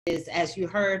is, as you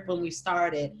heard when we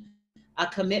started, a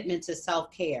commitment to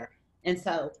self-care. And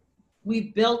so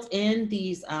we've built in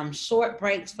these short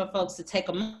breaks for folks to take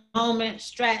a moment,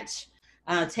 stretch,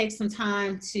 take some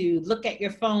time to look at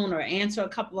your phone or answer a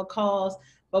couple of calls.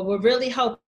 But we're really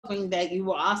hoping that you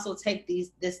will also take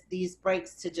these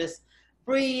breaks to just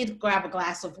breathe, grab a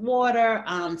glass of water,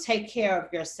 take care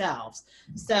of yourselves.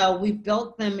 So we've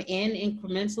built them in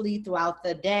incrementally throughout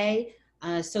the day,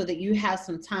 so that you have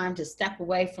some time to step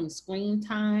away from screen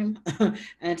time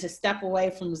and to step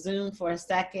away from Zoom for a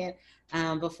second,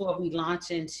 before we launch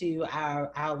into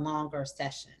our longer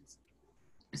sessions.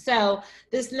 So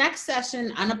this next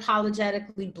session,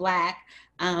 Unapologetically Black,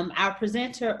 our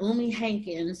presenter, Umi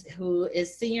Hankins, who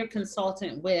is senior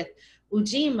consultant with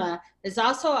Ujima, is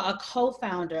also a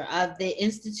co-founder of the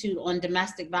Institute on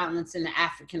Domestic Violence in the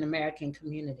African American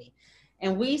Community.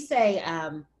 And we say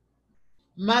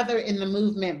mother in the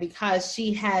movement because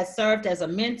she has served as a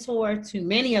mentor to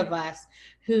many of us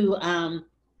who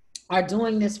are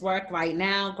doing this work right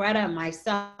now. Greta and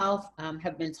myself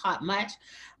have been taught much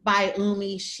by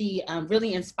Umi. She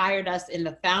really inspired us in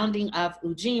the founding of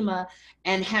Ujima,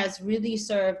 and has really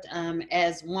served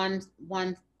as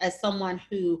as someone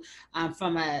who,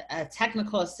 from a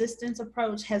technical assistance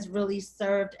approach, has really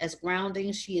served as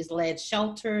grounding. She has led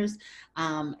shelters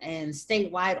and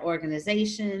statewide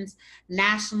organizations,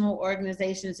 national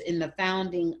organizations in the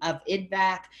founding of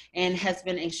IDVAC, and has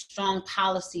been a strong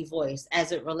policy voice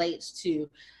as it relates to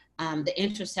the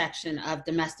intersection of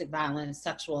domestic violence,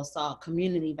 sexual assault,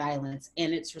 community violence,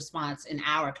 and its response in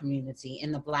our community,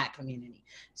 in the Black community.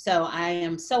 So I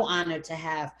am so honored to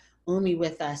have Umi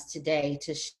with us today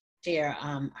to share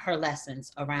her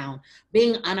lessons around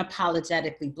being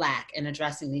unapologetically Black and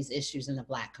addressing these issues in the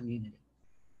Black community.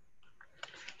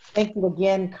 Thank you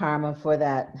again, Karma, for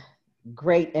that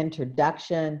great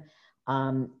introduction.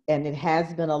 And it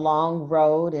has been a long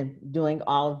road and doing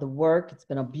all of the work. It's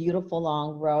been a beautiful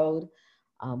long road.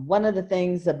 One of the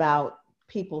things about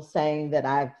people saying that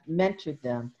I've mentored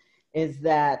them is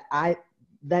that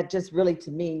that just really to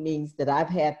me means that I've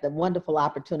had the wonderful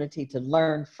opportunity to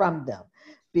learn from them,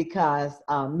 because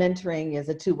mentoring is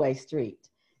a two-way street.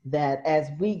 That as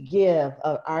we give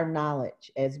our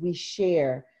knowledge, as we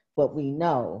share what we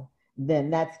know,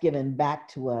 then that's given back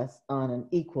to us on an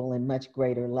equal and much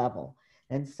greater level.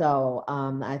 And so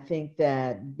I think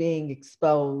that being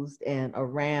exposed and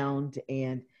around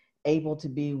and able to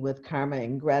be with Karma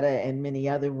and Greta and many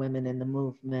other women in the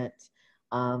movement,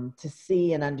 to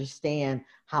see and understand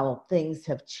how things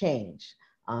have changed.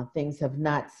 Things have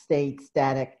not stayed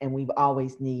static, and we've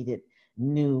always needed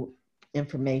new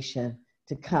information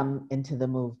to come into the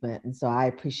movement. And so I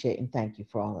appreciate and thank you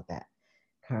for all of that,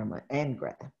 Karma and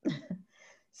Greta.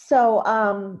 So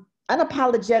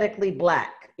unapologetically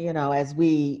Black, you know, as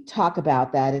we talk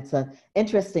about that, it's an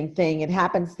interesting thing. It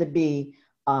happens to be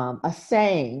a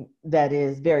saying that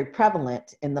is very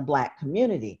prevalent in the Black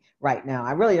community right now.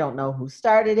 I really don't know who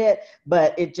started it,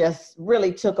 but it just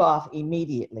really took off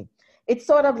immediately. It's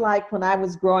sort of like when I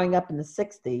was growing up in the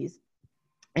 60s,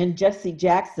 and Jesse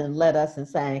Jackson led us in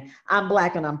saying, "I'm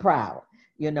Black and I'm proud,"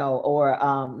 you know, or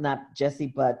not Jesse,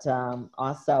 but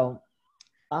also,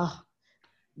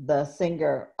 the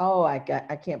singer,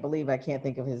 I can't believe I can't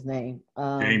think of his name.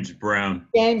 James Brown.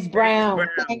 James Brown,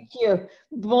 thank you.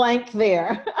 Blank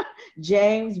there.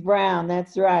 James Brown,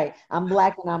 that's right. I'm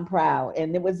Black and I'm proud.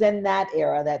 And it was in that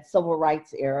era, that civil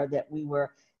rights era, that we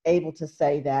were able to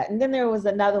say that. And then there was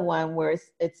another one where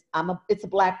it's a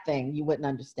Black thing you wouldn't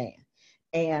understand.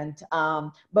 And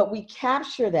but we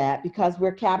capture that because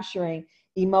we're capturing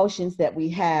emotions that we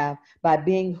have by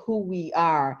being who we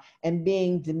are and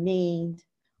being demeaned,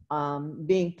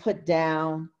 being put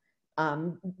down,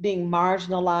 being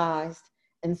marginalized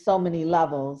in so many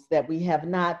levels that we have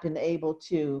not been able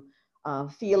to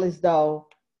feel as though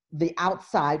the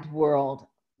outside world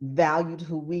valued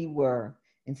who we were.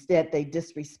 Instead, they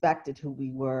disrespected who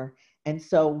we were. And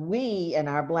so we in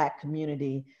our Black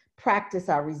community practice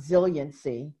our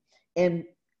resiliency in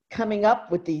coming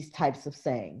up with these types of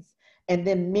sayings and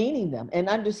then meaning them and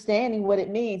understanding what it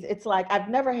means. It's like I've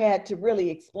never had to really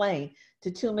explain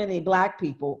to too many Black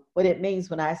people what it means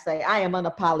when I say I am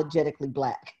unapologetically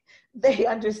Black. They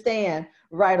understand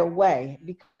right away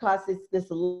because it's this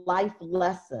life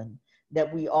lesson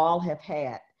that we all have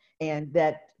had, and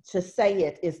that to say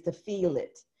it is to feel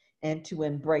it and to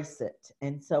embrace it.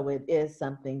 And so it is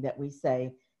something that we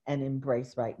say and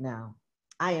embrace right now.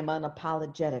 I am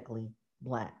unapologetically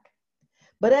Black.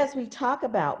 But as we talk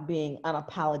about being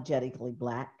unapologetically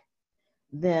Black,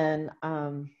 then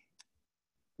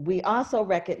we also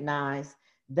recognize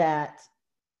that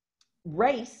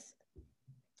race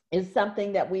is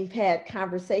something that we've had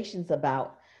conversations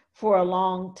about for a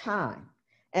long time.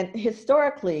 And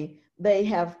historically, they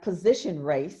have positioned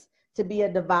race to be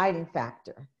a dividing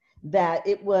factor, that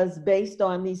it was based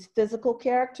on these physical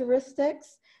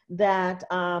characteristics that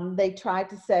they tried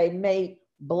to say made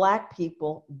Black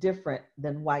people different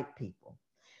than white people.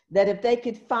 That if they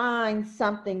could find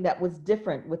something that was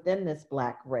different within this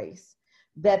Black race,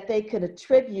 that they could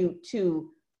attribute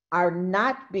to our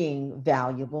not being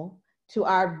valuable, to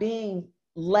our being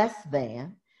less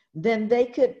than, then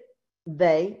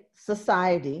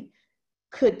society,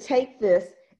 could take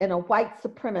this in a white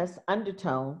supremacist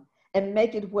undertone and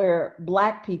make it where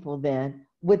Black people then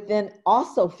would then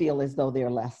also feel as though they're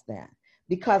less than,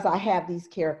 because I have these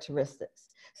characteristics.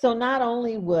 So not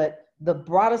only would the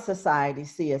broader society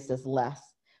see us as less,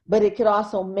 but it could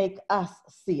also make us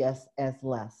see us as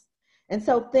less. And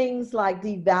so things like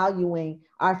devaluing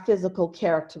our physical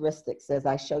characteristics, as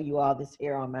I show you all this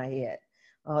hair on my head,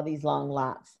 all these long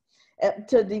locks,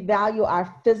 to devalue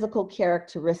our physical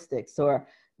characteristics, or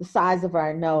the size of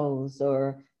our nose,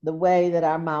 or the way that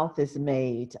our mouth is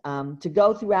made, to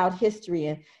go throughout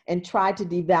history and try to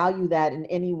devalue that in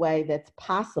any way that's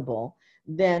possible,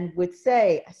 then would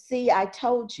say, see, I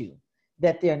told you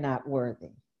that they're not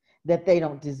worthy, that they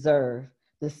don't deserve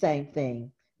the same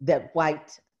thing that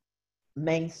white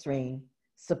mainstream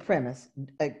supremacists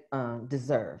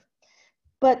deserve.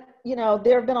 But, you know,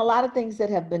 there have been a lot of things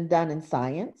that have been done in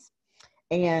science,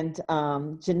 and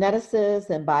geneticists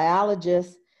and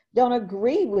biologists don't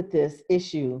agree with this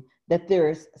issue that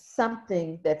there's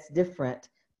something that's different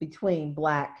between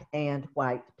Black and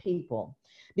white people.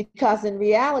 Because in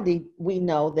reality, we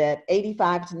know that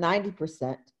 85 to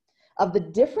 90% of the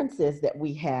differences that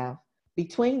we have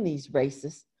between these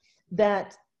races,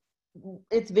 that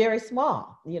it's very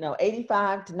small. You know,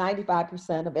 85 to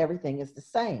 95% of everything is the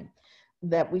same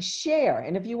that we share.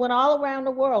 And if you went all around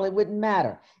the world, it wouldn't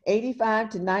matter. 85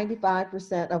 to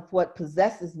 95% of what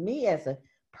possesses me as a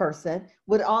person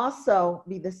would also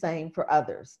be the same for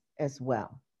others as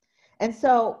well. And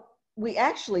so we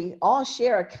actually all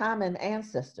share a common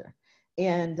ancestor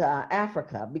in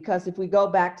Africa, because if we go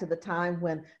back to the time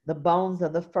when the bones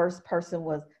of the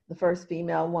first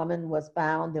female woman was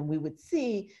found, and we would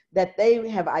see that they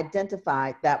have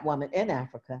identified that woman in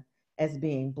Africa as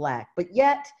being Black. But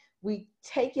yet we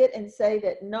take it and say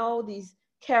that no, these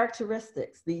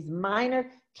characteristics, these minor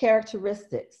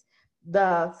characteristics,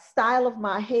 the style of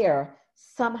my hair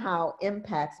somehow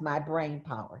impacts my brain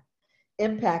power,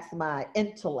 impacts my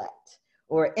intellect,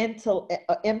 or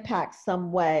impacts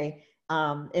some way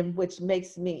in which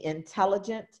makes me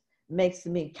intelligent, makes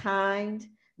me kind,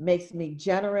 makes me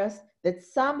generous, that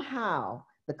somehow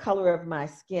the color of my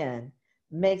skin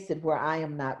makes it where I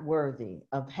am not worthy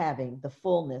of having the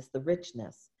fullness, the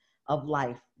richness of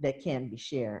life that can be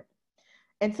shared.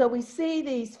 And so we see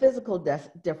these physical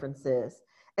differences,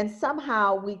 and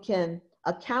somehow we can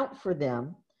account for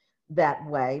them that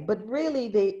way. But really,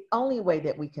 the only way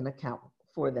that we can account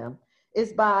for them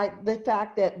is by the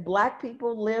fact that Black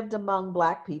people lived among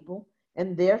Black people,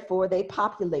 and therefore they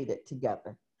populated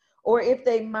together. Or if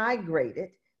they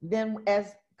migrated, then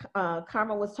as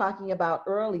Karma was talking about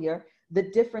earlier, the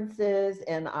differences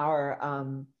in our,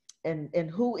 in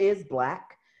who is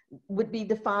Black would be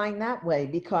defined that way.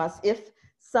 Because if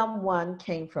someone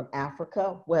came from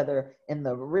Africa, whether in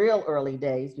the real early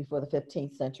days before the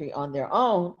 15th century on their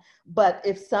own, but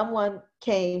if someone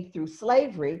came through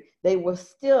slavery, they were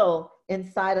still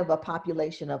inside of a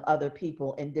population of other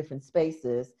people in different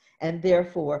spaces, and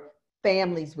therefore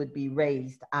families would be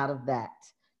raised out of that.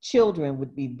 Children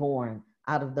would be born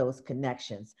out of those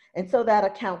connections. And so that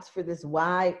accounts for this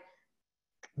wide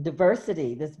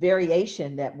diversity, this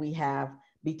variation that we have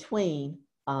between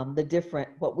the different,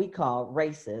 what we call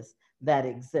races that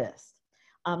exist.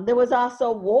 There was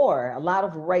also war, a lot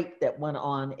of rape that went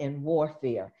on in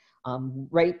warfare,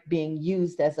 rape being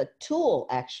used as a tool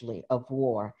actually of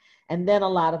war. And then a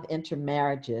lot of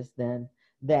intermarriages then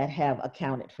that have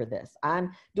accounted for this.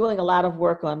 I'm doing a lot of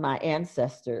work on my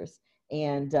ancestors,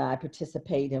 and I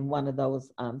participate in one of those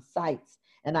sites.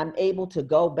 And I'm able to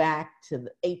go back to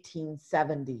the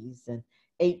 1870s and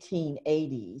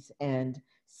 1880s and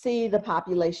see the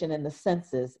population in the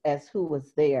census as who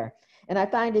was there. And I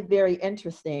find it very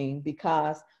interesting,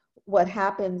 because what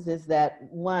happens is that,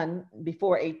 one,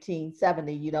 before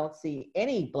 1870, you don't see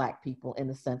any Black people in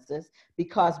the census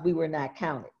because we were not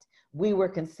counted. We were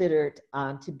considered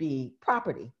to be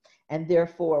property, and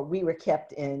therefore we were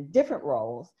kept in different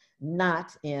roles,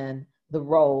 not in the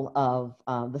role of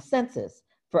the census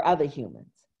for other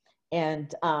humans.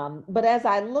 And but as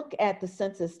I look at the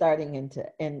census starting in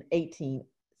 1870,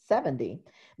 1770,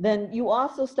 then you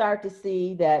also start to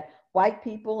see that white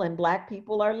people and black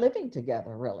people are living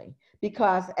together, really,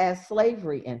 because as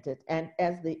slavery ended and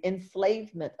as the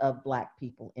enslavement of black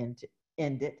people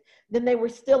ended, then they were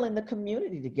still in the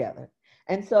community together.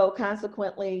 And so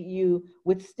consequently, you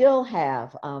would still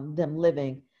have them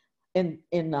living in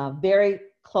very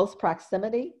close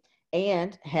proximity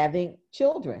and having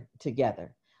children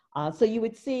together. So you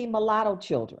would see mulatto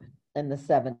children in the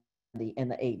 70s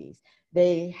and the 80s.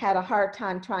 They had a hard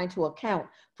time trying to account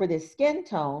for their skin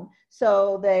tone.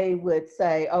 So they would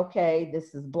say, okay,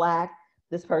 this is black.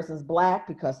 This person's black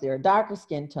because they're a darker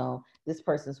skin tone. This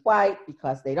person's white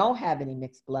because they don't have any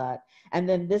mixed blood. And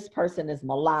then this person is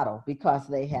mulatto because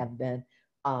they have been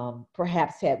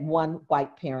perhaps had one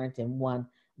white parent and one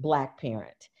black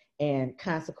parent. And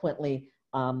consequently,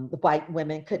 the white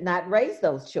women could not raise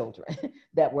those children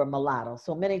that were mulatto.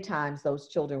 So many times those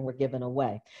children were given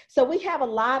away. So we have a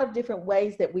lot of different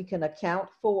ways that we can account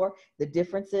for the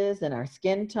differences in our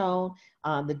skin tone,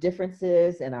 the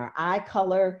differences in our eye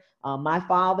color. My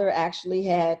father actually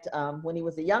had, when he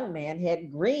was a young man,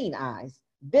 had green eyes,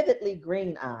 vividly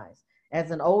green eyes.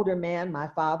 As an older man, my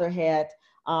father had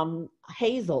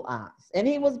hazel eyes, and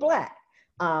he was black.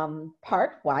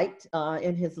 Part white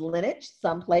in his lineage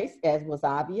someplace, as was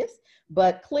obvious,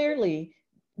 but clearly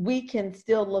we can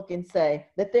still look and say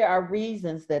that there are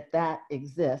reasons that that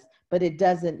exists, but it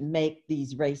doesn't make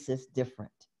these races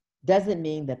different. Doesn't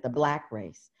mean that the black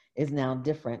race is now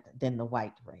different than the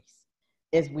white race,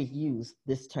 as we use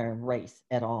this term race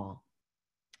at all.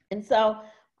 And so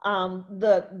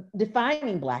the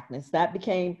defining blackness, that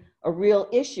became a real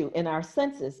issue in our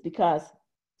census, because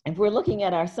if we're looking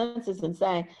at our census and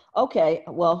saying, okay,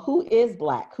 well, who is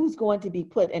black? Who's going to be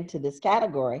put into this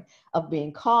category of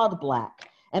being called black?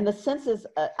 And the census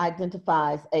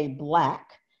identifies a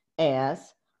black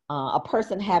as a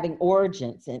person having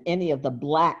origins in any of the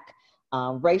black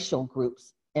racial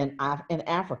groups in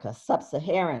Africa,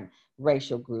 sub-Saharan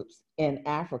racial groups in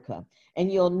Africa.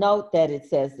 And you'll note that it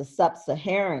says the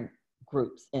sub-Saharan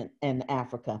groups in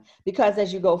Africa, because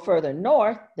as you go further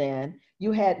north, then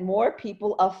you had more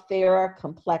people of fairer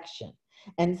complexion.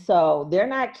 And so they're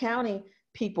not counting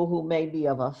people who may be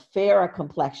of a fairer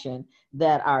complexion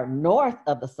that are north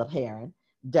of the Saharan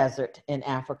desert in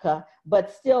Africa,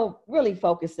 but still really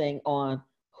focusing on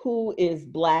who is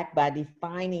black by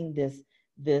defining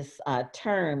this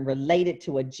term related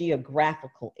to a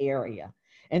geographical area.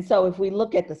 And so if we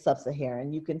look at the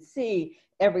sub-Saharan, you can see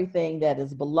everything that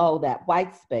is below that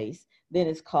white space, then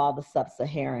is called the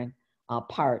sub-Saharan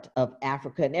part of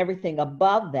Africa, and everything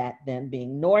above that then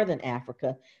being Northern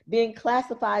Africa, being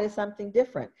classified as something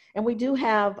different. And we do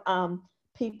have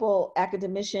people,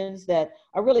 academicians, that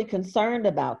are really concerned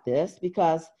about this,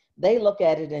 because they look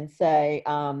at it and say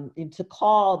to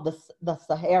call the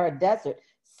Sahara Desert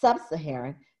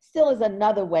sub-Saharan still is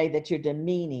another way that you're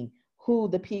demeaning who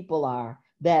the people are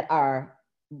that are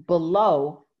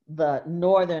below the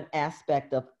northern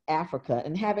aspect of Africa,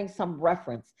 and having some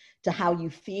reference to how you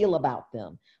feel about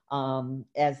them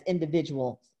as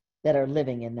individuals that are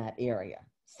living in that area.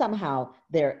 Somehow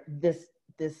this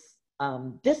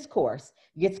discourse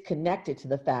gets connected to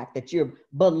the fact that you're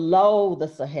below the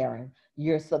Saharan,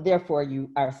 so therefore you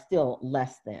are still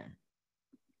less than.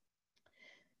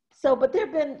 So, but there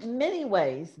have been many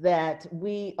ways that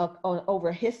we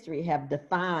over history have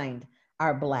defined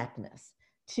our blackness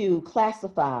to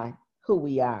classify who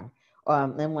we are.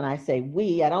 And when I say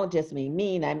we, I don't just mean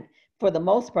me. For the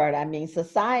most part, I mean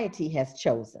society has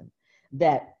chosen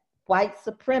that white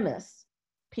supremacists,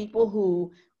 people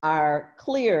who are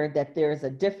clear that there's a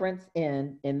difference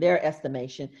in their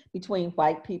estimation between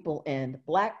white people and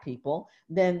black people,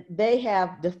 then they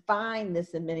have defined this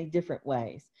in many different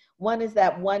ways. One is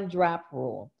that one drop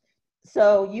rule.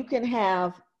 So you can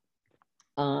have,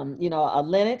 a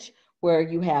lineage where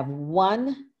you have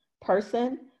one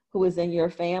person who is in your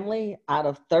family out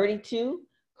of 32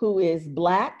 who is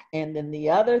black, and then the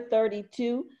other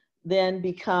 32 then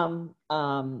become,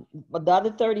 the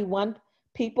other 31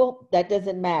 people, that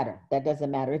doesn't matter. That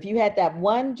doesn't matter. If you had that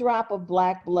one drop of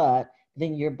black blood,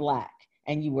 then you're black,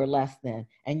 and you were less than,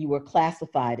 and you were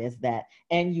classified as that,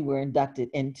 and you were inducted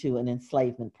into an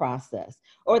enslavement process.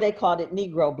 Or they called it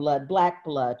Negro blood, black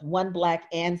blood, one black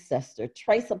ancestor,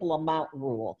 traceable amount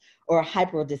rule, or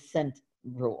hyperdescent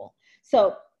rule.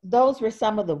 So those were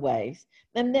some of the ways.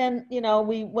 And then,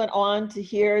 we went on to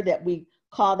hear that we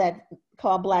call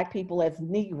black people as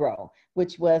Negro,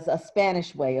 which was a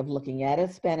Spanish way of looking at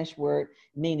it, Spanish word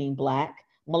meaning black.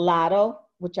 Mulatto,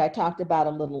 which I talked about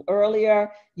a little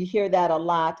earlier. You hear that a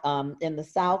lot in the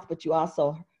South, but you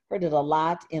also heard it a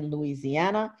lot in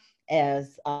Louisiana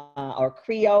as, or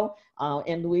Creole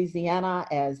in Louisiana,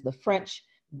 as the French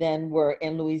then were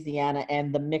in Louisiana,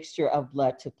 and the mixture of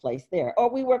blood took place there. Or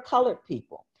we were colored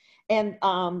people. And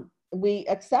we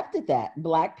accepted that.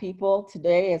 Black people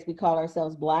today, as we call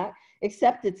ourselves Black,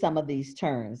 accepted some of these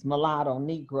terms: mulatto,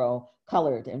 Negro,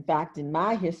 colored. In fact, in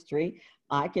my history,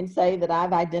 I can say that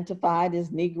I've identified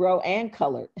as Negro and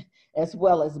colored, as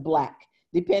well as Black,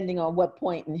 depending on what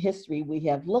point in history we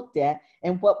have looked at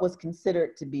and what was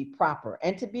considered to be proper.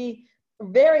 And to be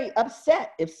very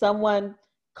upset if someone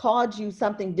called you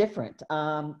something different.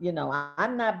 You know,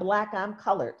 I'm not Black, I'm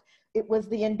colored. It was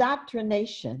the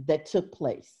indoctrination that took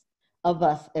place of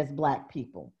us as Black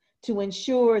people to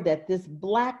ensure that this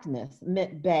Blackness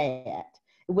meant bad.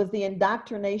 It was the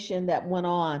indoctrination that went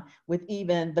on with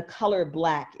even the color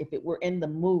Black. If it were in the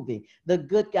movie, the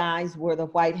good guys were the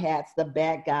white hats, the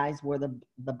bad guys were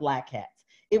the black hats.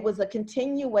 It was a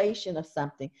continuation of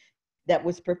something that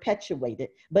was perpetuated,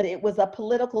 but it was a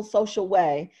political, social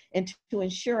way into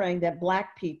ensuring that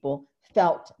Black people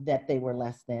felt that they were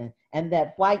less than and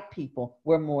that white people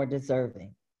were more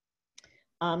deserving.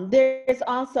 There's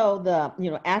also the,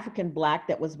 you know, African Black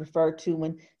that was referred to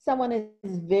when someone is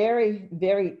very,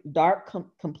 very dark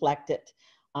complected.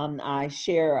 I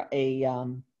share a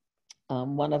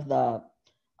one of the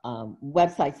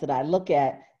websites that I look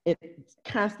at. It's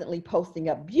constantly posting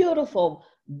up beautiful,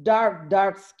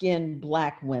 dark skinned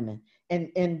Black women,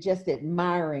 and just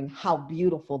admiring how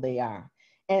beautiful they are.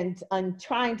 And I'm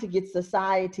trying to get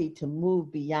society to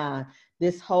move beyond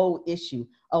this whole issue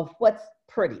of what's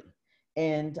pretty.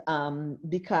 And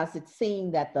because it's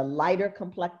seen that the lighter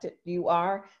complected you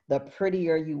are, the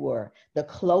prettier you were. The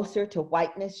closer to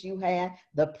whiteness you had,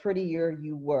 the prettier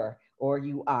you were or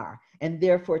you are. And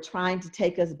therefore trying to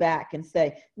take us back and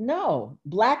say, no,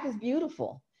 Black is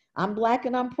beautiful. I'm Black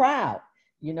and I'm proud,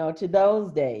 you know, to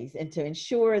those days, and to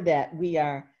ensure that we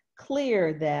are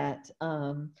clear that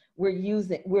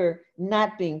we're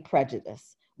not being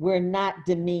prejudiced. We're not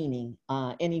demeaning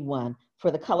anyone for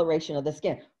the coloration of the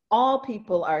skin. All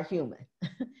people are human.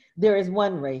 There is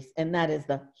one race, and that is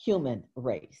the human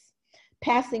race.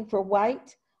 Passing for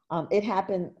white, it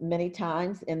happened many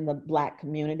times in the Black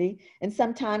community, and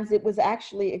sometimes it was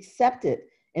actually accepted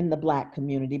in the Black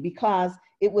community because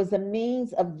it was a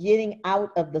means of getting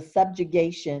out of the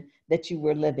subjugation that you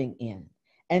were living in.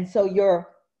 And so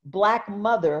your Black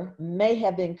mother may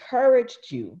have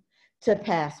encouraged you to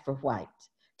pass for white,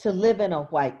 to live in a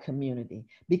white community,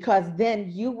 because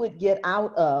then you would get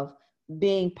out of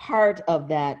being part of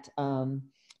that,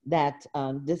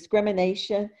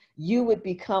 discrimination. You would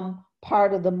become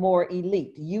part of the more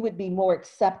elite. You would be more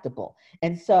acceptable.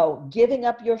 And so giving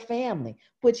up your family,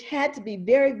 which had to be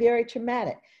very, very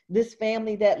traumatic, this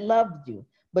family that loved you,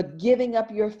 but giving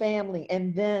up your family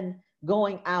and then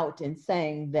going out and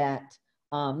saying that,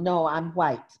 no, I'm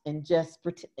white, and just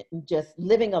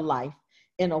living a life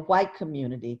in a white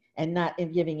community and not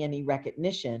in giving any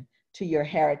recognition to your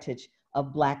heritage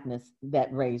of Blackness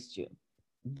that raised you.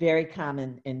 Very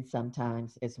common in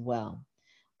sometimes as well.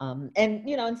 And,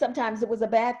 you know, and sometimes it was a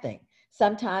bad thing.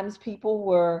 Sometimes people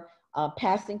were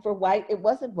passing for white. It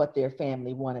wasn't what their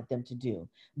family wanted them to do,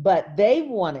 but they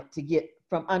wanted to get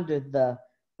from under the,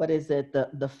 what is it,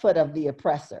 the foot of the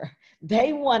oppressor.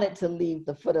 They wanted to leave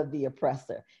the foot of the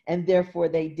oppressor, and therefore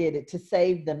they did it to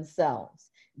save themselves.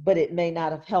 But it may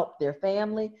not have helped their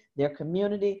family, their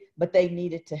community, but they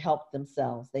needed to help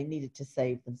themselves. They needed to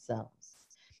save themselves.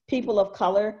 People of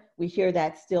color, we hear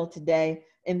that still today.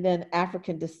 And then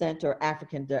African descent or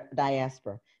African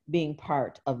diaspora being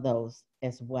part of those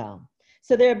as well.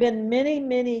 So there have been many,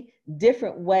 many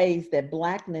different ways that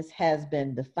Blackness has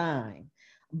been defined,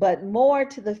 but more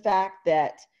to the fact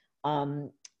that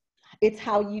it's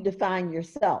how you define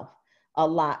yourself. A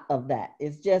lot of that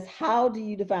is just, how do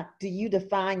you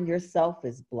define yourself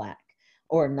as Black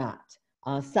or not?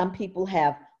 Some people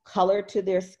have color to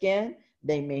their skin.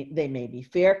 They may be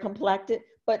fair complected,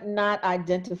 but not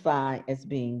identify as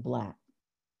being Black.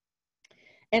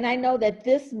 And I know that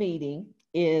this meeting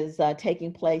is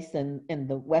taking place in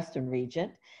the Western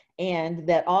region, and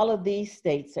that all of these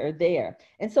states are there.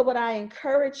 And so what I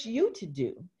encourage you to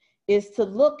do is to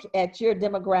look at your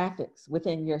demographics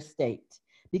within your state,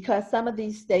 because some of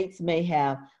these states may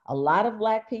have a lot of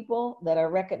Black people that are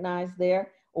recognized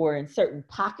there, or in certain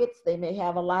pockets, they may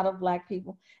have a lot of Black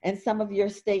people, and some of your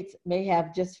states may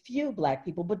have just few Black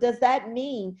people. But does that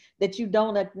mean that you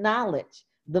don't acknowledge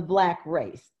the Black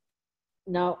race?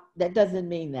 No, that doesn't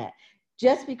mean that.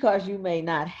 Just because you may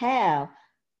not have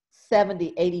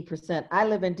 70, 80%, I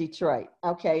live in Detroit,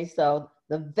 okay, so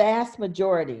the vast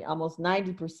majority, almost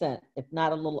 90%, if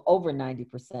not a little over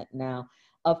 90% now,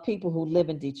 of people who live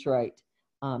in Detroit,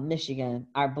 Michigan,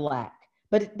 are Black.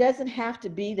 But it doesn't have to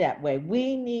be that way.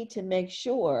 We need to make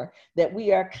sure that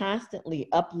we are constantly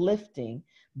uplifting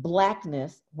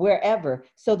Blackness wherever,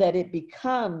 so that it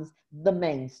becomes the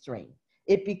mainstream.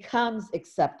 It becomes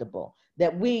acceptable,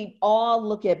 that we all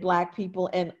look at Black people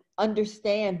and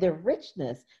understand their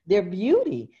richness, their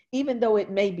beauty. Even though it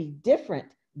may be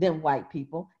different than white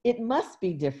people, it must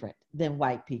be different than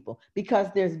white people, because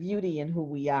there's beauty in who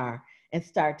we are, and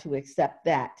start to accept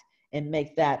that and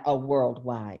make that a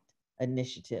worldwide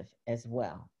initiative as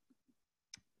well.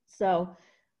 So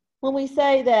when we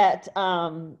say that,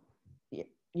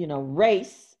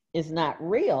 race is not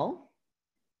real,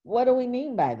 what do we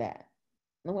mean by that?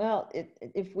 Well,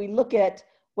 if we look at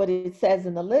what it says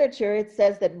in the literature, it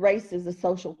says that race is a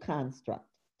social construct.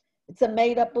 It's a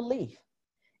made-up belief.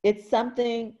 It's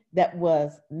something that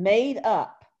was made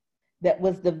up, that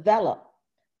was developed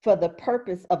for the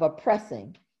purpose of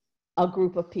oppressing a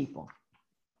group of people.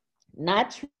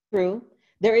 Not true.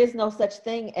 There is no such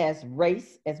thing as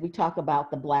race, as we talk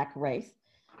about the Black race.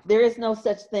 There is no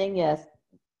such thing as,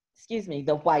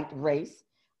 the white race,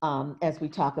 as we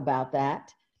talk about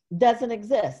that. Doesn't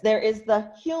exist. There is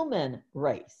the human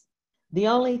race. The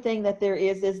only thing that there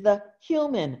is the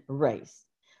human race.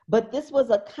 But this was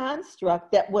a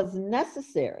construct that was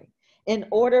necessary in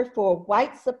order for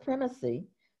white supremacy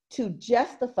to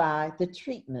justify the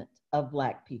treatment of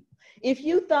Black people. If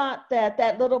you thought that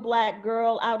that little Black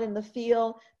girl out in the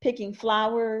field picking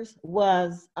flowers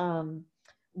was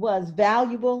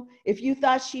valuable, if you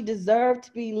thought she deserved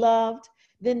to be loved,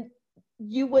 then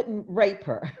you wouldn't rape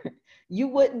her. You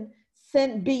wouldn't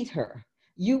beat her.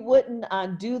 You wouldn't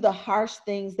do the harsh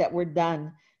things that were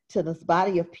done to this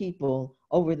body of people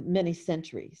over many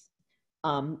centuries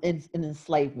in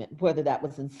enslavement, whether that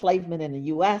was enslavement in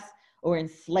the US or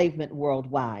enslavement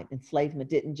worldwide. Enslavement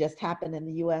didn't just happen in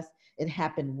the US, it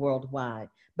happened worldwide.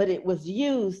 But it was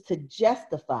used to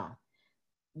justify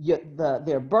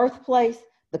their birthplace,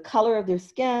 the color of their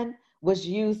skin was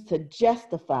used to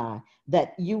justify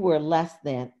that you were less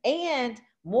than. And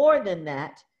more than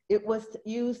that, it was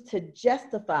used to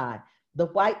justify the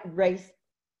white race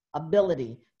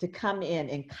ability to come in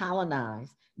and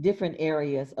colonize different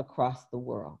areas across the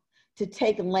world, to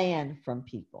take land from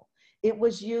people. It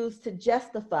was used to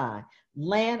justify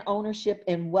land ownership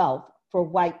and wealth for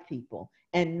white people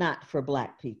and not for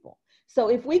Black people. So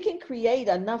if we can create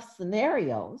enough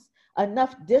scenarios,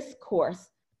 enough discourse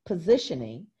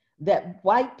positioning that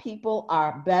white people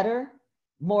are better,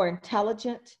 more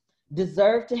intelligent,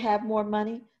 deserve to have more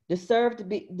money, deserve to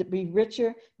be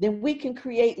richer, then we can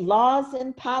create laws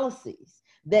and policies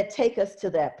that take us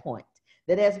to that point.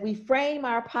 That as we frame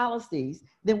our policies,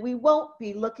 then we won't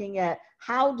be looking at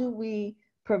how do we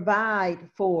provide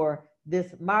for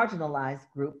this marginalized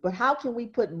group, but how can we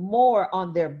put more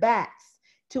on their backs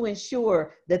to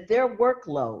ensure that their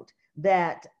workload,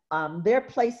 that their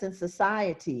place in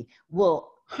society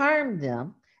will harm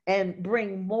them and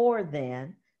bring more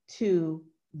than to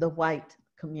the white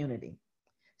community.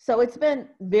 So it's been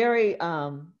very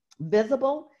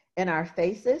visible in our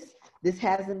faces. This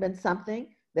hasn't been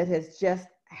something that has just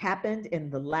happened in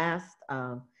the last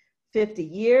 50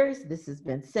 years. This has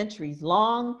been centuries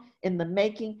long in the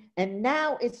making, and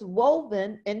now it's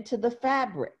woven into the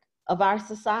fabric of our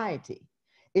society.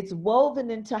 It's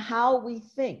woven into how we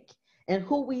think and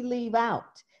who we leave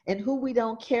out and who we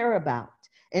don't care about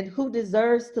and who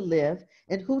deserves to live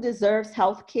and who deserves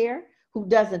health care, who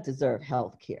doesn't deserve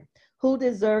health care, who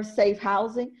deserves safe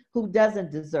housing, who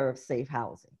doesn't deserve safe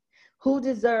housing, who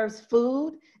deserves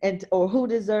food or who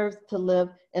deserves to live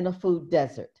in a food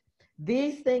desert.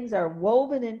 These things are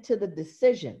woven into the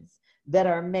decisions that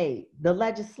are made, the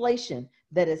legislation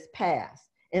that is passed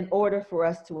in order for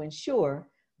us to ensure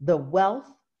the wealth,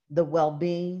 the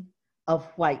well-being of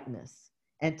whiteness,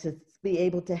 and to be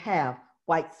able to have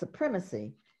white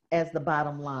supremacy as the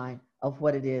bottom line of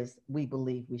what it is we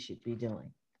believe we should be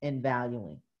doing and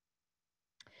valuing.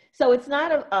 So it's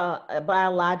not a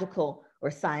biological or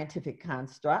scientific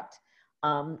construct.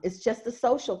 It's just a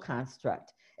social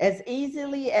construct. As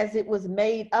easily as it was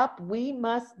made up, we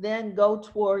must then go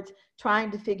towards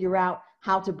trying to figure out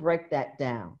how to break that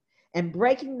down. And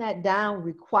breaking that down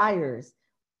requires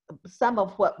some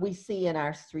of what we see in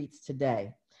our streets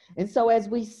today. And so as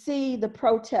we see the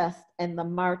protests and the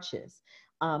marches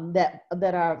that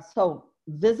are so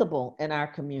visible in our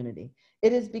community,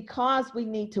 it is because we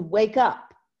need to wake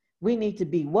up. We need to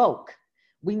be woke.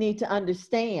 We need to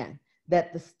understand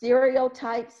that the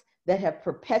stereotypes that have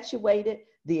perpetuated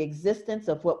the existence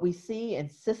of what we see in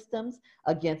systems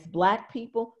against Black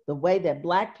people, the way that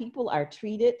Black people are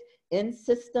treated in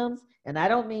systems, and I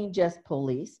don't mean just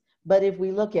police, but if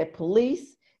we look at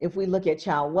police, if we look at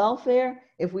child welfare,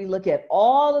 if we look at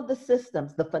all of the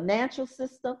systems, the financial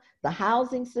system, the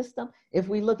housing system, if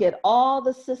we look at all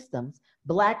the systems,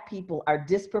 Black people are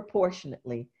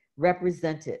disproportionately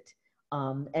represented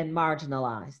and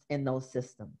marginalized in those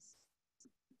systems.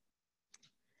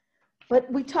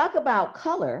 But we talk about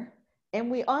color, and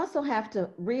we also have to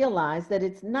realize that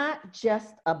it's not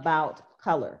just about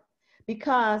color,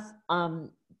 because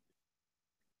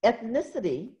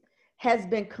ethnicity has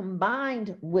been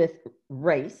combined with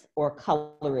race or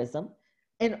colorism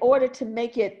in order to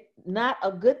make it not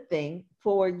a good thing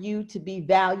for you to be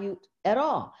valued at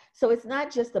all. So it's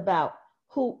not just about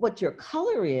what your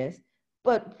color is,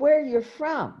 but where you're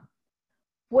from.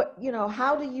 What,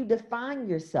 how do you define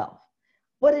yourself?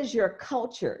 What is your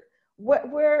culture? What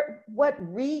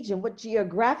region, what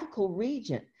geographical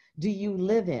region do you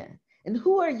live in? And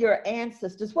who are your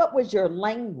ancestors? What was your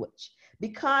language?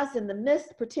 Because in the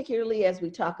midst, particularly as we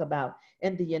talk about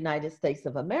in the United States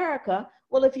of America,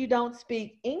 well, if you don't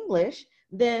speak English,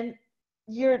 then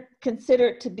you're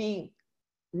considered to be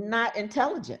not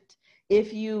intelligent.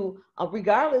 If you,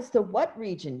 regardless of what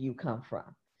region you come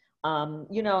from.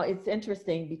 It's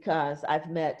interesting because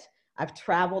I've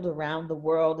traveled around the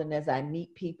world, and as I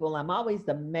meet people, I'm always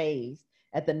amazed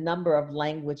at the number of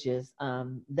languages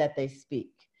that they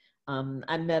speak.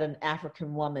 I met an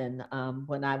African woman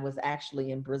when I was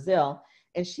actually in Brazil,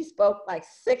 and she spoke like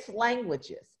 6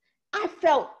 languages. I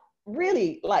felt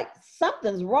really like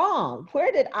something's wrong.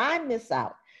 Where did I miss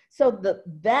out? So the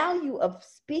value of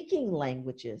speaking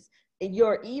languages and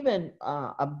your even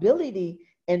ability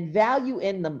and value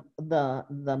in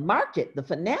the market, the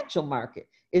financial market,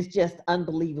 is just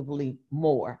unbelievably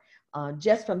more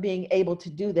just from being able to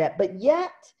do that. But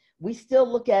yet, we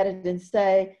still look at it and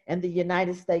say, in the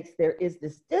United States, there is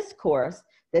this discourse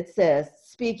that says,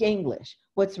 speak English,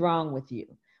 what's wrong with you?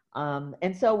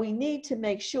 And so we need to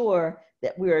make sure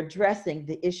that we're addressing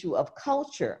the issue of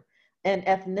culture and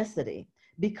ethnicity,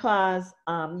 because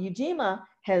UJIMA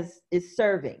is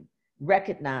serving,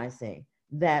 recognizing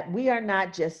that we are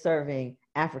not just serving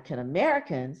African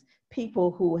Americans,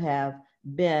 people who have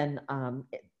been,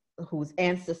 whose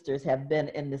ancestors have been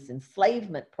in this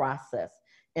enslavement process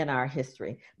in our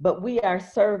history, but we are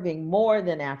serving more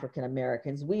than African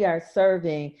Americans. We are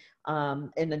serving,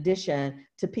 in addition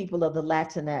to people of the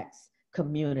Latinx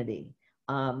community,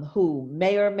 who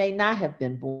may or may not have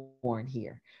been born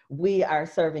here. We are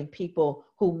serving people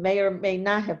who may or may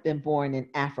not have been born in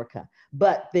Africa,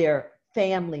 but their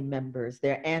family members,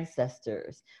 their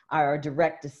ancestors are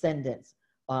direct descendants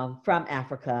from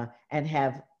Africa and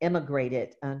have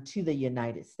immigrated to the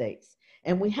United States.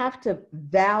 And we have to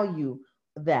value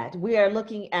that. We are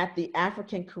looking at the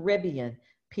African Caribbean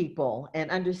people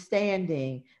and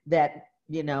understanding that,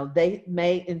 they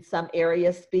may in some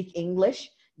areas speak English.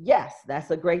 Yes,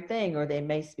 that's a great thing. Or they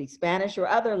may speak Spanish or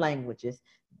other languages.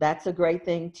 That's a great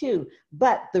thing too.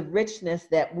 But the richness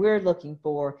that we're looking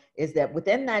for is that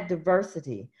within that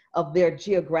diversity of their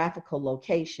geographical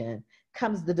location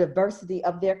comes the diversity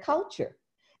of their culture.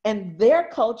 And their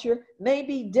culture may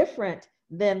be different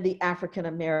than the African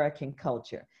American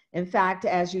culture. In fact,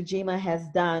 as UJIMA has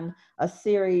done a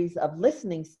series of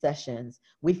listening sessions,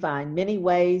 we find many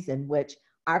ways in which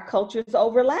our cultures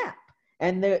overlap.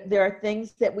 And there are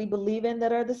things that we believe in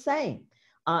that are the same.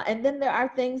 And then there are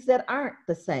things that aren't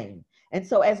the same. And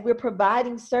so as we're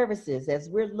providing services, as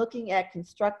we're looking at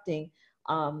constructing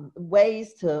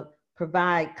ways to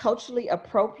provide culturally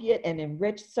appropriate and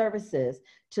enriched services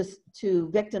to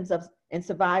victims of and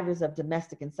survivors of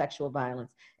domestic and sexual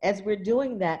violence. As we're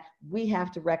doing that, we have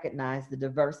to recognize the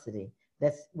diversity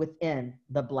that's within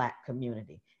the Black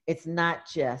community. It's not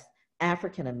just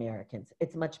African Americans,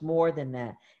 it's much more than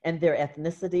that. And their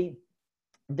ethnicity,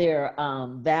 their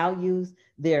values,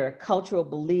 their cultural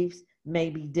beliefs may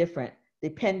be different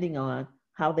depending on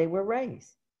how they were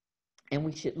raised. And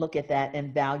we should look at that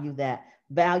and value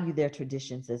their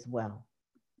traditions as well.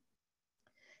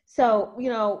 So,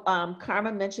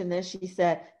 Karma mentioned this. She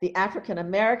said the African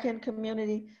American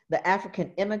community, the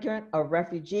African immigrant or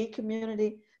refugee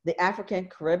community, the African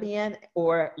Caribbean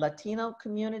or Latino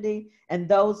community, and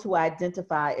those who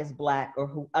identify as Black or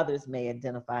who others may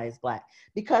identify as Black.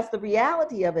 Because the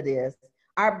reality of it is,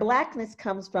 our Blackness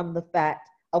comes from the fact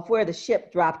of where the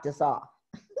ship dropped us off.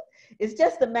 It's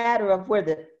just a matter of where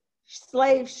the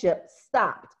slave ship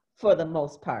stopped for the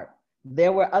most part.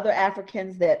 There were other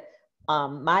Africans that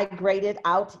migrated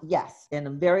out, yes, in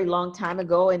a very long time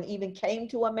ago, and even came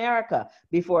to America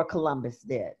before Columbus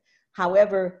did.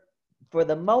 However, for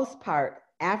the most part,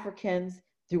 Africans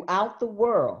throughout the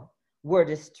world were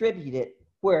distributed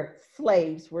where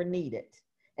slaves were needed.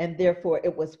 And therefore,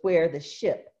 it was where the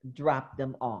ship dropped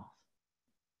them off.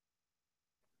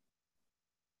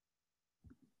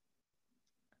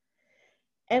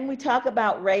 And we talk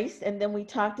about race, and then we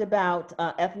talked about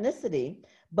ethnicity,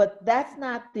 but that's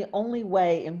not the only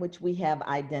way in which we have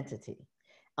identity.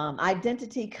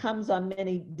 Identity comes on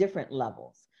many different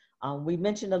levels. We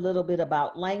mentioned a little bit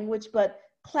about language, but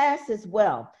class as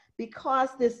well, because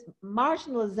this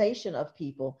marginalization of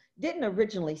people didn't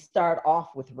originally start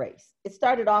off with race. It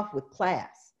started off with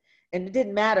class, and it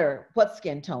didn't matter what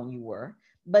skin tone you were,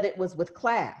 but it was with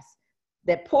class,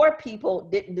 that poor people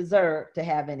didn't deserve to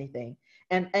have anything.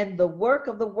 And the work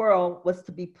of the world was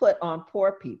to be put on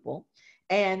poor people,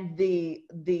 and the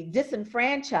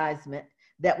disenfranchisement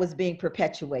that was being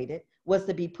perpetuated was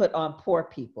to be put on poor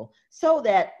people, so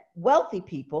that wealthy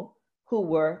people, who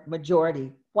were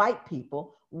majority white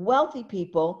people, wealthy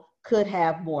people could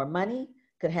have more money,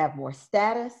 could have more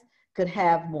status, could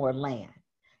have more land.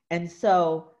 And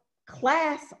so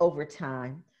class over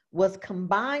time was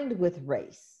combined with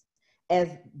race. As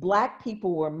Black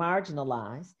people were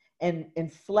marginalized and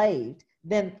enslaved,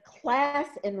 then class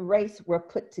and race were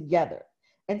put together.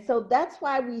 And so that's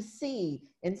why we see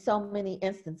in so many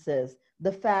instances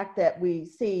the fact that we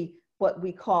see what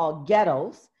we call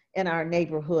ghettos in our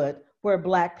neighborhood, where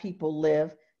Black people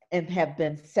live and have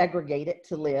been segregated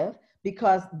to live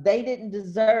because they didn't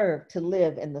deserve to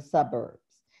live in the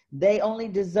suburbs. They only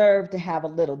deserved to have a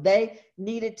little. They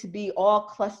needed to be all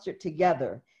clustered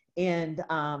together and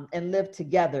live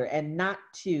together, and not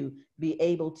to be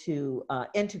able to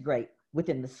integrate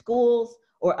within the schools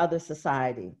or other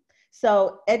society.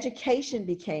 So education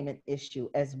became an issue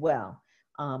as well,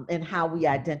 in how we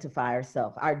identify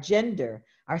ourselves, our gender,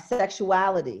 our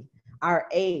sexuality, our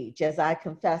age. As I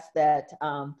confess that,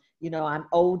 you know, I'm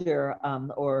older,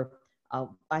 or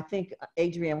I think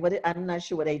Adrienne, I'm not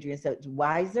sure what Adrienne said,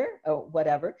 wiser or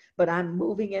whatever, but I'm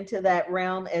moving into that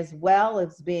realm as well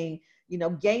as being, you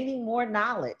know, gaining more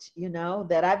knowledge, you know,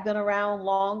 that I've been around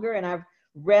longer and I've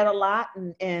read a lot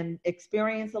and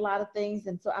experienced a lot of things.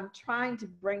 And so I'm trying to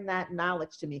bring that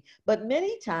knowledge to me. But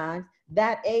many times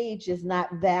that age is not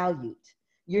valued.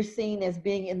 You're seen as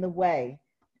being in the way,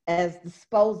 as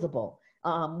disposable.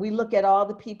 We look at all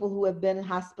the people who have been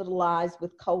hospitalized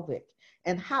with COVID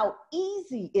and how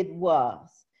easy it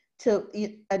was to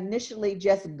initially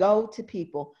just go to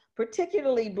people,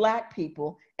 particularly Black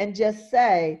people, and just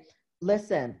say,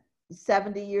 listen,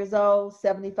 70 years old,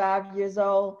 75 years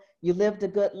old, you lived a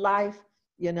good life,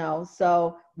 you know,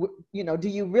 so, you know, do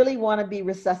you really want to be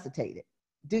resuscitated?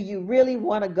 Do you really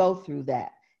want to go through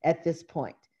that at this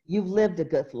point? You've lived a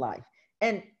good life.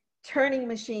 And turning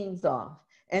machines off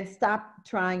and stop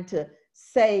trying to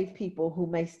save people who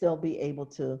may still be able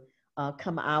to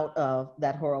come out of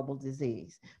that horrible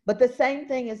disease. But the same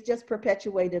thing is just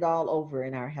perpetuated all over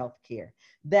in our healthcare,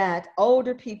 that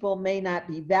older people may not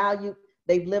be valued.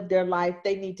 They've lived their life.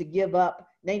 They need to give up.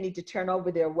 They need to turn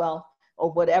over their wealth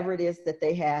or whatever it is that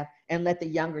they have and let the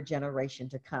younger generation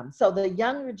to come. So the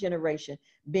younger generation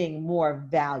being more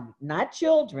valued, not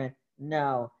children,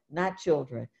 no, not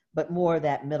children, but more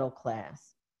that middle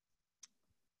class,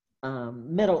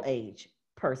 middle age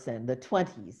person, the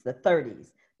 20s, the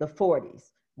 30s, the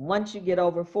 40s. Once you get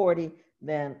over 40,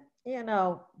 then, you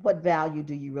know, what value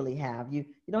do you really have? You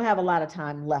don't have a lot of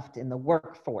time left in the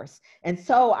workforce. And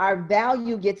so our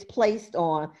value gets placed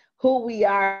on who we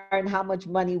are and how much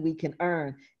money we can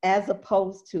earn, as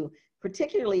opposed to,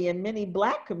 particularly in many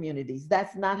Black communities,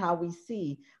 that's not how we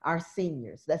see our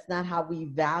seniors. That's not how we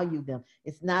value them.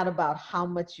 It's not about how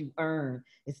much you earn.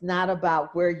 It's not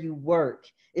about where you work.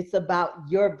 It's about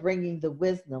your bringing the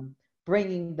wisdom,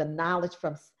 bringing the knowledge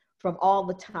from all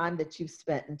the time that you've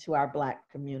spent into our Black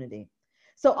community.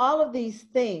 So all of these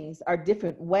things are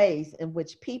different ways in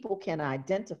which people can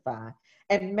identify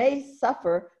and may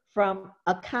suffer from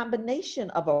a combination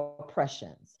of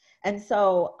oppressions. And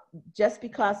so just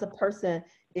because a person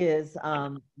is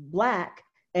Black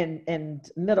and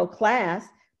middle class,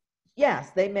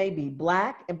 yes, they may be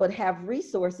Black, but have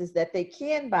resources that they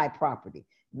can buy property.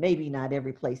 Maybe not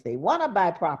every place they want to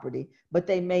buy property, but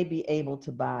they may be able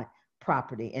to buy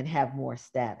property and have more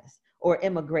status, or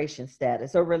immigration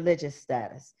status, or religious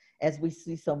status, as we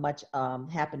see so much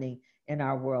happening in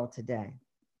our world today.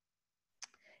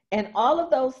 And all of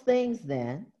those things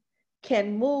then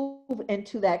can move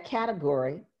into that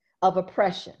category of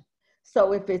oppression.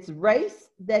 So if it's race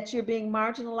that you're being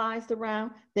marginalized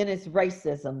around, then it's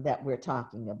racism that we're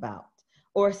talking about,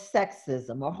 or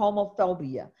sexism, or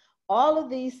homophobia. All of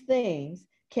these things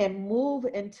can move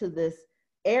into this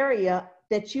area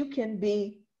that you can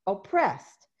be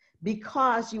oppressed,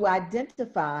 because you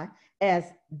identify as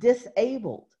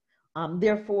disabled.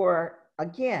 Therefore,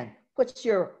 again, what's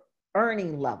your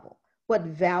earning level? What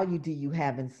value do you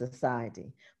have in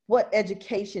society? What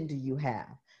education do you have?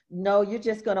 No, you're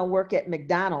just going to work at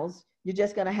McDonald's. You're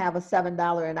just going to have a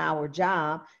 $7 an hour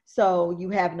job. So you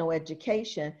have no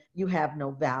education. You have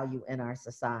no value in our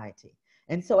society.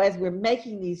 And so as we're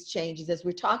making these changes, as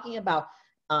we're talking about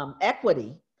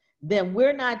equity, then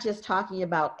we're not just talking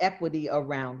about equity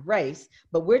around race,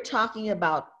 but we're talking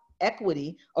about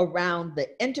equity around the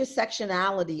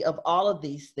intersectionality of all of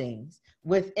these things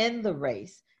within the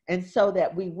race. And so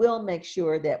that we will make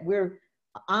sure that we're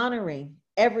honoring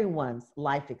everyone's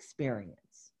life experience.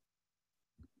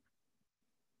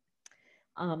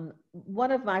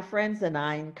 One of my friends and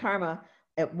I, and Karma,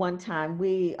 at one time,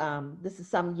 this is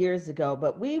some years ago,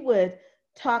 but we would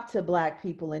talk to Black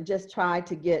people and just try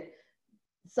to get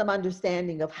some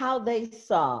understanding of how they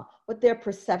saw, what their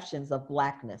perceptions of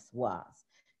Blackness was,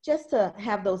 just to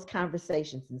have those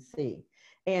conversations and see.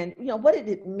 And, you know, what did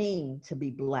it mean to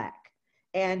be Black?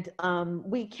 And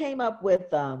we came up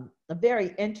with a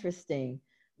very interesting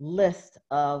list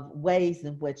of ways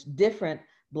in which different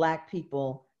Black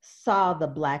people saw the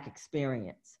Black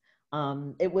experience.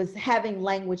 It was having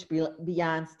language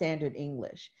beyond standard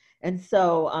English. And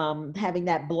so having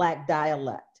that Black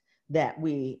dialect that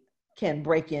we can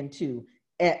break into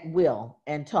at will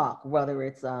and talk, whether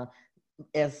it's,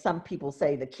 as some people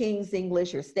say, the King's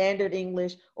English or standard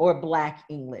English or Black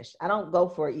English. I don't go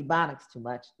for Ebonics too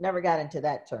much, never got into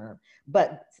that term,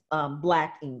 but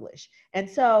Black English. And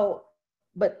so,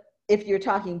 but if you're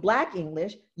talking Black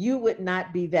English, you would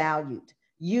not be valued.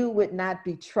 You would not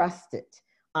be trusted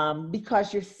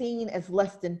because you're seen as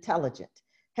less intelligent.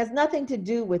 Has nothing to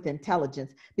do with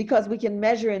intelligence, because we can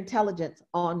measure intelligence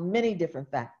on many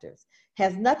different factors.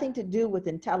 Has nothing to do with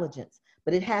intelligence,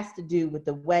 but it has to do with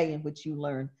the way in which you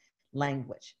learn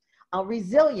language.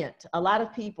 Resilient, a lot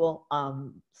of people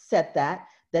said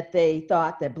that they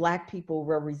thought that Black people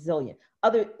were resilient.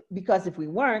 Because if we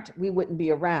weren't, we wouldn't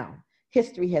be around.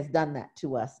 History has done that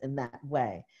to us in that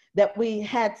way. That we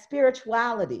had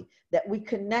spirituality, that we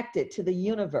connected to the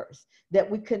universe, that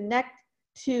we connect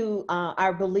to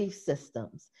our belief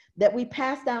systems, that we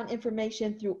pass down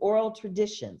information through oral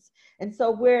traditions. And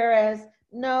so whereas,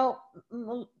 no,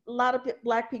 a lot of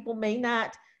Black people may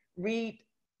not read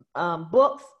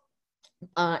books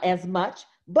as much,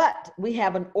 but we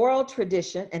have an oral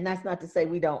tradition, and that's not to say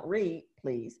we don't read,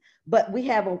 please, but we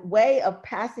have a way of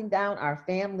passing down our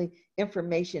family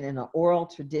information in an oral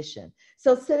tradition.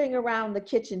 So sitting around the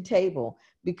kitchen table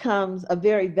becomes a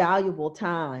very valuable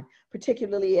time,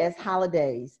 particularly as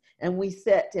holidays, and we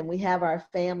sit and we have our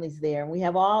families there and we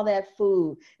have all that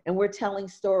food and we're telling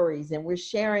stories and we're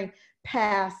sharing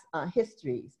past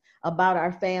histories about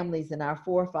our families and our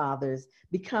forefathers,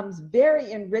 becomes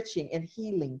very enriching and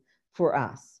healing for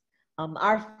us.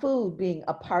 Our food being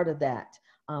a part of that.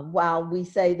 While we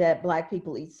say that Black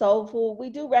people eat soul food, we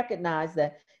do recognize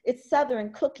that it's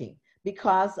Southern cooking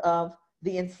because of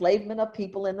the enslavement of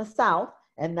people in the South,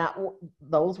 and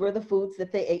those were the foods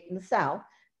that they ate in the South.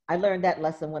 I learned that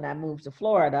lesson when I moved to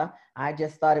Florida. I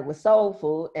just thought it was soul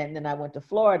food, and then I went to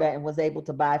Florida and was able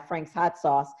to buy Frank's hot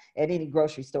sauce at any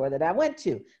grocery store that I went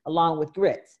to, along with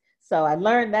grits. So I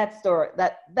learned that story,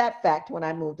 that fact when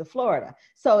I moved to Florida.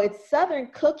 So it's Southern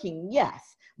cooking,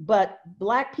 yes, but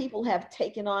Black people have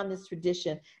taken on this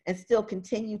tradition and still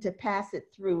continue to pass it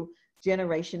through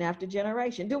generation after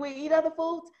generation. Do we eat other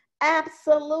foods?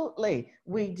 Absolutely,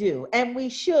 we do, and we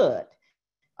should.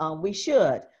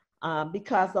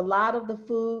 Because a lot of the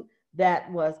food that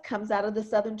comes out of the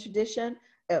Southern tradition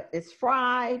is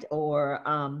fried or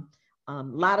a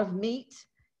lot of meat.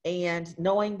 And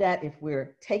knowing that if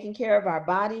we're taking care of our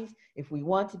bodies, if we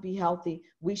want to be healthy,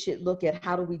 we should look at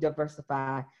how do we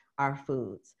diversify our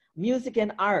foods. Music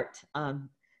and art,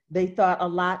 they thought a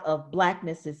lot of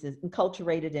Blackness is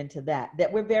enculturated into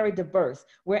that we're very diverse.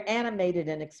 We're animated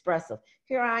and expressive.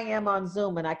 Here I am on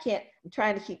Zoom and I'm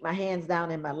trying to keep my hands down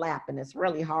in my lap and it's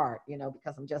really hard,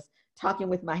 because I'm just talking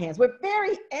with my hands. We're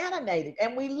very animated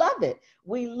and we love it.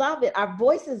 We love it. Our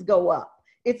voices go up.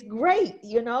 It's great,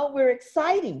 we're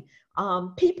exciting.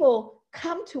 People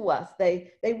come to us. They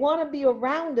want to be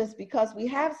around us because we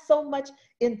have so much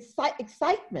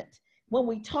excitement when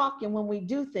we talk and when we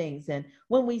do things and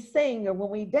when we sing or when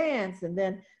we dance. And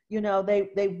then,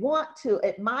 they want to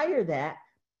admire that,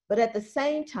 but at the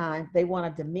same time, they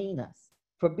want to demean us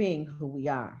for being who we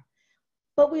are.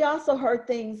 But we also heard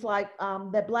things like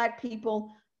that Black people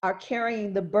are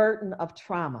carrying the burden of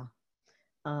trauma.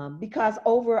 Because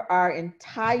over our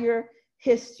entire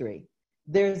history,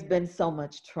 there's been so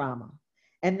much trauma.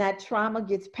 And that trauma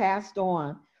gets passed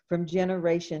on from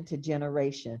generation to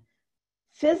generation.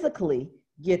 Physically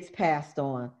gets passed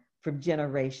on from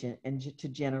generation to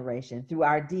generation through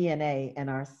our DNA and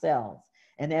our cells.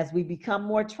 And as we become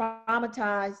more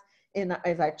traumatized, and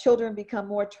as our children become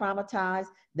more traumatized,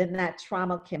 then that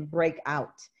trauma can break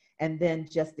out and then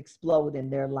just explode in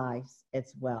their lives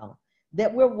as well.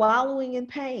 That we're wallowing in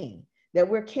pain, that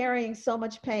we're carrying so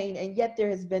much pain, and yet there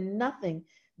has been nothing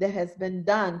that has been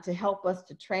done to help us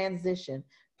to transition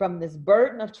from this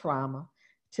burden of trauma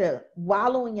to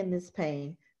wallowing in this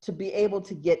pain, to be able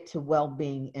to get to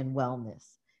well-being and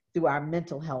wellness through our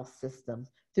mental health systems,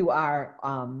 through our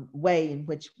way in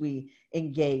which we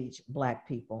engage Black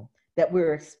people, that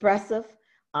we're expressive.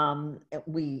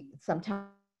 We sometimes,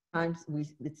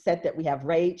 it's said that we have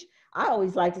rage. I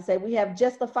always like to say we have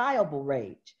justifiable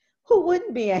rage. Who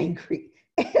wouldn't be angry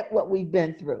at what we've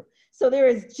been through? So there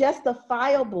is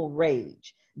justifiable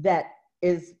rage that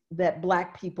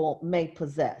Black people may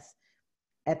possess.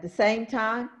 At the same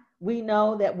time, we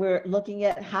know that we're looking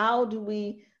at how do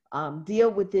we deal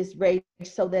with this rage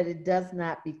so that it does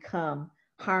not become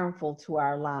harmful to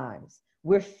our lives.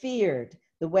 We're feared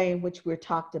the way in which we're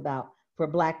talked about for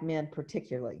Black men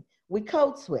particularly. We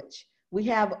code switch. We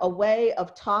have a way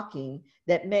of talking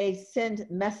that may send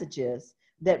messages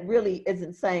that really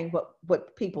isn't saying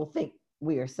what people think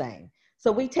we are saying.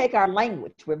 So we take our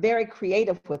language. We're very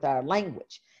creative with our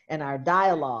language and our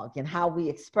dialogue and how we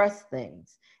express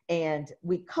things. And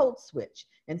we code switch.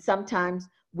 And sometimes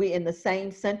we, in the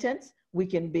same sentence, we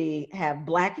can have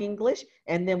Black English,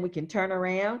 and then we can turn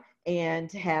around and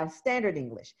have standard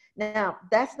English. Now,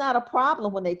 that's not a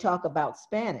problem when they talk about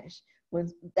Spanish,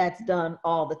 when that's done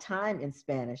all the time in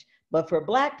Spanish. But for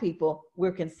Black people,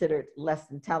 we're considered less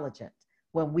intelligent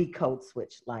when we code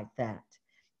switch like that.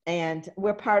 And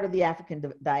we're part of the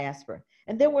African diaspora.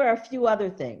 And then there were a few other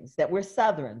things, that we're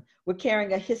Southern, we're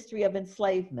carrying a history of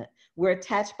enslavement, we're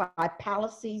attached by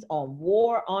policies on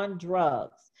war on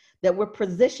drugs, that we're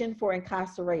positioned for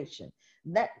incarceration,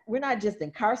 that we're not just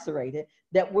incarcerated,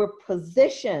 that we're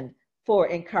positioned for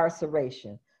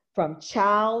incarceration, from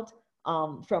child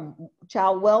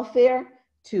welfare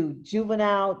to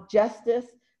juvenile justice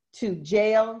to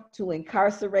jail to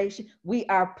incarceration. We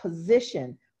are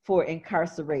positioned for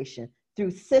incarceration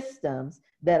through systems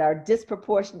that are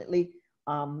disproportionately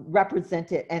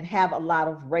represented and have a lot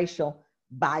of racial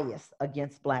bias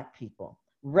against Black people.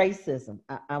 Racism,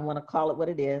 I want to call it what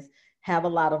it is, have a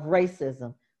lot of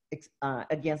racism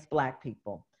against Black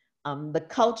people. The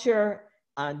culture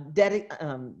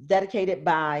dictated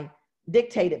by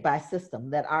system,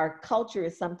 that our culture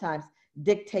is sometimes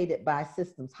dictated by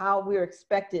systems, how we're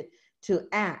expected to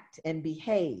act and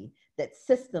behave, that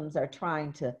systems are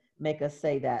trying to make us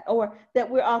say that, or that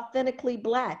we're authentically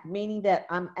Black, meaning that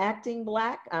I'm acting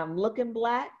Black, I'm looking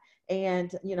Black,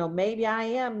 and maybe I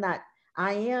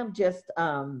am just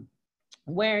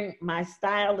wearing, my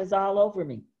style is all over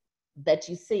me, that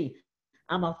you see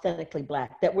I'm authentically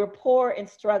Black, that we're poor and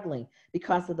struggling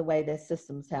because of the way that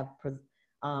systems have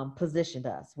positioned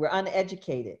us. We're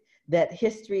uneducated, that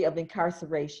history of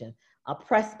incarceration,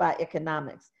 oppressed by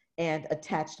economics, and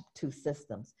attached to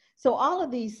systems. So all of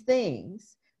these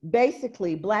things,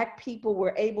 basically, Black people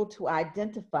were able to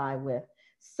identify with,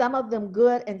 some of them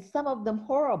good and some of them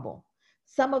horrible.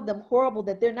 Some of them horrible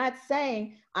that they're not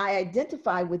saying, I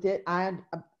identify with it, I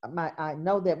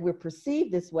know that we're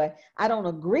perceived this way, I don't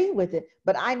agree with it,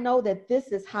 but I know that this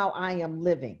is how I am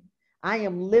living. I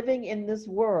am living in this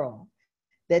world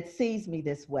that sees me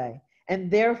this way.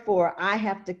 And therefore, I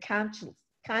have to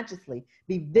consciously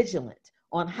be vigilant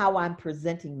on how I'm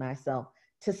presenting myself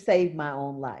to save my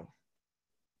own life,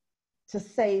 to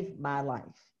save my life,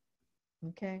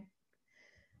 okay?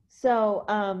 So,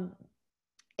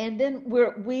 and then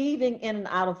we're weaving in and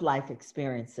out of life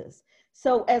experiences.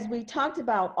 So as we talked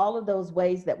about all of those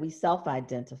ways that we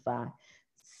self-identify,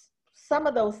 some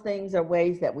of those things are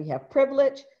ways that we have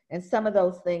privilege, and some of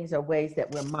those things are ways that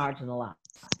we're marginalized.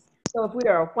 So if we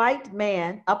are a white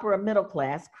man, upper middle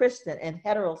class, Christian, and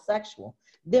heterosexual,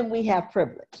 then we have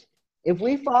privilege. If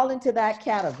we fall into that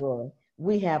category,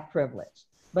 we have privilege.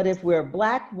 But if we're a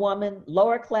Black woman,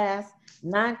 lower class,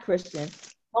 non-Christian,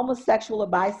 homosexual or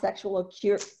bisexual or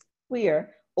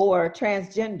queer or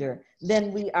transgender,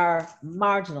 then we are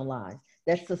marginalized.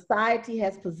 That society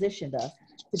has positioned us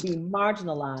to be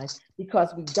marginalized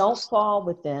because we don't fall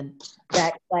within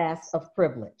that class of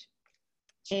privilege.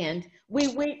 And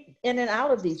we in and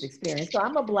out of these experiences. So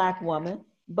I'm a Black woman,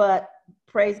 but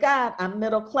praise God, I'm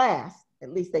middle class.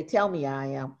 At least they tell me I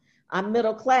am. I'm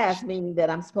middle class, meaning that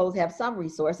I'm supposed to have some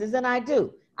resources, and I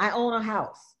do. I own a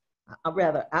house.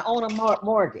 I own a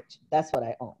mortgage. That's what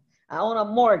I own. I own a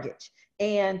mortgage,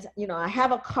 and, you know, I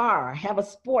have a car, I have a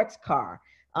sports car.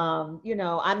 You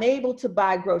know, I'm able to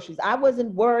buy groceries. I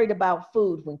wasn't worried about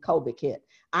food when COVID hit.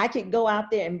 I could go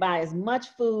out there and buy as much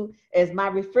food as my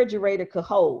refrigerator could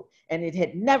hold. And it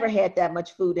had never had that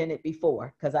much food in it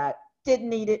before because I didn't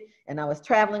need it. And I was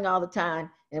traveling all the time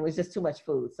and it was just too much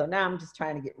food. So now I'm just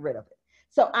trying to get rid of it.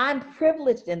 So I'm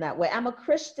privileged in that way. I'm a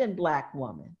Christian Black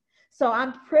woman. So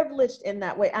I'm privileged in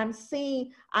that way. I'm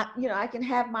seeing, you know, I can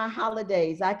have my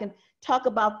holidays. I can talk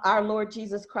about our Lord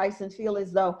Jesus Christ and feel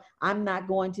as though I'm not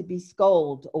going to be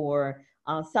scolded or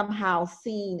somehow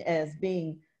seen as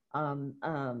being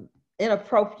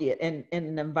inappropriate in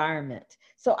an environment.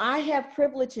 So I have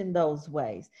privilege in those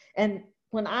ways. And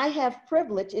when I have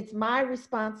privilege, it's my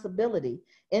responsibility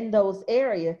in those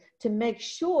areas to make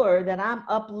sure that I'm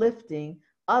uplifting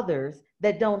others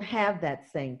that don't have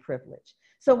that same privilege.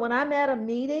 So when I'm at a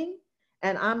meeting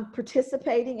and I'm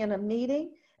participating in a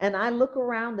meeting and I look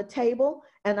around the table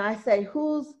and I say,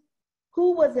 who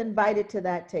was invited to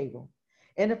that table?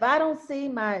 And if I don't see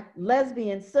my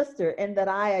lesbian sister and that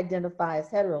I identify as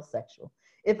heterosexual,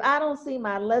 if I don't see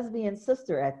my lesbian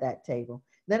sister at that table,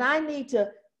 then I need to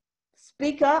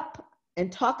speak up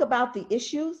and talk about the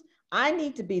issues. I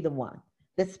need to be the one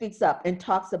that speaks up and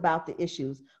talks about the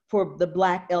issues for the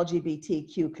Black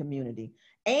LGBTQ community.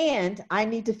 And I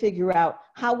need to figure out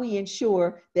how we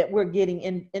ensure that we're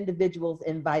getting individuals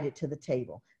invited to the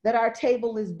table, that our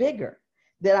table is bigger,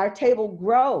 that our table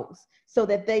grows so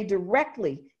that they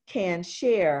directly can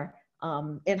share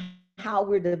in how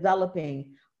we're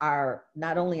developing our,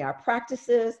 not only our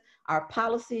practices, our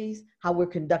policies, how we're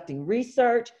conducting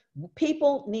research.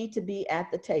 People need to be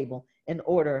at the table in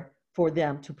order for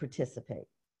them to participate.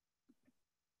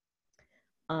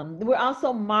 We're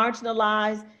also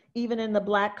marginalized, even in the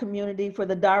Black community, for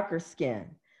the darker skin,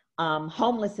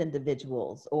 homeless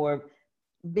individuals, or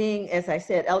being, as I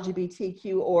said,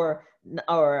 LGBTQ or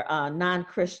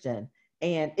non-Christian.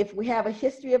 And if we have a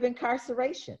history of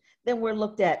incarceration, then we're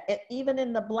looked at, even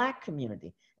in the Black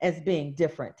community, as being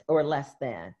different or less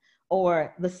than,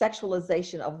 or the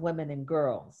sexualization of women and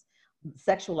girls,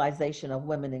 sexualization of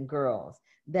women and girls,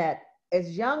 that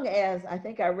as young as, I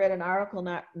think I read an article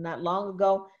not long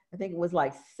ago, I think it was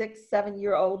like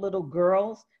 6-7-year-old little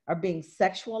girls are being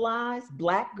sexualized.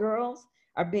 Black girls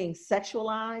are being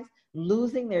sexualized,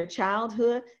 losing their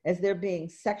childhood as they're being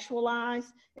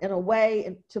sexualized in a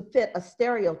way to fit a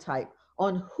stereotype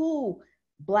on who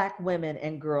Black women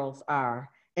and girls are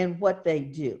and what they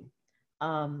do.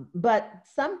 But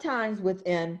sometimes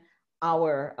within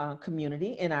our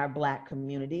community, in our Black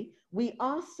community, we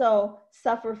also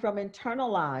suffer from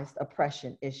internalized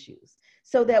oppression issues,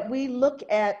 so that we look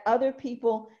at other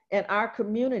people in our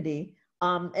community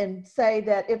and say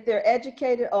that if they're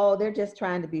educated, oh, they're just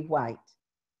trying to be white.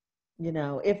 You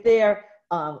know, if they're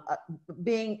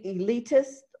being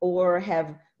elitist or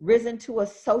have risen to a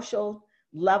social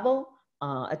level,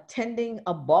 attending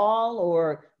a ball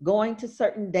or going to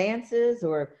certain dances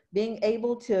or being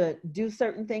able to do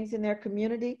certain things in their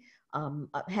community,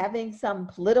 having some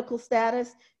political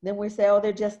status, then we say, oh,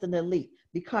 they're just an elite,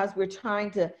 because we're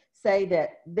trying to say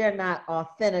that they're not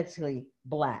authentically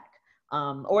Black.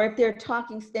 Or if they're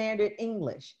talking standard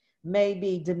English, may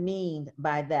be demeaned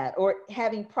by that, or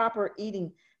having proper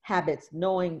eating habits,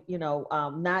 knowing, you know,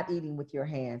 not eating with your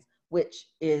hands, which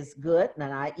is good.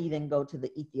 And I even go to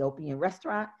the Ethiopian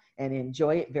restaurant and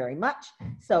enjoy it very much.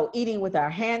 So eating with our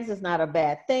hands is not a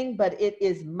bad thing, but it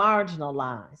is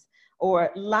marginalized.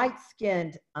 Or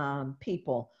light-skinned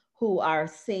people who are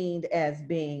seen as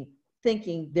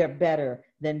thinking they're better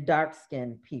than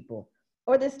dark-skinned people.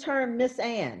 Or this term, Miss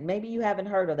Ann, maybe you haven't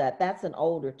heard of that. That's an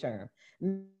older term.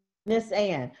 Miss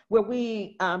Ann, where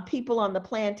we, people on the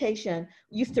plantation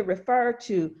used to refer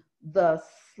to the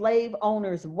slave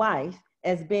owner's wife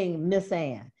as being Miss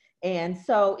Ann. And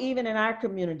so even in our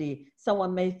community,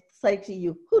 someone may say to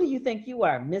you, who do you think you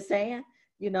are, Miss Ann?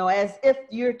 You know, as if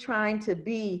you're trying to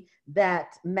be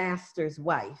that master's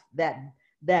wife,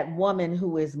 that woman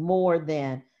who is more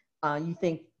than you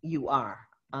think you are.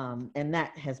 And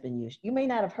that has been used. You may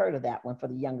not have heard of that one for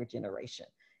the younger generation.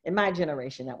 In my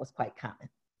generation, that was quite common.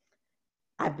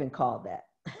 I've been called that.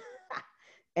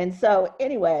 And so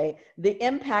anyway, the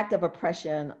impact of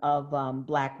oppression of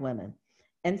Black women.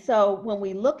 And so when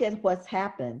we look at what's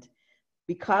happened,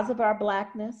 because of our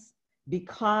Blackness,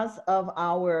 because of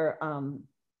our,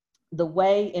 the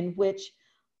way in which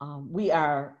we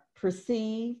are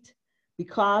perceived,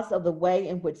 because of the way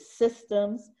in which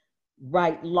systems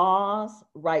write laws,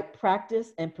 write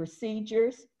practice and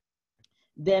procedures,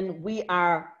 then we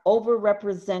are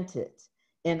overrepresented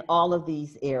in all of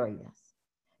these areas.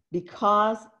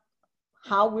 Because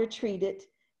how we're treated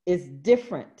is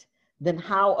different than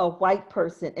how a white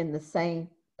person in the same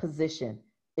position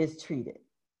is treated.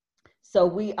 So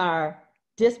we are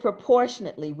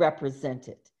disproportionately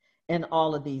represented in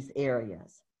all of these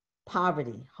areas.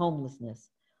 Poverty, homelessness,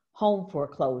 home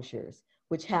foreclosures,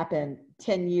 which happened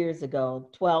 10 years ago,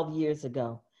 12 years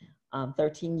ago,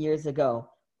 13 years ago.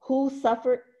 Who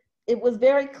suffered? It was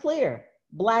very clear.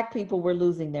 Black people were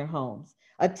losing their homes.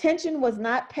 Attention was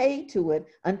not paid to it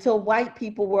until white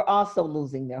people were also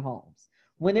losing their homes.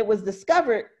 When it was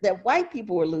discovered that white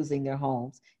people were losing their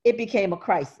homes, it became a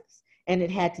crisis and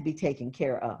it had to be taken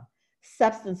care of.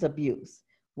 Substance abuse.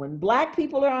 When Black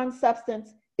people are on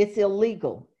substance, it's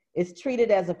illegal. It's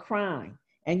treated as a crime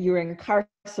and you're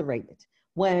incarcerated.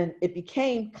 When it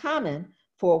became common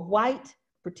for white,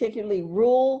 particularly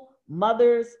rural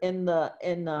mothers in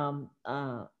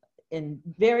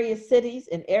various cities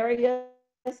and areas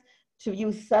to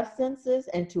use substances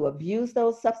and to abuse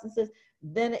those substances,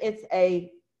 then it's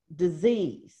a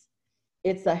disease.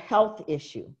 It's a health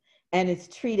issue and it's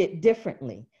treated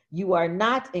differently. You are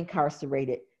not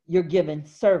incarcerated, you're given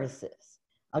services.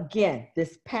 Again,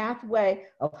 this pathway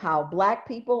of how Black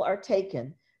people are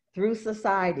taken through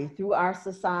society, through our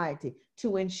society,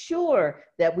 to ensure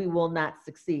that we will not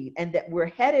succeed and that we're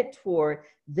headed toward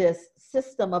this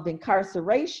system of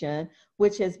incarceration,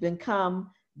 which has become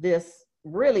this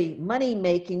really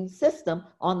money-making system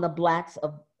on the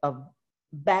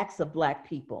backs of Black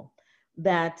people.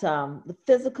 That the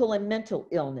physical and mental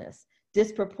illness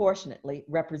disproportionately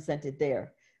represented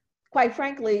there. Quite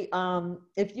frankly,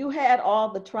 if you had all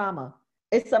the trauma,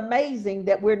 it's amazing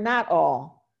that we're not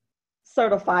all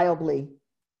certifiably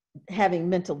having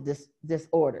mental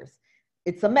disorders.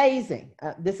 It's amazing.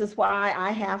 This is why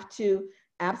I have to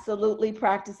absolutely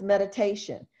practice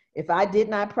meditation. If I did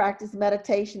not practice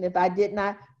meditation, if I did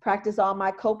not practice all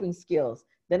my coping skills,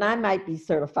 then I might be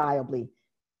certifiable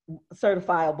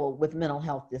with mental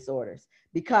health disorders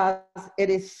because it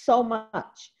is so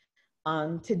much.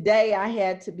 Today I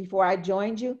had to, before I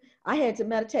joined you, I had to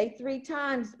meditate 3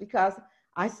 times because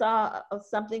I saw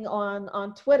something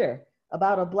on Twitter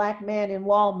about a Black man in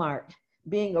Walmart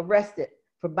being arrested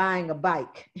for buying a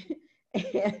bike.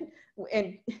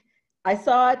 and I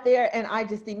saw it there and I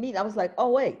just immediately, I was like, oh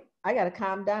wait, I gotta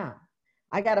calm down.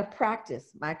 I gotta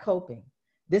practice my coping.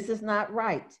 This is not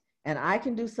right. And I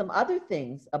can do some other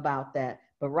things about that.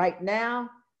 But right now,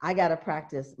 I gotta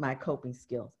practice my coping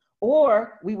skills.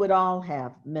 Or we would all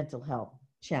have mental health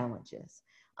challenges.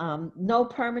 No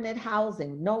permanent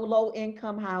housing, no low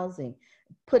income housing,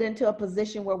 put into a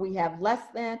position where we have less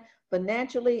than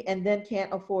financially and then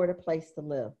can't afford a place to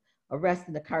live. Arrest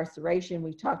and incarceration,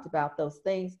 we talked about those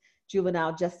things.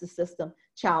 Juvenile justice system,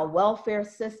 child welfare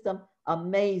system,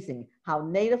 amazing how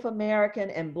Native American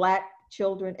and Black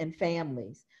children and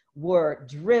families were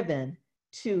driven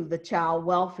to the child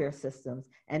welfare systems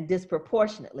and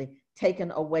disproportionately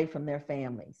taken away from their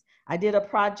families. I did a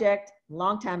project a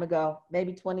long time ago,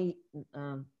 maybe 15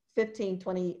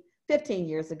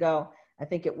 years ago, I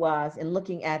think it was, in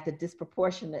looking at the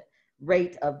disproportionate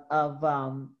rate of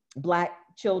Black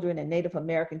children and Native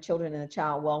American children in the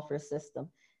child welfare system.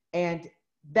 And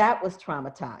that was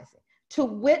traumatizing. To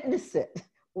witness it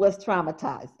was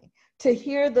traumatizing. To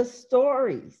hear the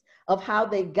stories of how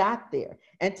they got there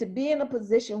and to be in a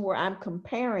position where I'm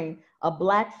comparing a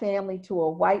Black family to a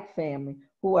white family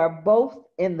who are both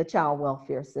in the child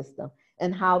welfare system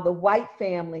and how the white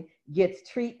family gets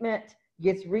treatment,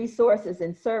 gets resources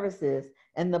and services,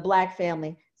 and the Black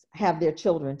family have their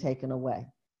children taken away.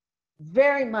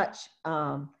 Very much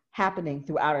happening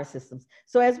throughout our systems.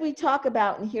 So as we talk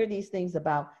about and hear these things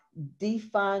about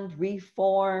defund,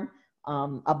 reform,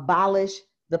 abolish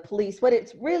the police, what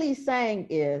it's really saying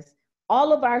is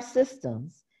all of our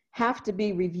systems have to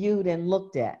be reviewed and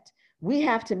looked at. We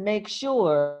have to make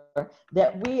sure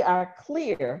that we are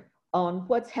clear on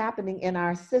what's happening in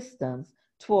our systems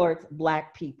towards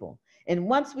Black people. And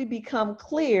once we become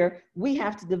clear, we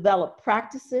have to develop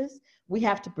practices, we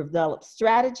have to develop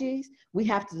strategies, we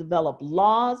have to develop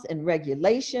laws and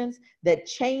regulations that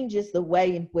changes the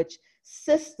way in which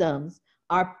systems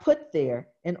are put there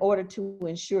in order to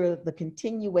ensure the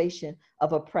continuation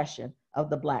of oppression of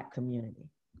the Black community.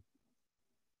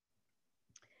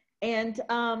 And,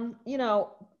 you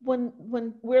know, when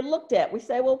we're looked at, we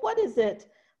say, well, what is it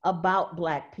about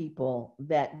Black people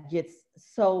that gets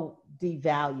so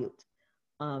devalued?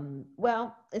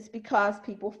 Well, it's because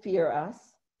people fear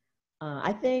us.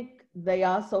 I think they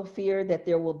also fear that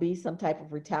there will be some type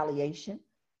of retaliation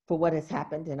for what has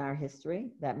happened in our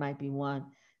history. That might be one.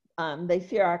 They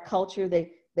fear our culture.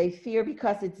 They fear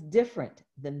because it's different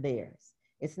than theirs.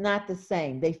 It's not the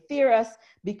same. They fear us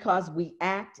because we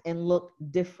act and look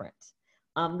different.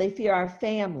 They fear our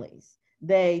families.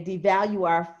 They devalue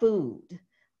our food.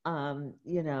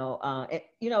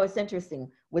 It's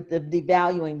interesting with the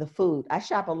devaluing the food. I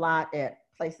shop a lot at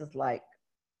places like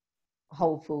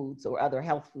Whole Foods or other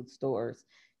health food stores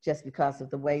just because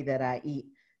of the way that I eat.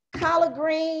 Collard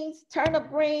greens, turnip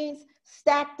greens,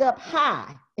 stacked up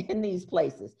high in these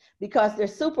places because they're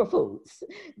superfoods.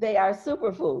 They are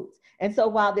superfoods. And so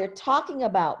while they're talking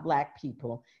about Black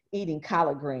people eating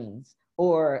collard greens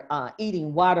or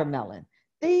eating watermelon,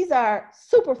 these are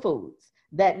superfoods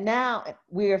that now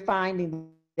we're finding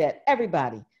that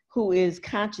everybody who is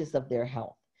conscious of their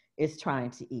health is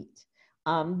trying to eat.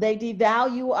 They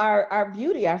devalue our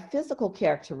beauty, our physical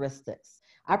characteristics,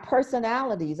 our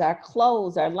personalities, our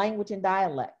clothes, our language and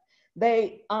dialect.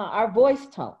 Our voice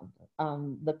tone,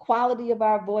 the quality of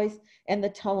our voice and the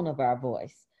tone of our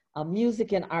voice,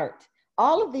 music and art.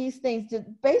 All of these things,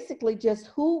 basically just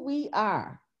who we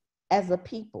are as a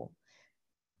people,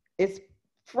 is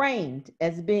framed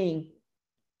as being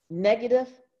negative,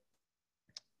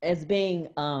 as being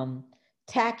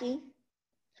tacky,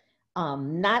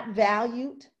 not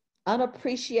valued,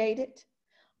 unappreciated.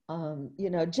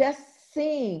 Just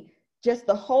seeing just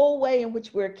the whole way in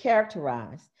which we're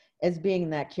characterized as being in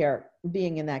that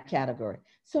category.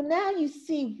 So now you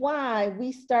see why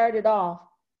we started off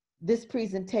this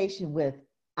presentation with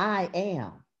I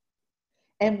am.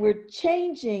 And we're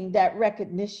changing that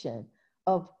recognition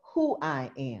of who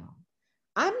I am.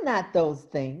 I'm not those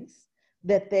things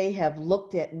that they have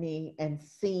looked at me and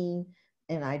seen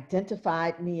and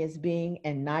identified me as being,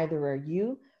 and neither are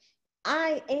you.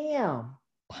 I am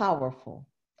powerful.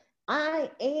 I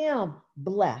am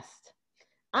blessed.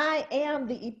 I am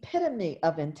the epitome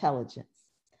of intelligence.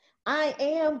 I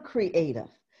am creative.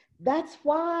 That's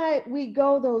why we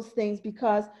go those things,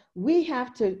 because we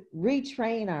have to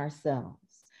retrain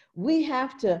ourselves. We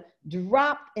have to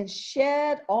drop and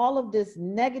shed all of this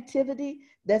negativity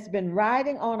that's been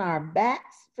riding on our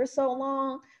backs for so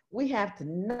long. We have to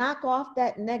knock off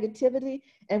that negativity,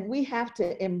 and we have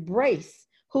to embrace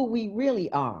who we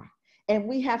really are. And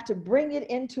we have to bring it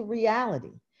into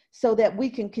reality so that we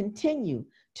can continue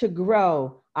to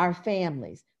grow our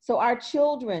families. So our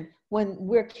children, when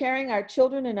we're carrying our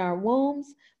children in our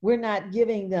wombs, we're not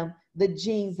giving them the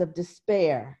genes of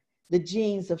despair, the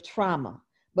genes of trauma,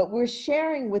 but we're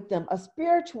sharing with them a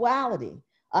spirituality,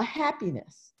 a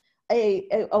happiness,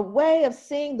 a way of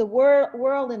seeing the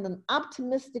world in an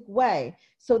optimistic way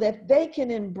so that they can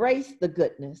embrace the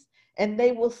goodness, and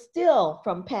they will still,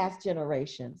 from past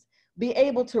generations, be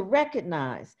able to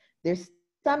recognize their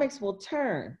stomachs will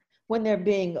turn when they're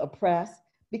being oppressed,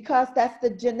 because that's the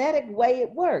genetic way it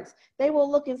works. They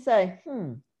will look and say,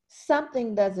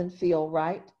 something doesn't feel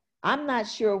right. I'm not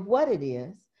sure what it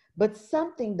is, but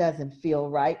something doesn't feel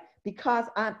right because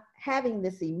I'm having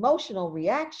this emotional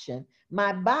reaction.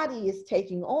 My body is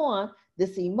taking on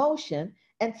this emotion,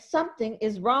 and something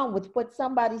is wrong with what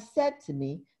somebody said to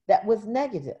me that was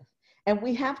negative. And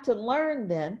we have to learn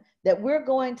then that we're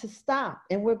going to stop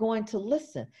and we're going to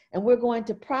listen and we're going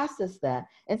to process that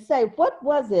and say, what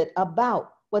was it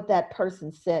about what that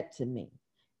person said to me?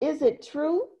 Is it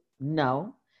true?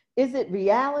 No. Is it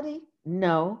reality?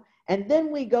 No. And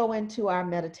then we go into our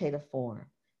meditative form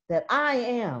that I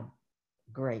am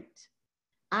great.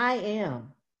 I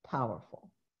am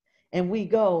powerful. And we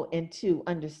go into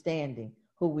understanding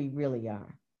who we really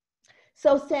are.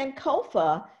 So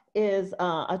Sankofa is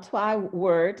a Twi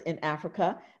word in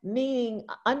Africa, meaning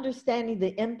understanding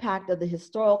the impact of the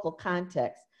historical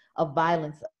context of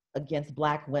violence against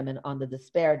Black women on the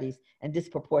disparities and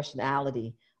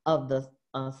disproportionality of the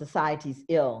society's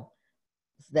ill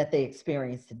that they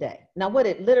experience today. Now, what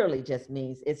it literally just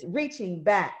means is reaching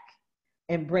back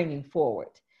and bringing forward.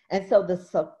 And so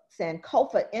the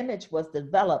Sankofa image was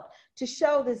developed to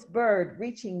show this bird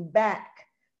reaching back,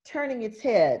 turning its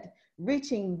head,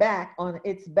 reaching back on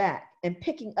its back and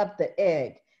picking up the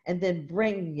egg and then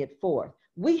bringing it forth.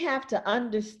 We have to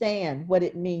understand what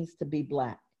it means to be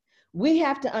Black. We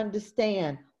have to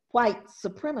understand white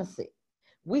supremacy.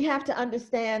 We have to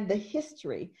understand the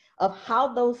history of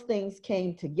how those things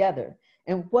came together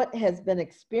and what has been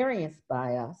experienced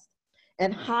by us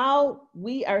and how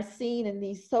we are seen in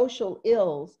these social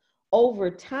ills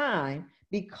over time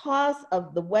because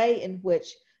of the way in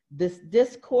which this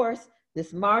discourse,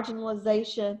 this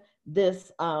marginalization,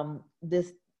 this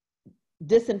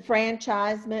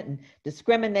disenfranchisement and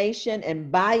discrimination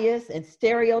and bias and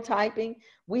stereotyping,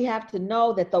 we have to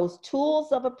know that those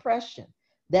tools of oppression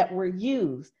that were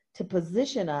used to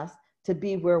position us to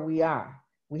be where we are,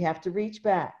 we have to reach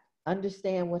back,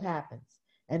 understand what happens,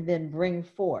 and then bring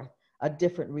forth a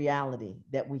different reality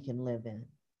that we can live in.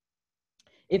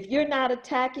 If you're not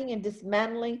attacking and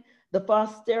dismantling the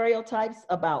false stereotypes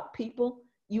about people,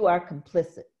 you are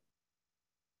complicit.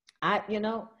 I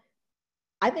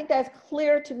think that's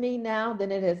clearer to me now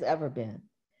than it has ever been.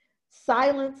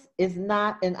 Silence is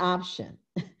not an option.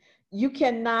 You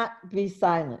cannot be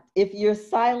silent. If you're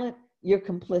silent, you're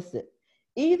complicit.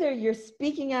 Either you're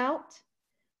speaking out,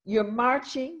 you're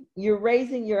marching, you're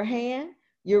raising your hand,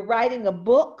 you're writing a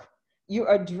book,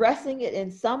 you're addressing it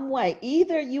in some way.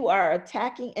 Either you are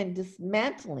attacking and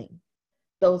dismantling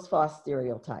those false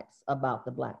stereotypes about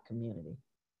the Black community,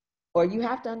 or you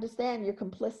have to understand you're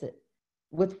complicit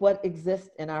with what exists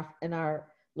in our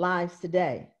lives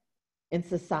today, in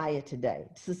society today.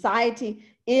 Society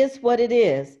is what it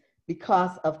is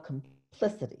because of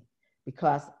complicity,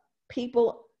 because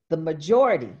people, the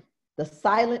majority, the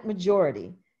silent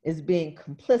majority, is being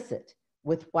complicit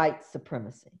with white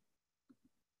supremacy.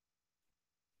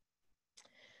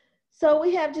 So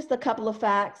we have just a couple of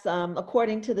facts.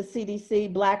 According to the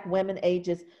CDC, Black women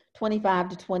ages 25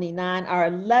 to 29 are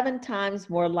 11 times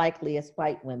more likely as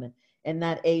white women in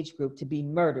that age group to be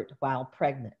murdered while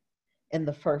pregnant in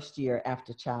the first year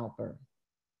after childbirth.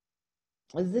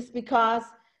 Is this because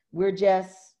we're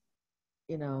just,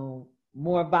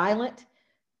 more violent?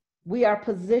 We are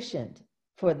positioned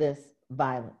for this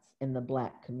violence in the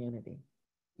Black community.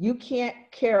 You can't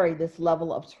carry this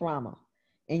level of trauma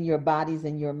in your bodies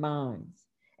and your minds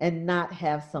and not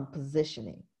have some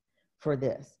positioning for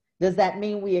this. Does that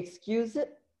mean we excuse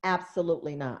it?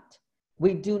 Absolutely not.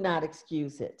 We do not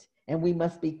excuse it. And we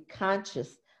must be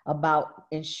conscious about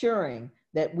ensuring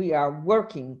that we are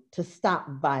working to stop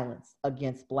violence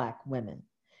against Black women.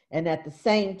 And at the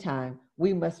same time,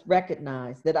 we must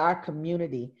recognize that our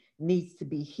community needs to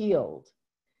be healed,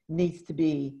 needs to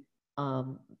be,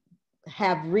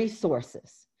 have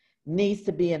resources, needs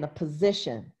to be in a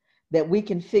position that we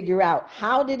can figure out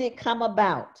how did it come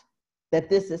about that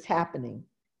this is happening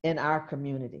in our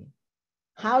community?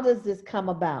 How does this come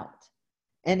about?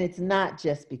 And it's not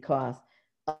just because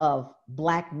of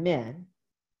Black men.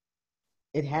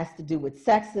 It has to do with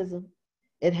sexism.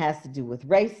 It has to do with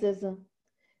racism.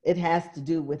 It has to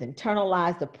do with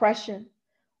internalized oppression,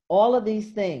 all of these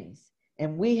things.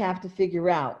 And we have to figure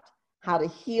out how to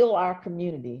heal our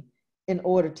community in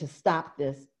order to stop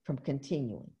this from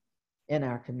continuing in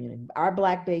our community. Our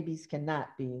Black babies cannot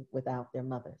be without their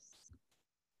mothers.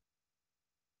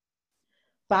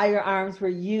 Firearms were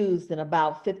used in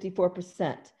about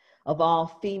 54% of all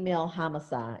female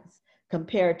homicides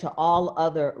compared to all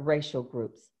other racial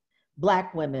groups.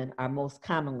 Black women are most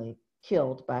commonly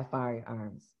killed by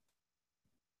firearms.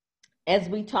 As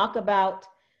we talk about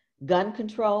gun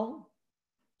control,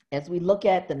 as we look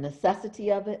at the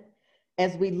necessity of it,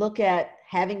 as we look at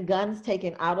having guns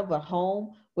taken out of a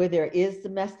home where there is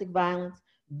domestic violence,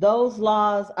 those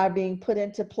laws are being put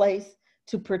into place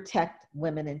to protect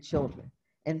women and children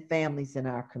and families in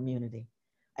our community,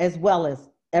 as well as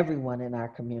everyone in our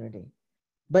community.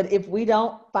 But if we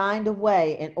don't find a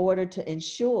way in order to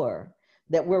ensure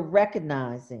that we're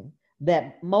recognizing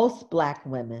that most Black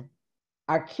women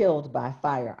are killed by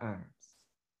firearms,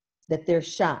 that they're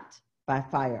shot by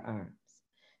firearms.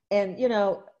 And,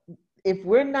 if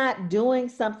we're not doing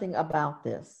something about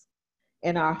this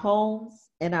in our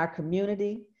homes, in our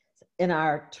community, in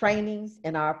our trainings,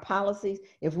 in our policies,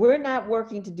 if we're not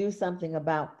working to do something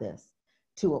about this,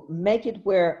 to make it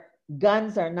where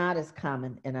guns are not as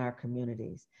common in our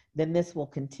communities, then this will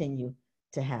continue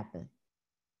to happen.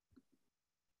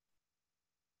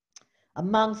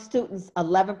 Among students,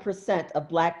 11% of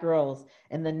Black girls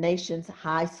in the nation's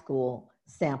high school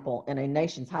sample,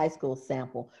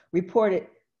 reported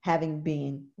having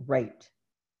been raped.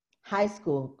 High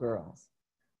school girls,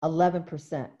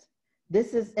 11%.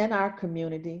 This is in our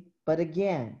community, but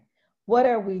again, what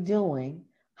are we doing?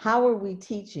 How are we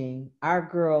teaching our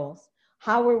girls?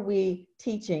 How are we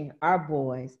teaching our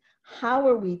boys? How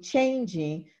are we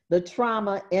changing the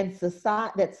trauma in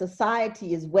society that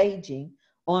society is waging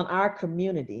on our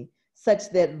community,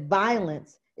 such that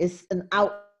violence is an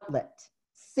outlet,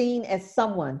 seen as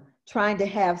someone trying to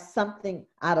have something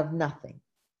out of nothing?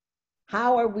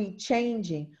 How are we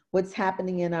changing what's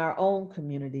happening in our own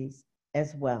communities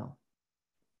as well?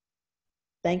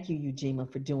 Thank you,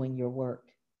 Ujima, for doing your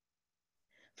work.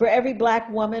 For every Black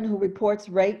woman who reports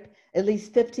rape, at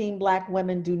least 15 Black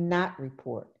women do not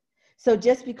report. So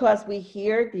just because we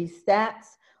hear these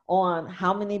stats on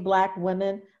how many Black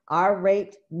women are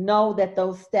raped, know that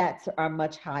those stats are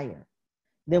much higher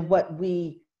than what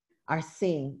we are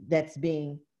seeing that's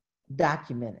being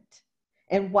documented.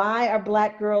 And why are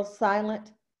Black girls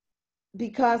silent?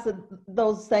 because of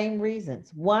those same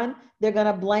reasons. One, they're going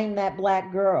to blame that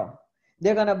Black girl.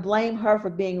 They're going to blame her for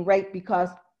being raped because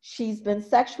she's been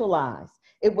sexualized.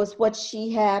 It was what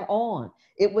she had on.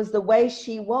 It was the way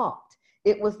she walked.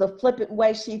 It was the flippant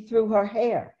way she threw her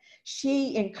hair.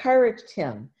 She encouraged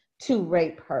him to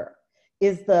rape her,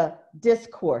 is the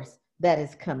discourse that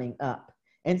is coming up.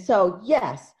 And so,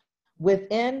 yes,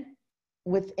 within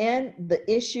the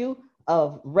issue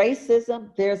of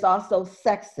racism, there's also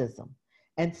sexism.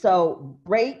 And so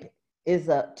rape is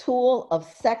a tool of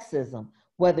sexism,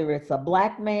 whether it's a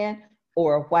Black man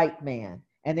or a white man.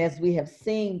 And as we have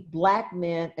seen Black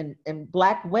men and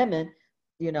Black women,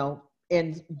 you know,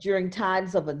 during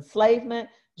times of enslavement,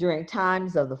 during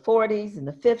times of the 40s and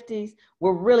the 50s,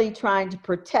 we're really trying to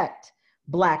protect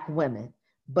Black women.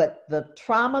 But the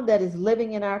trauma that is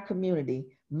living in our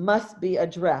community must be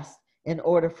addressed in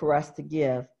order for us to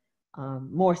give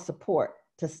more support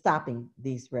to stopping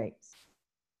these rapes.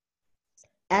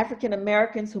 African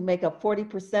Americans, who make up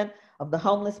 40% of the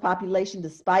homeless population,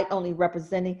 despite only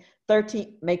representing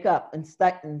 13%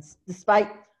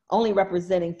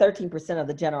 of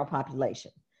the general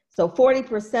population. So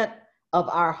 40% of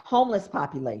our homeless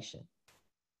population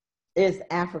is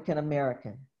African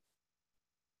American.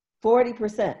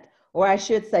 40%, or I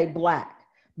should say Black,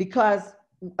 because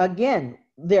again,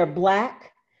 they're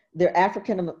Black, they're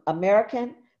African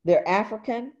American, they're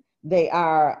African, they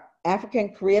are African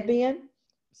Caribbean.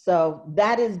 So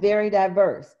that is very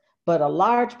diverse, but a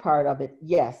large part of it,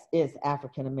 yes, is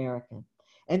African American.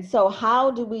 And so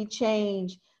how do we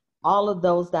change all of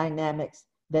those dynamics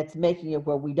that's making it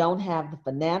where we don't have the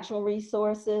financial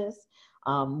resources,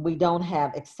 we don't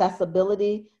have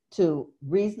accessibility to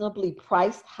reasonably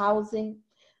priced housing,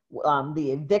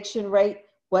 the eviction rate,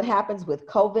 what happens with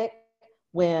COVID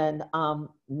when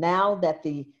now that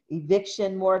the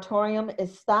eviction moratorium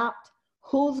is stopped,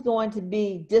 who's going to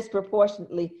be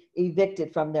disproportionately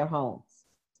evicted from their homes?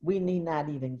 We need not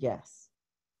even guess.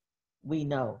 We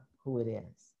know who it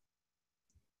is.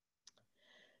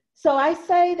 So I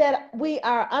say that we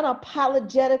are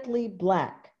unapologetically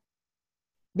Black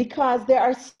because there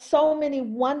are so many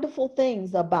wonderful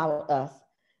things about us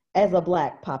as a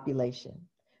Black population.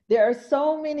 There are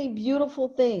so many beautiful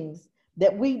things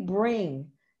that we bring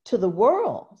to the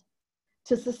world,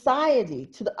 to society,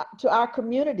 to our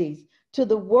communities, to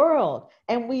the world,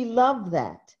 and we love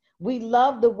that. We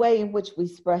love the way in which we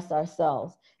express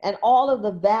ourselves and all of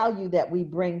the value that we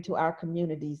bring to our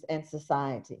communities and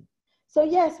society. So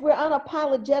yes, we're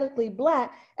unapologetically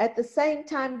Black at the same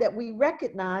time that we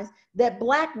recognize that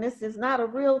Blackness is not a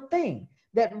real thing,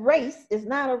 that race is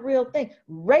not a real thing.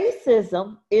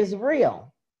 Racism is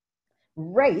real.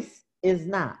 Race is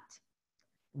not.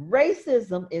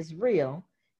 Racism is real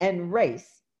and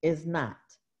race is not.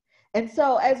 And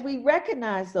so as we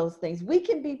recognize those things, we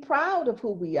can be proud of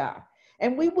who we are.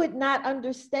 And we would not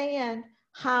understand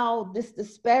how this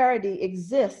disparity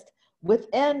exists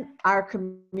within our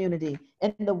community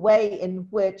and the way in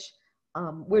which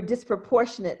we're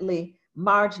disproportionately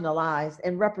marginalized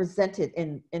and represented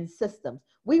in systems.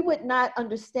 We would not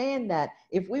understand that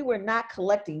if we were not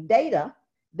collecting data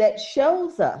that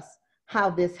shows us how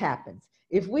this happens.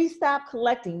 If we stop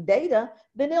collecting data,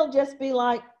 then it'll just be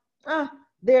like,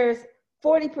 there's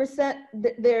 40%,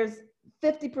 there's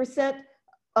 50%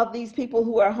 of these people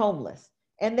who are homeless,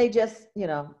 and they just,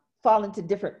 fall into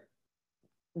different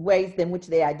ways in which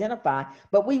they identify,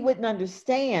 but we wouldn't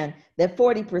understand that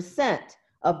 40%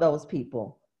 of those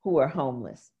people who are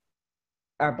homeless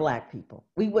are Black people.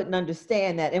 We wouldn't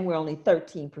understand that, and we're only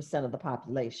 13% of the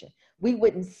population. We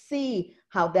wouldn't see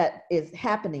how that is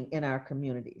happening in our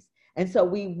communities. And so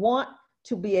we want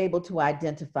to be able to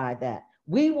identify that.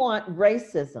 We want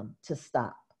racism to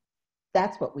stop.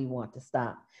 That's what we want to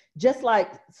stop. Just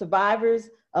like survivors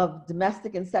of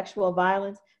domestic and sexual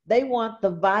violence, they want the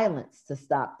violence to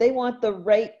stop. They want the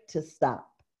rape to stop.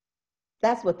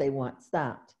 That's what they want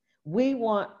stopped. We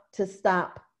want to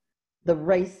stop the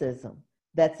racism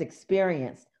that's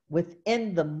experienced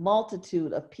within the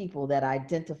multitude of people that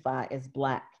identify as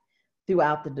Black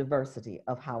throughout the diversity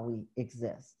of how we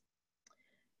exist.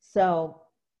 So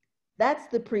that's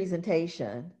the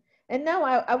presentation. And now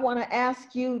I want to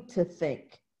ask you to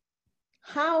think,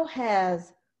 how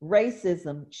has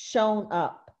racism shown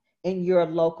up in your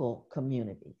local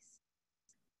communities?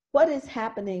 What is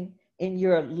happening in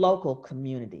your local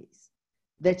communities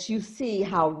that you see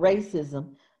how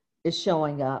racism is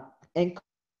showing up and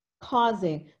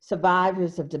causing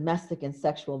survivors of domestic and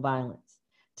sexual violence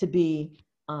to be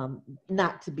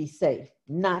not to be safe,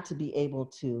 not to be able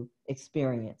to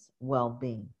experience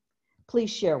well-being? Please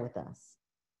share with us.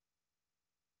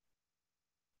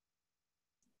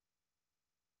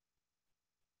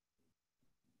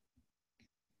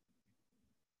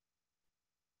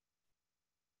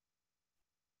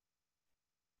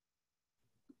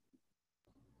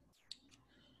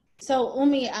 So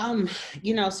Umi,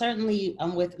 certainly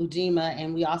with Ujima,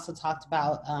 and we also talked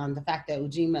about the fact that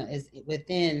Ujima is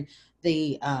within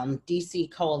the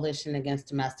DC Coalition Against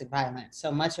Domestic Violence.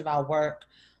 So much of our work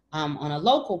on a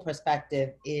local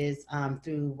perspective is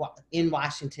in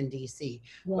Washington, DC,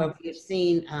 where we've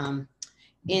seen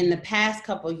in the past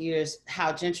couple of years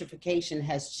how gentrification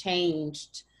has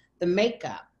changed the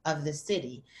makeup of the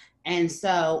city. And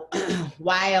so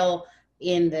while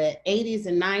in the 80s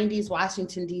and 90s,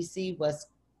 Washington, D.C. was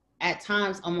at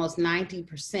times almost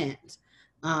 90%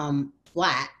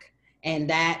 Black, and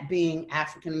that being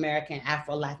African American,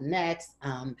 Afro Latinx,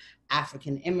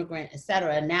 African immigrant, et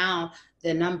cetera. Now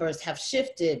the numbers have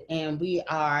shifted, and we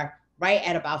are right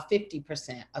at about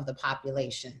 50% of the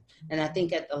population. And I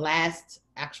think at the last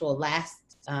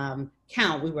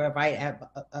count, we were right at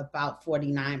about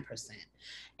 49%.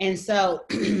 And so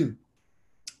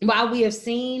while we have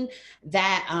seen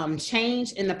that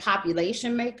change in the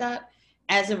population makeup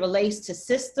as it relates to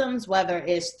systems, whether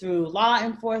it's through law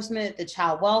enforcement, the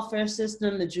child welfare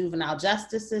system, the juvenile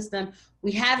justice system,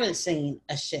 we haven't seen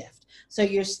a shift. So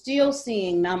you're still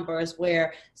seeing numbers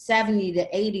where 70 to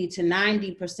 80 to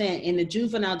 90% in the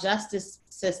juvenile justice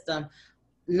system,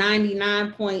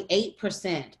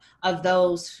 99.8% of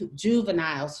those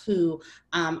juveniles who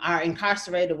are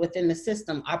incarcerated within the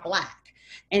system are Black.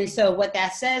 And so what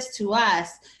that says to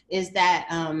us is that,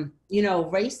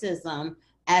 racism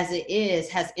as it is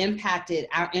has impacted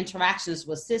our interactions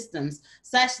with systems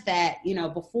such that,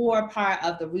 before part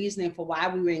of the reasoning for why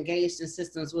we were engaged in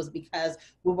systems was because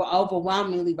we were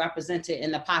overwhelmingly represented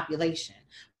in the population.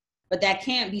 But that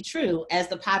can't be true as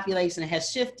the population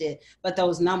has shifted, but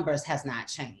those numbers has not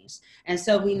changed. And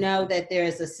so we know that there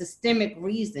is a systemic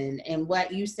reason, and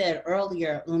what you said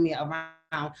earlier, Umi,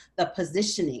 around the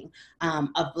positioning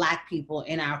of Black people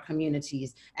in our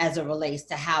communities as it relates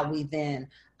to how we then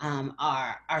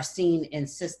are seen in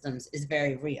systems is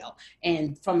very real.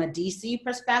 And from a DC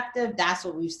perspective, that's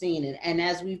what we've seen. And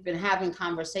as we've been having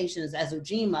conversations as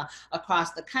Ujima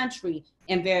across the country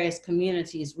in various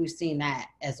communities, we've seen that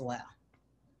as well.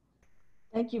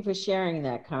 Thank you for sharing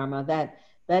that, Karma.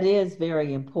 That is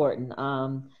very important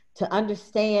to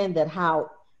understand that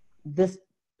how this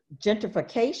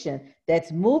gentrification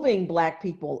that's moving Black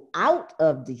people out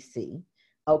of DC,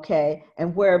 okay,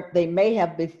 and where they may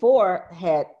have before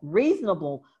had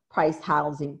reasonable price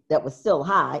housing that was still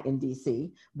high in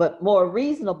DC, but more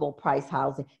reasonable price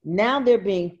housing. Now they're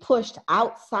being pushed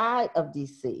outside of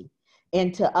DC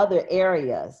into other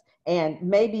areas and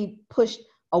maybe pushed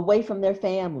away from their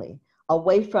family,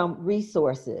 away from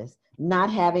resources, not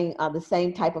having the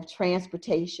same type of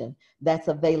transportation that's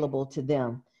available to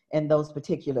them in those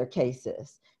particular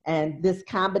cases. And this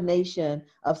combination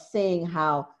of seeing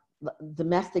how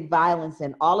domestic violence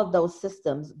and all of those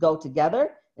systems go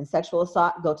together, and sexual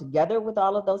assault go together with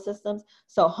all of those systems.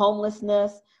 So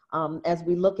homelessness, as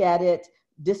we look at it,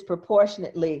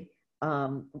 disproportionately,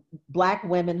 Black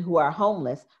women who are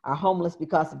homeless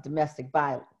because of domestic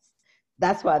violence.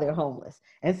 That's why they're homeless.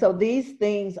 And so these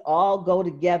things all go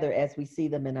together as we see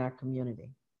them in our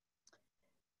community.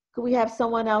 Could we have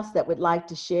someone else that would like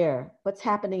to share what's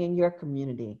happening in your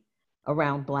community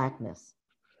around Blackness?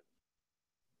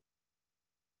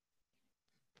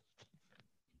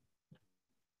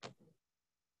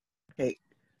 Hey,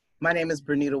 my name is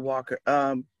Bernita Walker.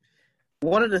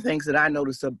 One of the things that I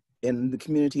noticed in the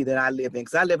community that I live in,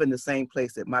 because I live in the same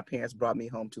place that my parents brought me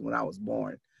home to when I was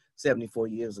born 74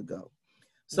 years ago.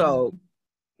 So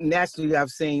naturally, I've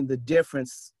seen the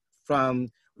difference from,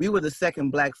 we were the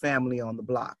second Black family on the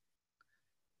block.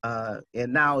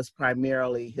 And now it's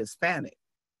primarily Hispanic,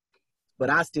 but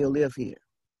I still live here.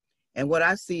 And what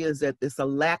I see is that it's a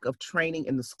lack of training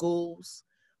in the schools.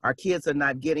 Our kids are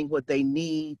not getting what they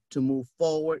need to move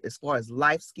forward as far as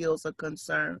life skills are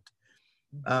concerned.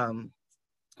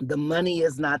 The money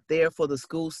is not there for the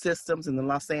school systems in the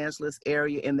Los Angeles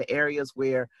area, in the areas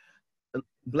where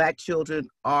Black children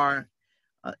are.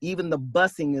 Even the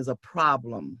busing is a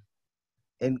problem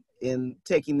in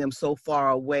taking them so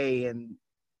far away and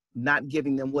not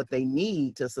giving them what they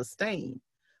need to sustain.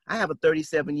 I have a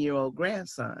 37-year-old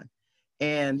grandson,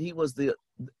 and he was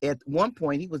at one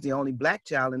point, he was the only Black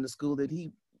child in the school that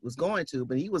he was going to,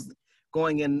 but he was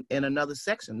going in another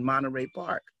section, Monterey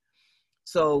Park.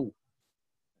 So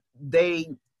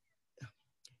they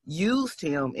used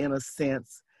him in a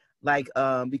sense, like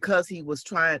because he was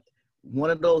one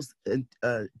of those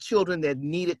children that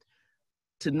needed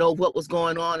to know what was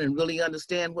going on and really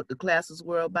understand what the classes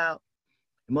were about.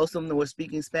 Most of them were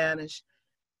speaking Spanish.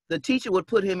 The teacher would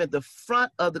put him at the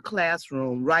front of the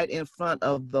classroom, right in front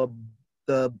of the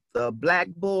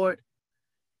blackboard,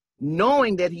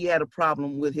 knowing that he had a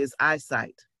problem with his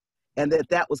eyesight and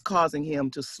that was causing him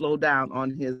to slow down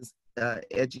on his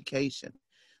education.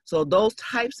 So those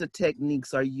types of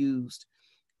techniques are used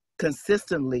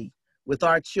consistently with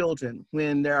our children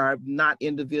when there are not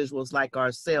individuals like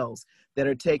ourselves that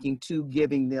are taking to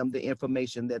giving them the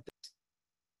information that.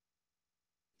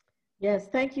 Yes,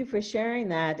 thank you for sharing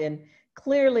that. And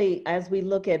clearly, as we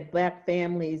look at Black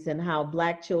families and how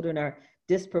Black children are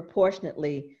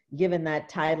disproportionately given that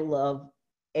title of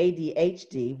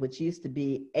ADHD, which used to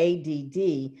be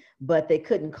ADD, but they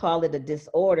couldn't call it a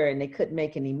disorder and they couldn't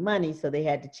make any money, so they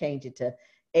had to change it to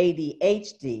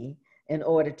ADHD in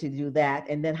order to do that.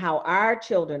 And then how our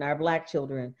children, our Black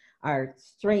children, are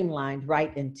streamlined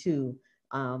right into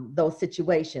those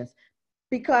situations.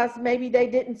 Because maybe they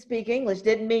didn't speak English,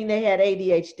 didn't mean they had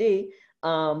ADHD,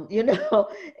 you know,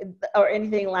 or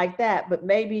anything like that. But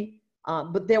maybe,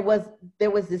 but there was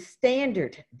this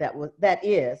standard that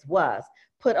was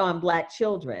put on Black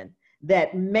children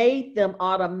that made them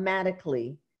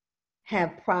automatically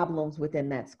have problems within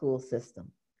that school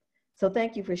system. So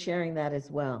thank you for sharing that as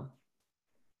well.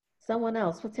 Someone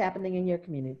else, what's happening in your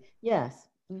community? Yes.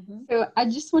 Mm-hmm. So I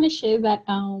just want to share that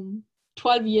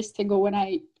 12 years ago when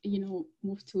I,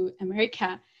 moved to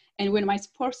America, and when my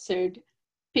sponsor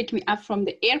picked me up from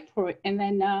the airport, and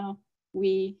then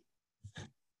we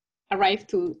arrived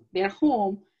to their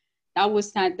home, that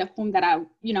was not the home that I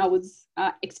was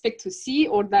expect to see,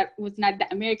 or that was not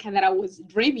the America that I was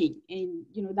dreaming. And,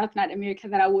 that's not America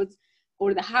that I was,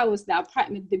 or the house, the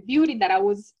apartment, the beauty that I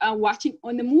was watching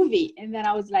on the movie. And then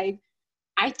I was like,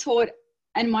 I thought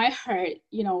in my heart,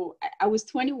 I was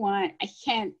 21, I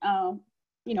can't, I'm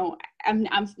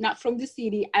not from the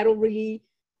city. I don't really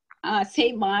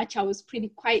say much. I was pretty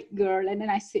quiet girl. And then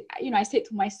I said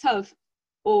to myself,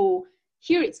 oh,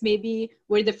 here it's maybe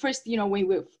where the first, when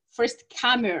we first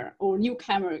camera or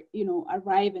newcomer,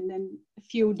 arrive, and then a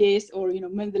few days or,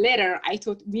 months later, I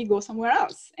thought we go somewhere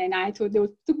else. And I thought they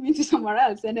took me to somewhere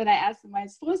else. And then I asked my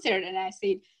sponsor and I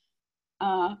said,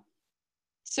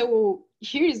 so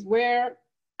here's where,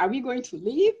 are we going to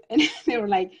leave? And they were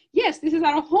like, yes, this is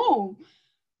our home.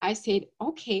 I said,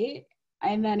 okay.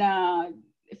 And then a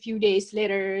few days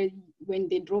later, when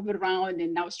they drove around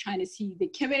and I was trying to see the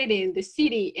community in the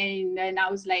city, and then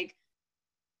I was like,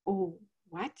 oh,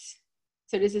 what?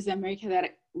 So this is America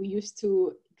that we used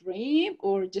to dream,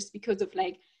 or just because of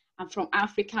like, I'm from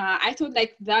Africa. I thought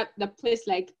like that the place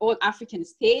like all Africans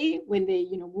stay when they,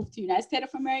 move to United States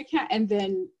of America. And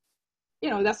then,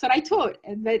 that's what I thought.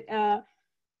 And that,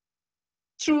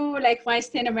 through like when I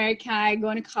stay in America, I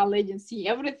go to college and see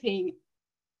everything.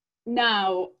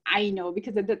 Now I know,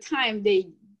 because at the time they,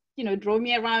 drove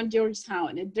me around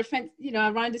Georgetown and different,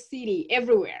 around the city,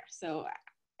 everywhere. So,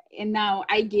 and now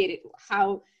I get it,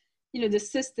 how, the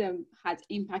system has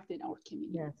impacted our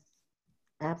community. Yes,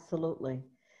 absolutely.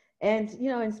 And,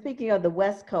 and speaking of the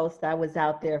West Coast, I was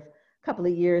out there a couple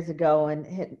of years ago and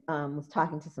was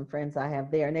talking to some friends I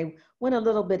have there, and they went a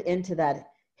little bit into that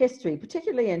history,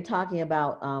 particularly in talking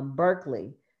about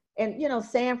Berkeley and,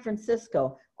 San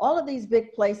Francisco, all of these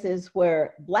big places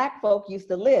where Black folk used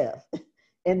to live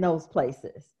in those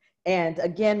places. And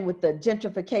again, with the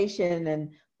gentrification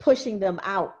and pushing them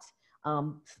out,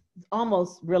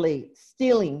 almost really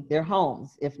stealing their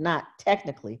homes, if not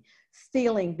technically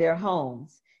stealing their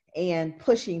homes and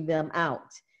pushing them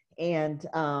out, and,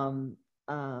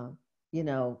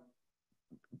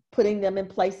 putting them in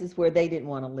places where they didn't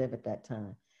want to live at that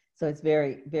time. So it's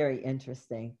very, very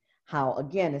interesting how,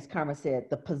 again, as Karma said,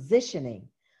 the positioning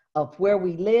of where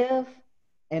we live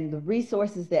and the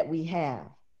resources that we have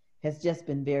has just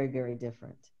been very, very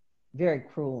different, very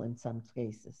cruel in some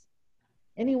cases.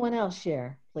 Anyone else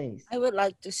share, please? I would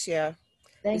like to share.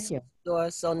 Thank you.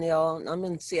 Doris O'Neill. I'm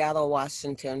in Seattle,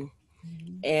 Washington.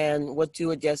 Mm-hmm. And what you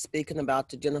were just speaking about,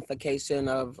 the gentrification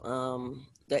of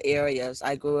the areas.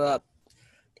 I grew up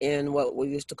in what we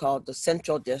used to call the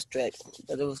Central District,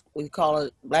 but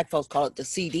Black folks call it the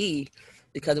CD,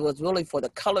 because it was really for the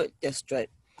colored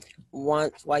district.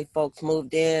 Once white folks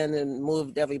moved in and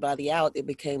moved everybody out, it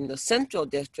became the Central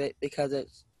District because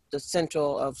it's the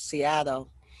central of Seattle.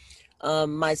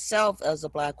 Myself, as a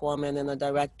Black woman and a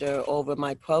director over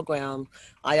my program,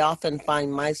 I often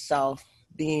find myself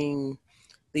being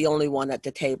the only one at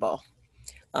the table,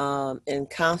 and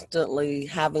constantly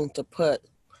having to put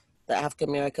the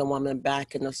African-American woman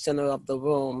back in the center of the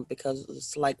room, because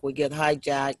it's like we get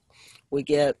hijacked, we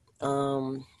get,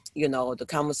 the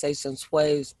conversation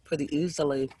sways pretty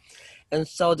easily. And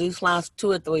so these last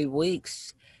 2 or 3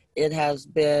 weeks, it has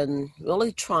been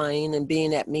really trying, and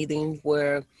being at meetings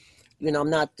where, you know, I'm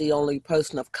not the only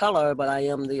person of color, but I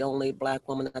am the only Black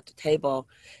woman at the table,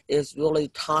 is really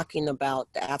talking about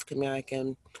the African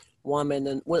American woman.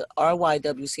 And with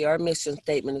RYWC, our mission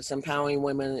statement is empowering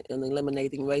women and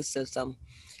eliminating racism.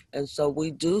 And so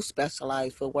we do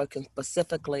specialize for working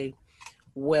specifically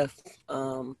with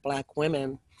Black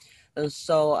women. And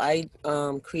so I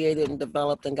created and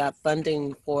developed and got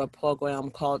funding for a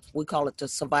program called, we call it the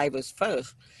Survivors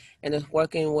First. And it's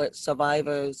working with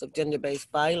survivors of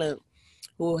gender-based violence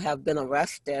who have been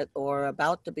arrested or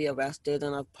about to be arrested.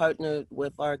 And I've partnered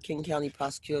with our King County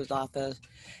Prosecutor's Office,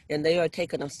 and they are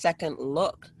taking a second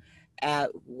look at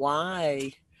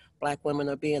why Black women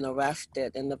are being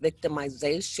arrested and the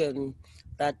victimization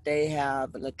that they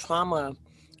have and the trauma,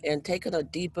 and taking a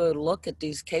deeper look at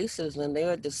these cases. And they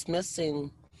are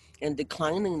dismissing and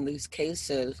declining these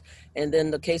cases. And then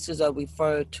the cases are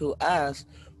referred to us,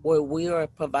 where we are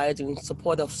providing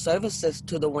supportive services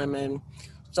to the women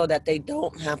so that they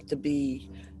don't have to be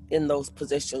in those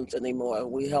positions anymore.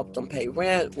 We help them pay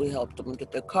rent, we help them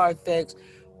get their car fixed,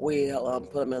 we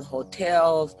put them in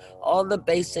hotels, all the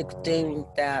basic things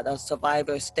that a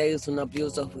survivor stays in an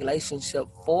abusive relationship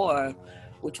for.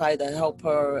 We try to help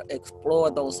her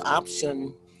explore those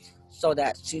options so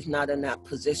that she's not in that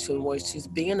position where she's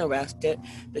being arrested,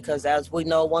 because as we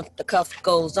know, once the cuff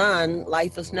goes on,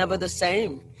 life is never the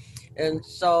same. And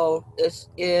so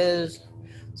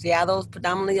Seattle's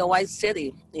predominantly a white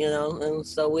city, you know, and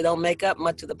so we don't make up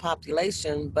much of the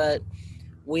population, but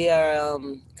we are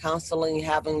constantly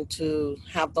having to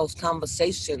have those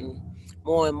conversations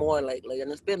more and more lately,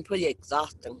 and it's been pretty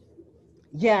exhausting.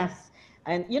 Yes.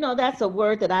 And, you know, that's a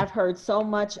word that I've heard so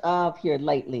much of here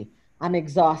lately. I'm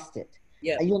exhausted.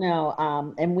 Yeah. You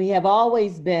know, and we have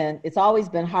always been, it's always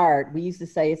been hard. We used to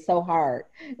say it's so hard.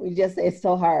 We just say it's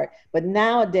so hard. But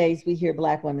nowadays we hear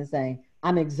Black women saying,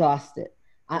 I'm exhausted.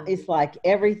 It's like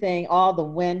everything, all the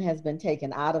wind has been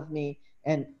taken out of me,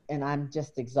 and I'm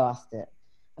just exhausted.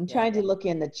 I'm trying to look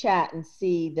in the chat and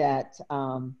see that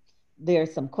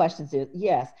there's some questions there.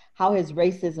 Yes. How has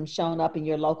racism shown up in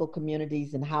your local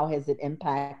communities, and how has it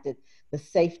impacted the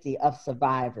safety of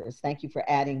survivors? Thank you for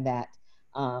adding that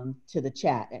to the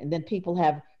chat. And then people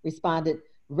have responded: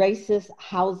 racist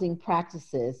housing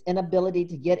practices, inability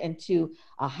to get into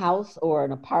a house or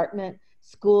an apartment,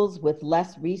 schools with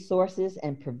less resources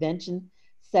and prevention,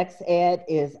 sex ed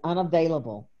is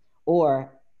unavailable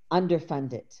or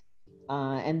underfunded.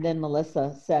 And then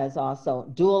Melissa says also,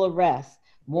 dual arrests,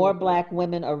 more Black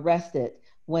women arrested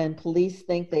when police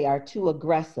think they are too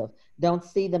aggressive, don't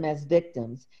see them as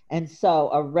victims, and so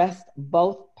arrest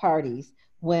both parties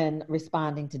when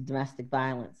responding to domestic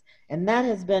violence. And that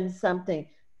has been something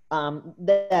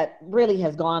that really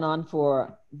has gone on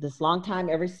for this long time,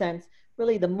 ever since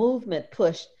really the movement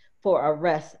pushed for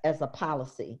arrest as a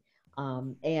policy.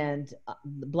 And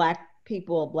Black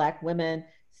people, Black women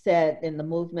said in the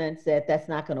movement, said that's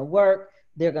not going to work.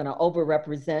 They're going to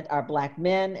overrepresent our Black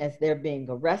men as they're being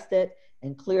arrested.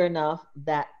 And clear enough,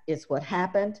 that is what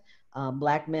happened.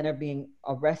 Black men are being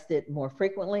arrested more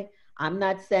frequently. I'm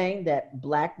not saying that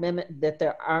Black men, that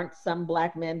there aren't some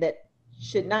Black men that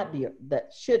should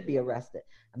be arrested.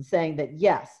 I'm saying that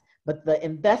yes, but the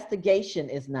investigation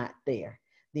is not there.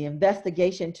 The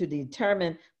investigation to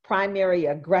determine primary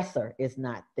aggressor is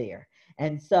not there.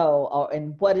 And so,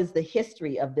 and what is the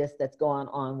history of this that's going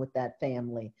on with that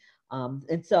family?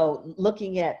 And so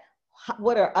looking at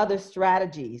what are other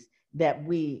strategies that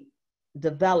we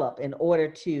develop in order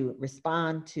to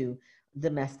respond to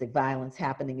domestic violence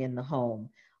happening in the home.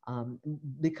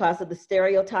 Because of the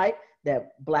stereotype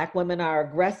that Black women are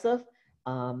aggressive,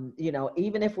 you know,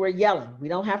 even if we're yelling, we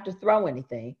don't have to throw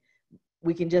anything.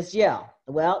 We can just yell.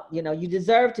 Well, you know, you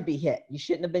deserve to be hit. You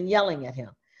shouldn't have been yelling at him.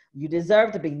 You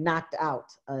deserve to be knocked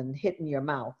out and hit in your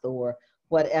mouth or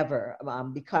whatever,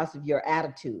 because of your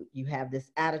attitude. You have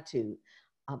this attitude.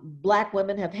 Black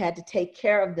women have had to take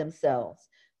care of themselves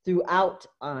throughout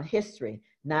history,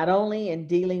 not only in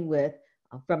dealing with,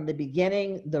 from the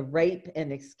beginning, the rape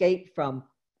and escape from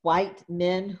white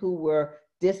men who were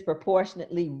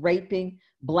disproportionately raping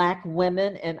Black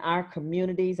women in our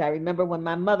communities. I remember when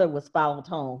my mother was followed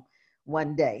home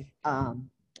one day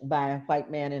by a white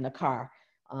man in a car.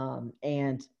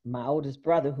 And my oldest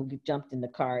brother, who jumped in the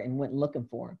car and went looking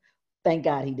for him. Thank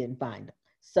God he didn't find him.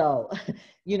 So,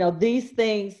 you know, these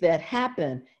things that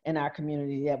happen in our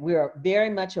community that we are very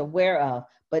much aware of,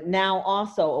 but now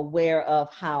also aware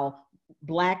of how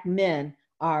Black men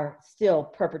are still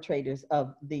perpetrators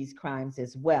of these crimes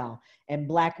as well. And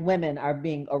Black women are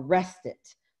being arrested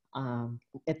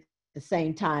at the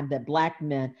same time that Black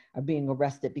men are being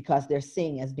arrested because they're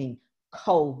seen as being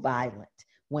co-violent.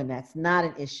 When that's not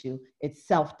an issue, it's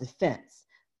self-defense.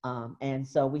 And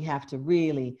so we have to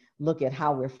really look at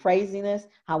how we're phrasing this,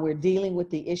 how we're dealing with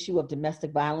the issue of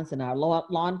domestic violence in our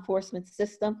law enforcement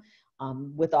system,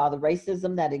 with all the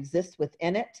racism that exists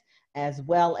within it, as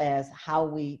well as how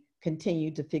we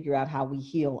continue to figure out how we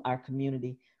heal our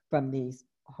community from these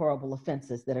horrible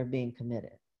offenses that are being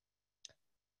committed.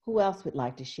 Who else would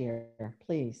like to share,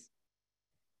 please?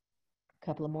 A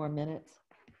couple of more minutes.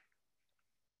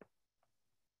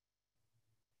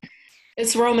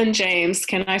 It's Roman James.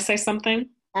 Can I say something?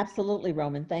 Absolutely,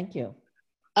 Roman. Thank you.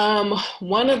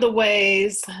 One of the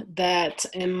ways that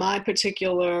in my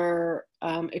particular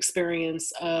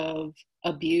experience of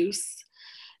abuse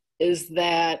is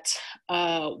that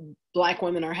Black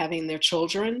women are having their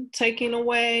children taken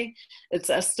away. It's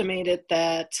estimated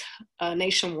that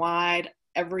nationwide,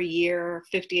 every year,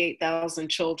 58,000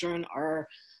 children are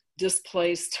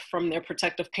displaced from their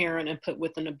protective parent and put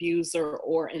with an abuser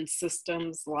or in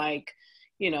systems like,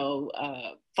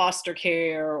 foster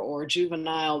care or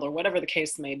juvenile or whatever the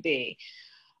case may be.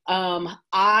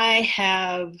 I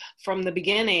have, from the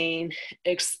beginning,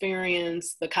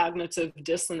 experienced the cognitive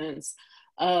dissonance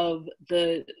of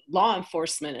the law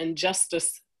enforcement and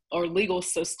justice or legal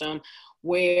system,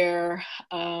 where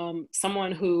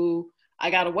someone who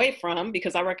I got away from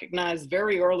because I recognized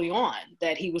very early on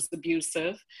that he was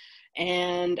abusive,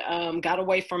 and got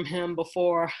away from him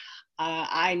before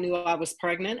I knew I was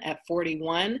pregnant at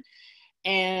 41.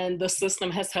 And the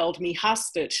system has held me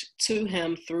hostage to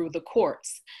him through the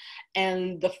courts.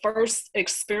 And the first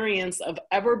experience of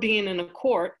ever being in a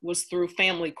court was through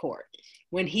family court,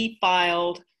 when he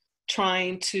filed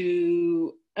trying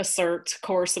to assert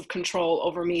coercive control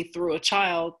over me through a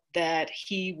child that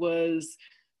he was,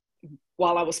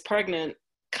 while I was pregnant,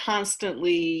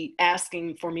 constantly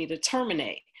asking for me to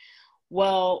terminate.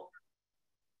 Well,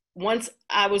 once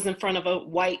I was in front of a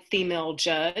white female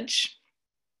judge,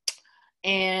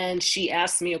 and she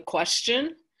asked me a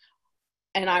question,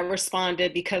 and I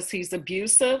responded, because he's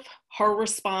abusive. Her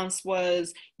response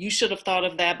was, you should have thought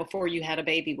of that before you had a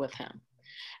baby with him.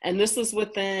 And this is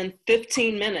within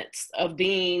 15 minutes of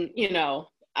being,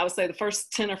 I would say the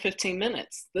first 10 or 15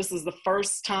 minutes. This is the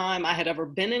first time I had ever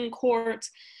been in court.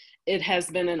 It has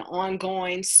been an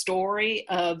ongoing story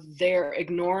of their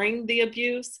ignoring the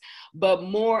abuse, but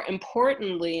more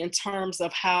importantly, in terms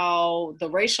of how the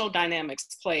racial dynamics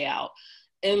play out,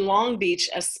 in Long Beach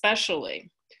especially,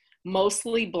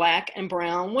 mostly Black and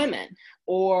brown women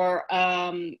or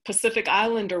Pacific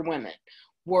Islander women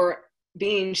were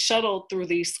being shuttled through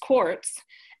these courts.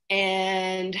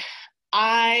 And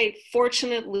I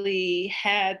fortunately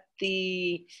had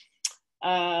the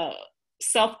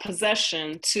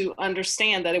self-possession to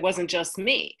understand that it wasn't just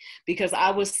me, because I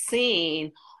was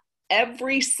seeing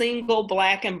every single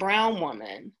Black and brown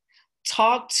woman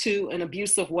talked to in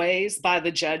abusive ways by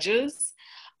the judges,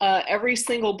 every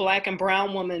single Black and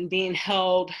brown woman being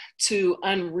held to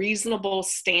unreasonable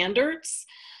standards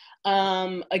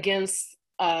against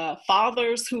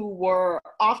fathers who were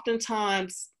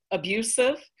oftentimes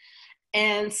abusive,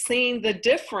 and seeing the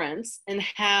difference in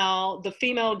how the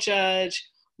female judge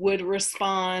would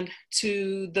respond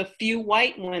to the few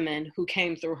white women who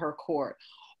came through her court,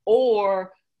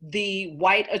 or the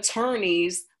white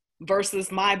attorneys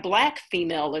versus my Black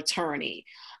female attorney.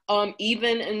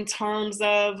 Even in terms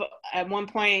of, at one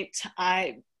point,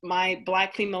 my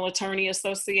Black female attorney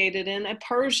associated in a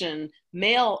Persian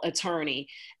male attorney,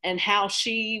 and how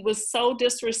she was so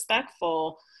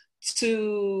disrespectful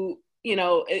to,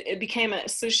 it became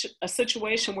a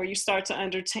situation where you start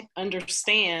to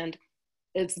understand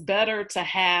it's better to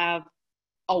have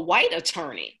a white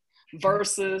attorney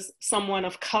versus someone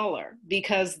of color,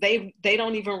 because they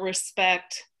don't even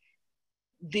respect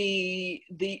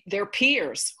their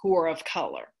peers who are of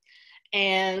color.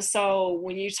 And so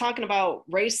when you're talking about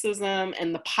racism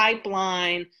and the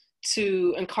pipeline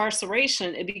to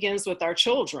incarceration, it begins with our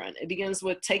children. It begins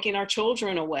with taking our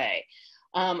children away.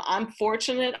 I'm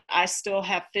fortunate I still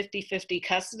have 50-50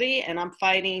 custody, and I'm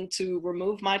fighting to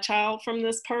remove my child from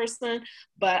this person.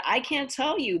 But I can't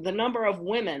tell you the number of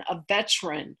women, a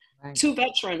veteran, right, 2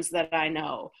 veterans that I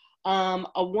know,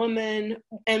 a woman,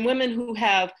 and women who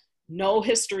have no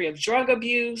history of drug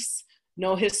abuse,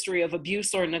 no history of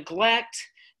abuse or neglect,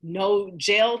 no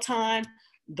jail time.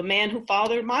 The man who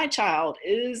fathered my child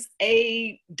is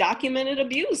a documented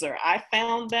abuser. I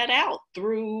found that out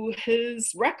through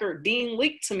his record being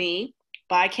leaked to me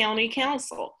by county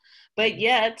council. But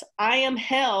yet I am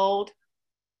held,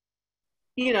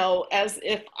 as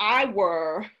if I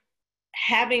were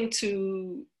having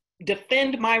to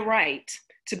defend my right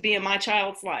to be in my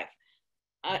child's life.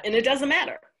 And it doesn't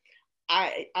matter.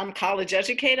 I'm college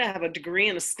educated. I have a degree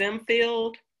in the STEM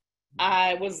field.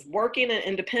 I was working and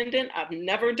independent. I've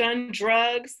never done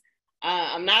drugs.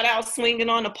 I'm not out swinging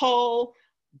on a pole,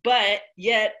 but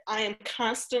yet I am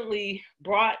constantly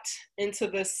brought into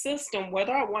this system,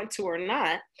 whether I want to or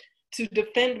not, to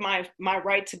defend my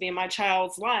right to be in my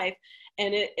child's life.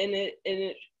 And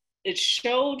it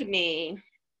showed me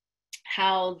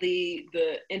how the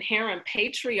inherent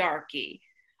patriarchy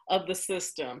of the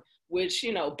system, which,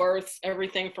 you know, births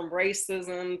everything from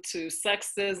racism to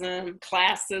sexism,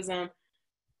 classism,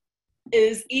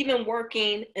 is even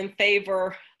working in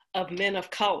favor of men of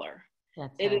color.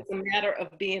 It is a matter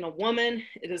of being a woman.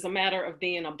 It is a matter of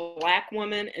being a Black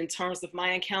woman. In terms of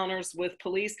my encounters with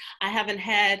police, I haven't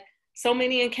had so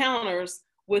many encounters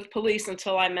with police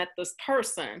until I met this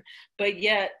person, but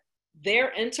yet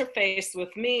their interface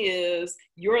with me is,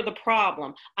 you're the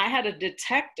problem. I had a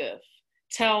detective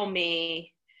tell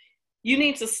me, you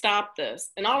need to stop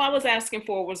this. And all I was asking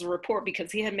for was a report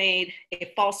because he had made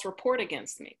a false report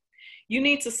against me. You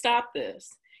need to stop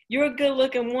this. You're a good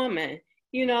looking woman.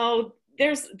 You know,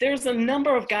 there's a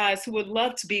number of guys who would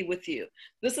love to be with you.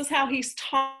 This is how he's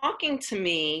talking to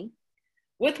me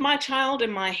with my child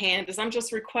in my hand, as I'm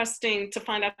just requesting to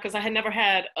find out, because I had never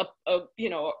had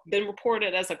been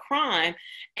reported as a crime,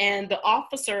 and the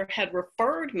officer had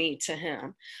referred me to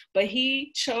him, but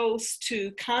he chose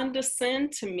to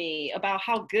condescend to me about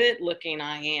how good looking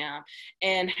I am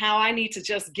and how I need to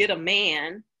just get a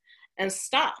man and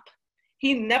stop.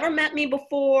 He never met me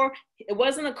before. It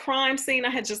wasn't a crime scene. I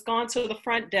had just gone to the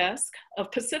front desk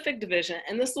of Pacific Division,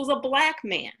 and this was a Black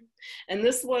man. And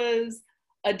this was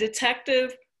a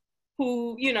detective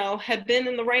who, you know, had been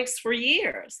in the ranks for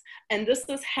years. And this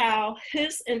is how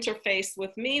his interface with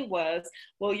me was,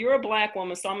 well, you're a Black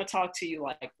woman, so I'm gonna talk to you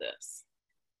like this.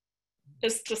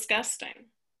 It's disgusting.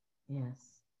 Yes.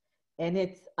 And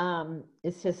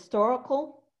it's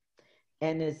historical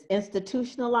and it's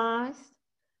institutionalized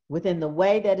within the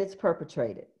way that it's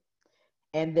perpetrated.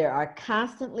 And there are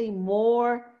constantly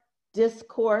more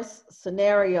discourse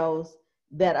scenarios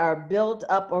that are built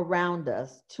up around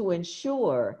us to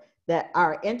ensure that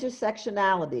our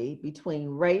intersectionality between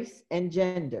race and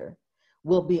gender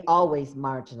will be always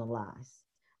marginalized.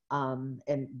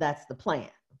 And that's the plan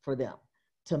for them,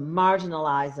 to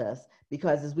marginalize us.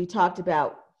 Because as we talked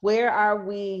about, where are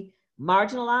we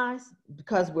marginalized?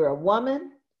 Because we're a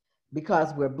woman,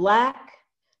 because we're Black.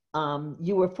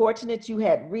 You were fortunate you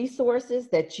had resources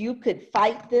that you could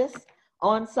fight this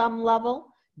on some level,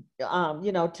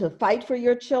 to fight for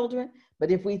your children.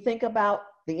 But if we think about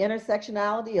the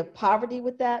intersectionality of poverty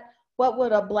with that, what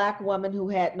would a Black woman who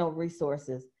had no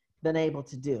resources been able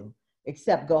to do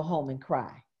except go home and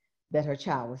cry that her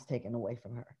child was taken away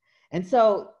from her? And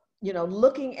so,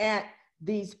 looking at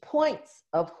these points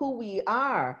of who we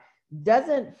are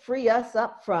doesn't free us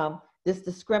up from this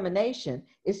discrimination.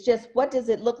 It's just, what does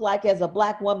it look like as a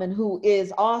Black woman who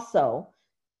is also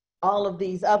all of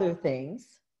these other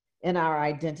things in our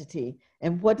identity?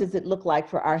 And what does it look like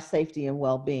for our safety and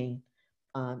well-being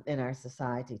in our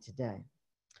society today?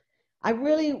 I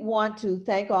really want to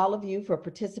thank all of you for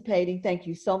participating. Thank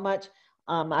you so much.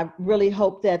 I really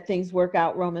hope that things work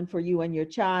out, Roman, for you and your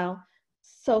child.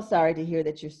 So sorry to hear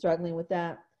that you're struggling with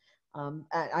that.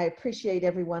 I appreciate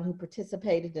everyone who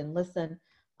participated and listened.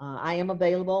 I am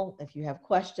available. If you have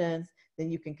questions,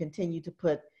 then you can continue to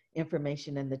put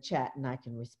information in the chat and I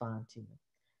can respond to you.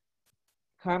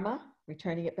 Karma,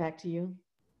 returning it back to you.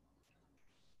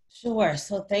 Sure.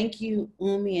 So thank you,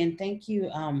 Umi, and thank you,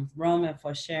 Roman,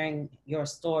 for sharing your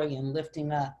story and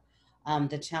lifting up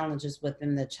the challenges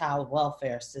within the child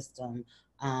welfare system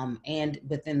and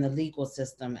within the legal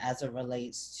system as it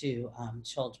relates to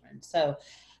children. So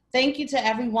thank you to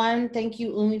everyone. Thank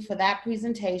you, Umi, for that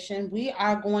presentation. We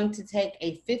are going to take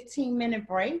a 15-minute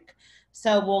break.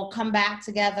 So we'll come back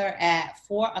together at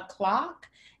 4 o'clock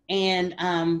and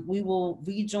we will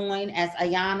rejoin as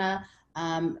Ayana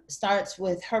starts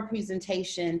with her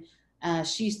presentation,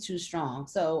 She's Too Strong.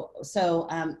 So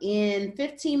in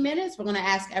 15 minutes, we're gonna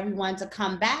ask everyone to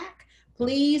come back.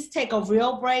 Please take a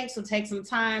real break. So take some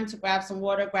time to grab some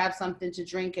water, grab something to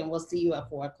drink, and we'll see you at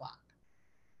 4 o'clock.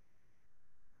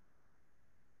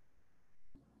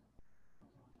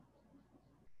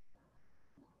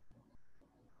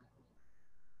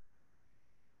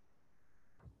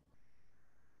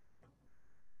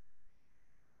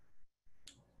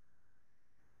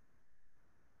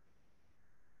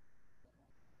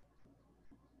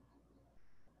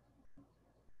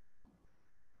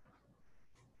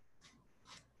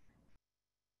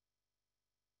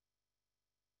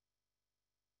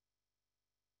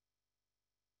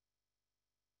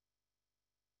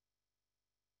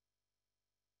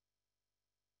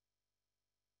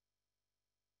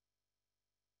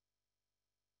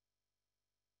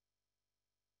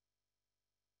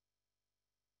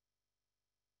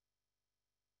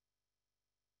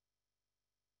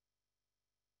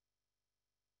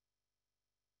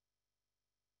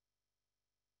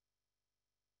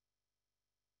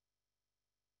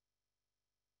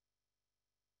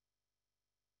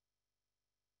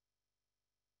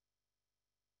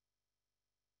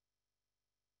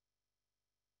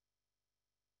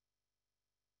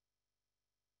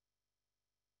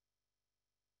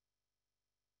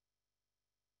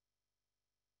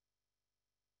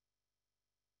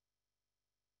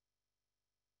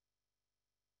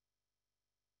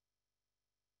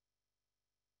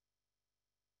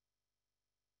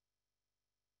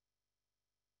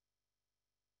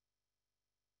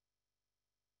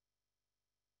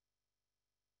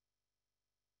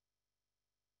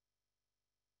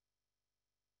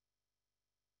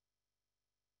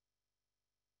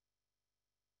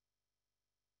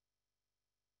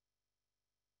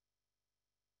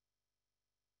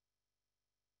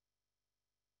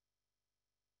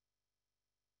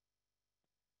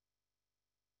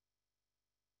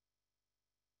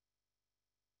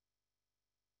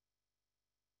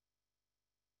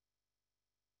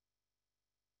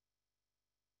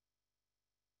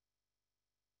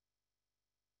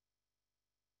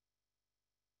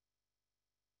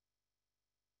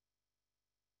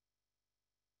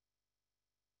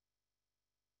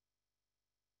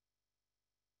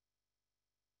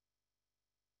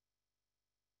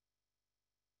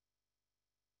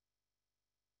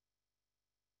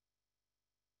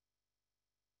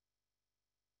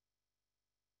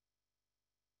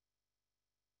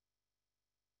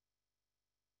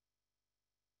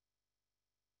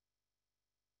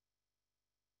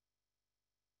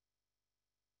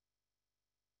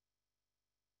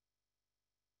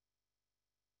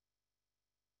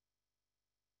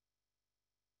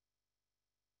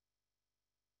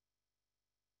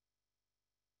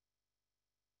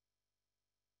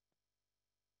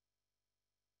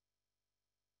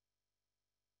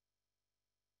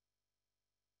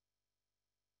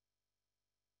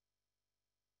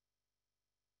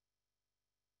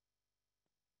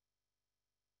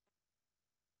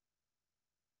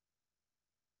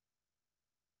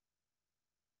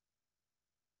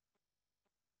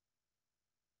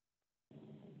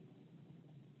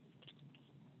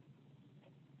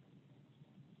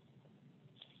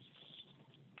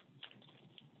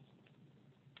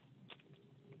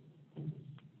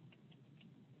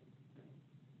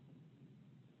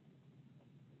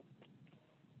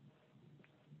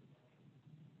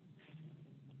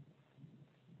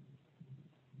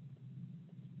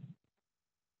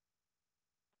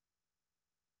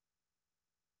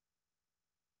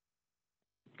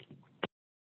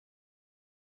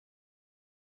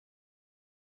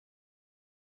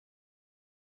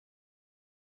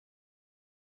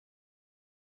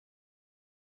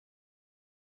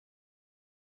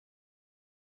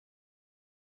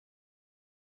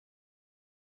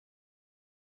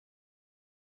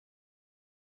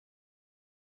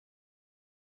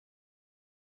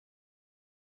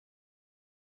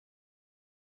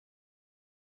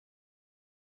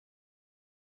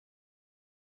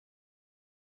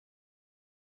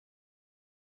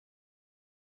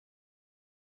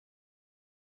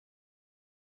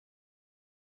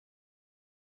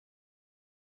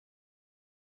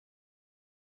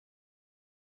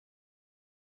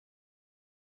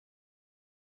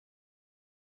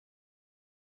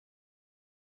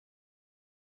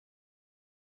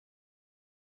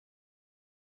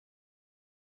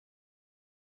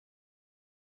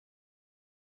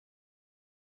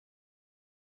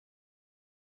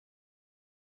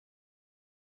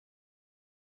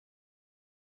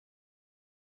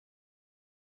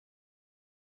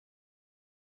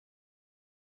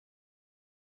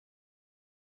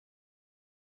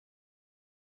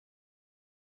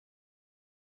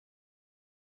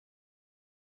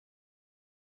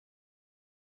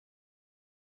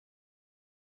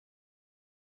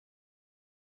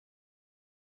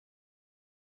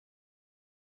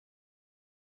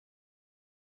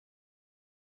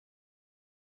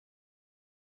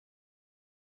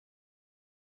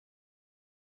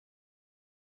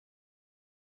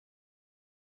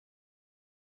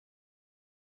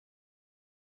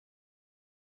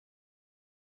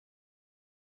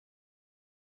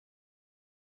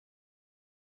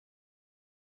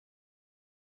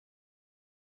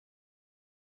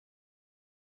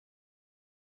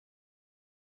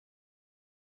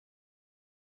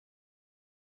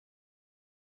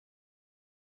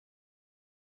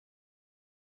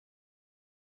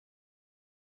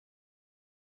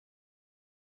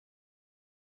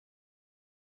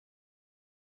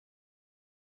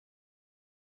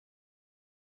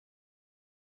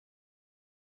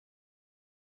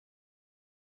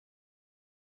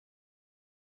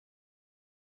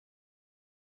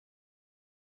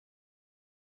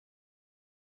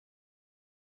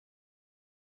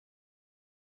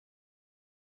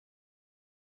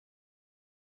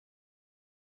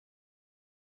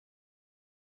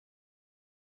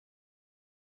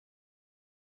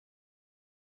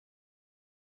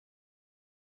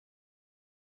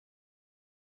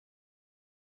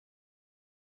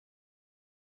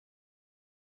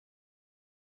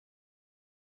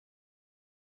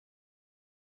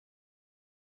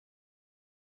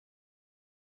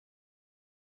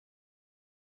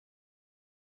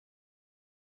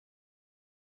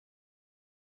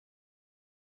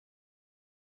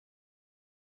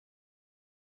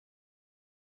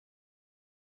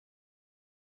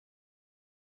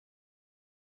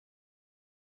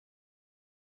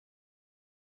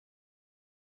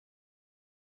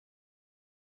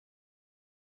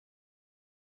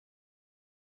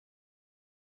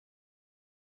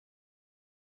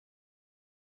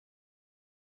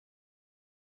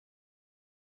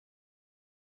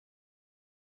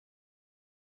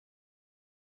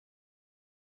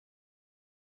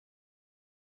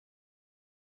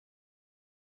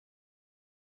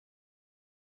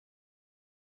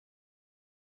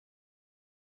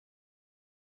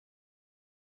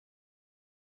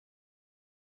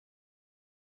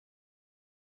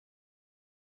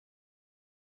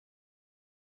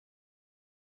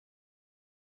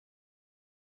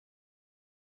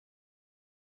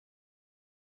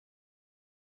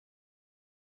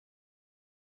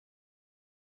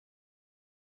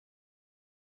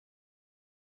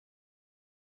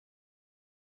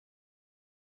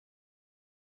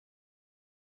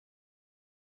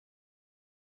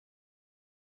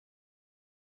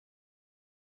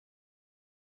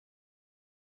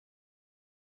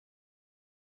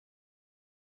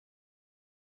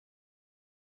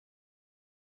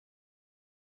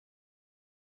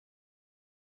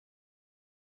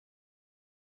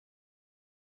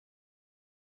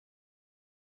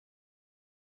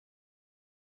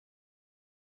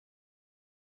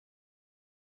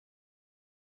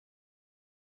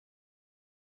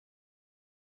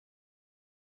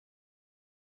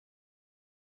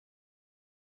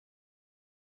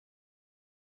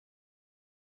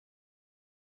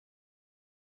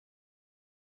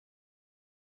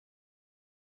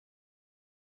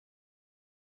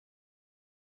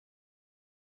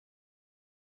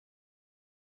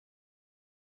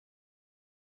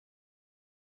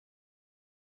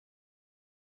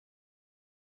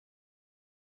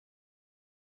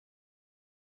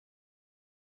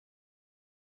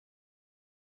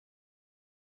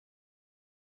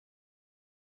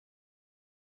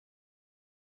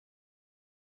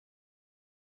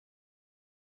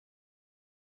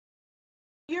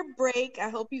 your break. I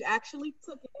hope you actually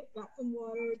took it, got some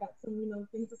water, got some,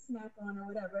 things to snack on or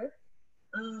whatever.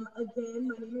 Again,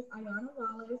 my name is Ayana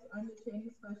Wallace. I'm the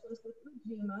training specialist with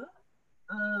Ujima.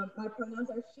 My pronouns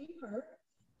are she, her.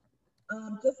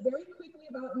 Just very quickly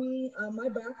about me, my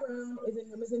background is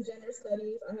in women's and gender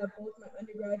studies. I have both my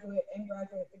undergraduate and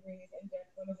graduate degrees in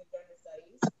women's and gender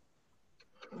studies.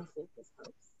 I'll see if this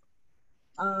helps.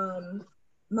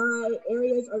 My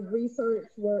areas of research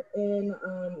were in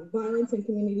violence in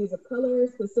communities of color,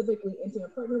 specifically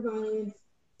intimate partner violence,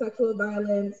 sexual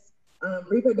violence,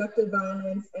 reproductive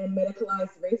violence, and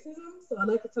medicalized racism. So I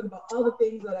like to talk about all the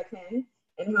things that I can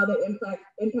and how they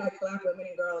impact Black women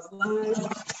and girls' lives.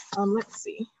 Let's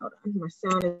see. Hold on, my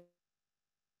sound is.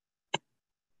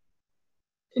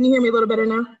 Can you hear me a little better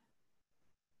now?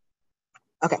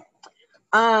 Okay.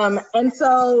 And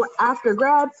so after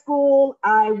grad school,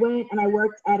 I went and I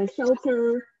worked at a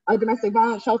shelter, a domestic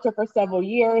violence shelter for several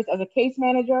years as a case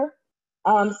manager.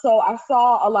 So I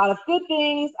saw a lot of good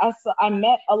things. I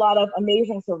met a lot of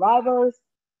amazing survivors,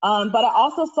 but I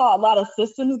also saw a lot of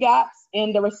systems gaps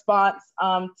in the response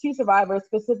to survivors,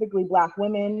 specifically Black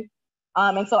women.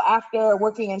 And so after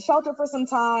working in shelter for some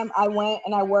time, I went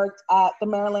and I worked at the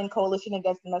Maryland Coalition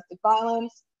Against Domestic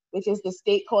Violence, which is the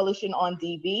state coalition on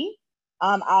DV.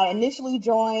 I initially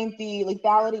joined the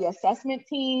lethality assessment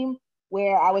team,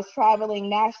 where I was traveling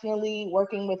nationally,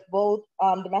 working with both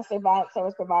domestic violence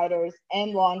service providers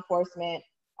and law enforcement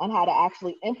on how to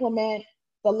actually implement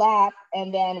the LAP,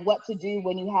 and then what to do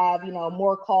when you have,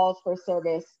 more calls for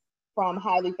service from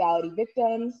high lethality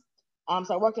victims.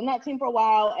 So I worked on that team for a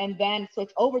while and then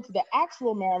switched over to the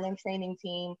actual Maryland training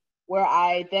team, where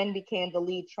I then became the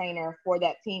lead trainer for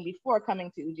that team before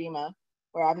coming to Ujima,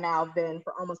 where I've now been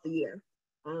for almost a year.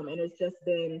 And it's just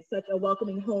been such a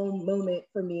welcoming home moment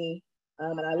for me.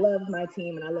 And I love my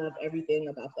team and I love everything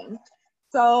about them.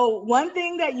 So one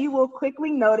thing that you will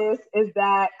quickly notice is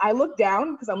that I look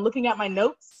down because I'm looking at my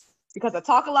notes because I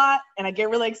talk a lot and I get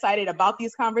really excited about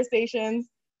these conversations.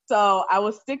 So I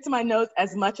will stick to my notes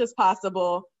as much as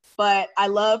possible, but I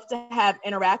love to have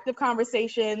interactive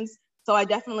conversations. So I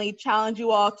definitely challenge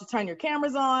you all to turn your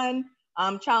cameras on,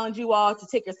 challenge you all to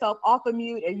take yourself off of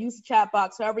mute or use the chat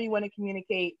box, however you want to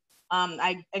communicate.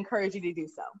 I encourage you to do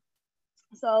so.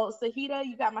 So Sahida,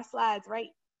 you got my slides, right?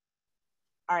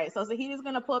 All right, so Sahida's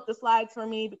gonna pull up the slides for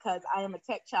me because I am a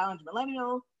tech challenge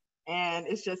millennial and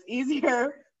it's just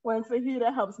easier when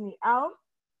Sahida helps me out.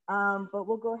 But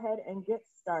we'll go ahead and get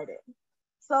started.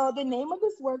 So the name of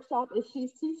this workshop is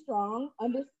She's Too Strong,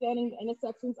 Understanding the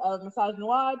Intersections of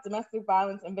Misogyny, Domestic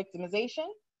Violence, and Victimization.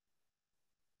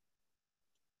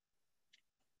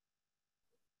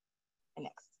 And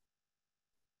next.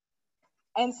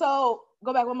 And so,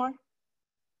 go back one more.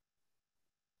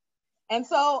 And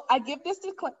so I give this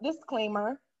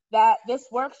disclaimer that this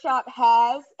workshop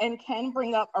has and can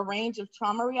bring up a range of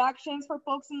trauma reactions for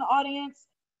folks in the audience.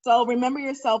 So remember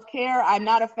your self-care. I'm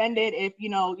not offended if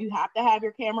you have to have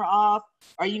your camera off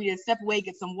or you need to step away,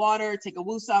 get some water, take a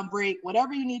woosah break,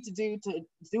 whatever you need to do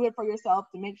it for yourself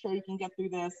to make sure you can get through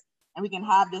this and we can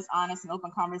have this honest and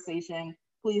open conversation,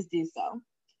 please do so.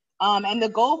 And the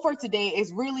goal for today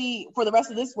is really, for the rest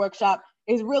of this workshop,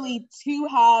 is really to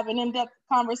have an in-depth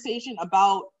conversation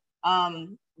about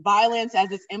violence as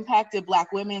it's impacted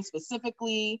Black women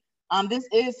specifically. This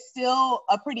is still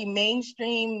a pretty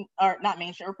mainstream, or not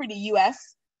mainstream, or pretty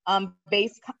US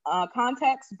based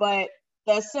context, but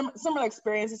the similar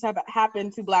experiences have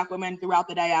happened to Black women throughout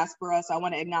the diaspora, so I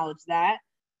want to acknowledge that.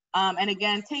 And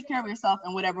again, take care of yourself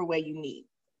in whatever way you need.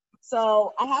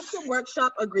 So I have some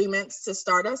workshop agreements to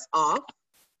start us off.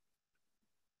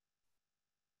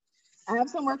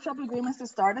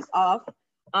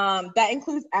 That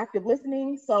includes active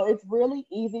listening. So it's really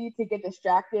easy to get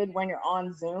distracted when you're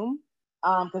on Zoom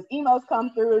because emails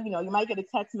come through, you might get a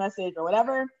text message or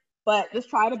whatever, but just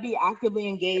try to be actively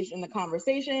engaged in the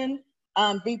conversation.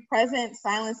 Be present,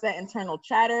 silence that internal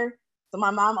chatter. So my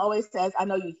mom always says, I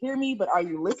know you hear me, but are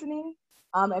you listening?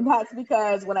 And that's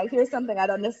because when I hear something I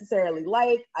don't necessarily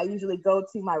like, I usually go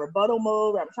to my rebuttal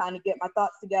mode where I'm trying to get my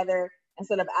thoughts together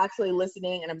instead of actually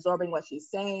listening and absorbing what she's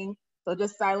saying. So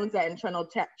just silence that internal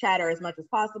chatter as much as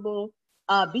possible.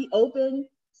 Be open.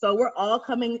 So we're all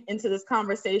coming into this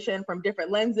conversation from different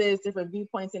lenses, different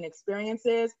viewpoints and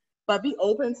experiences, but be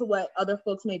open to what other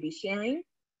folks may be sharing.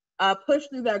 Push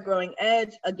through that growing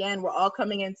edge. Again, we're all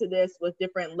coming into this with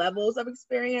different levels of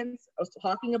experience of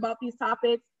talking about these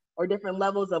topics or different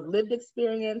levels of lived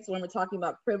experience when we're talking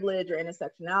about privilege or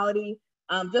intersectionality.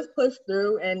 Just push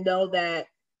through and know that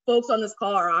folks on this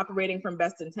call are operating from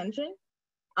best intention.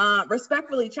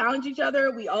 Respectfully challenge each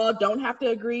other. We all don't have to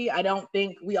agree. I don't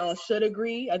think we all should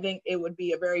agree. I think it would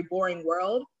be a very boring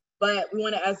world, but we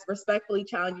want to as respectfully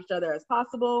challenge each other as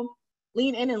possible.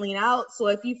 Lean in and lean out. So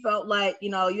if you felt like, you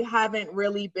know, you haven't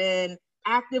really been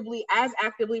actively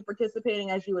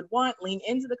participating as you would want, lean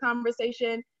into the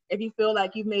conversation. If you feel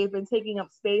like you may have been taking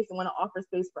up space and want to offer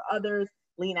space for others,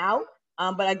 lean out.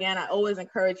 But again, I always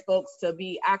encourage folks to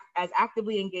be as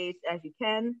actively engaged as you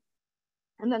can.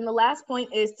 And then the last point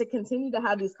is to continue to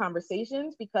have these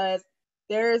conversations, because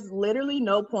there's literally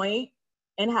no point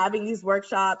in having these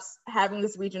workshops, having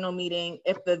this regional meeting,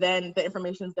 if the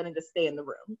information is going to just stay in the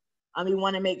room. We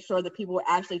want to make sure that people are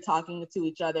actually talking to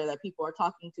each other, that people are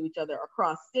talking to each other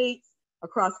across states,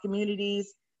 across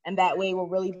communities, and that way we'll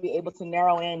really be able to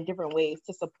narrow in different ways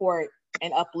to support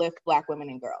and uplift Black women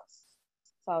and girls.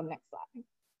 So next slide.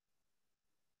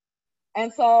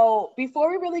 And so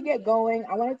before we really get going,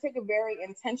 I want to take a very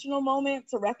intentional moment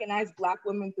to recognize Black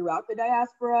women throughout the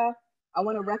diaspora. I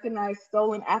want to recognize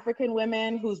stolen African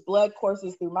women whose blood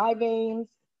courses through my veins,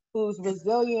 whose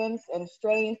resilience and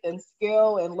strength and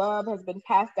skill and love has been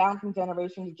passed down from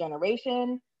generation to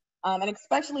generation. And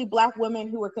especially Black women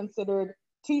who were considered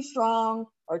too strong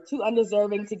or too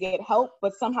undeserving to get help,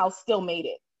 but somehow still made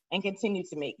it and continue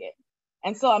to make it.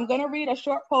 And so I'm going to read a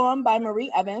short poem by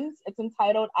Marie Evans. It's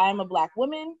entitled, I Am a Black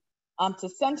Woman, to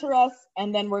center us,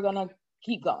 and then we're going to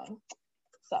keep going.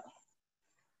 So,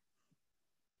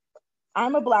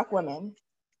 I'm a Black woman.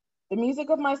 The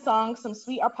music of my song, Some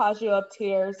Sweet Arpeggio of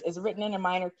Tears, is written in a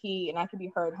minor key, and I can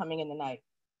be heard humming in the night.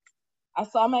 I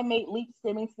saw my mate leap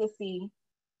screaming to the sea,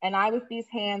 and I with these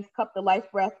hands cupped the life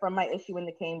breath from my issue in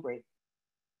the canebrake.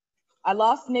 I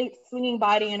lost Nate's swinging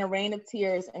body in a rain of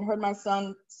tears and heard my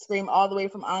son scream all the way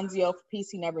from Anzio for peace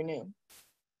he never knew.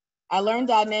 I learned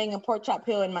Da Nang and Pork Chop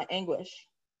Hill in my anguish.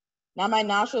 Now my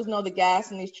nostrils know the gas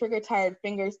and these trigger-tired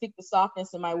fingers seek the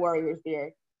softness in my warrior's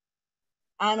beard.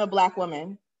 I am a Black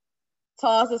woman,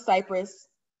 tall as a cypress,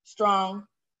 strong,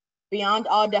 beyond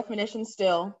all definition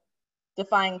still,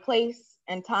 defying place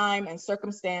and time and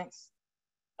circumstance,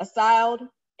 assailed,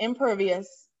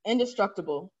 impervious,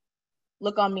 indestructible.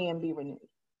 Look on me and be renewed.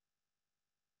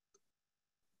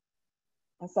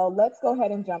 And so let's go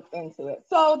ahead and jump into it.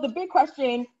 So the big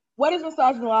question, what is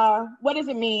misogynoir? What does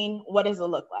it mean? What does it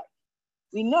look like?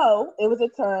 We know it was a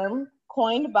term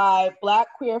coined by Black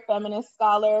queer feminist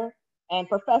scholar and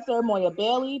Professor Moya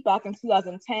Bailey back in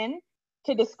 2010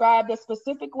 to describe the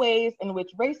specific ways in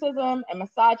which racism and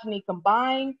misogyny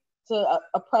combine to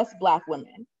oppress Black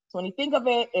women. So when you think of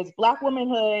it, it's Black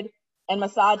womanhood and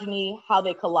misogyny, how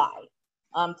they collide.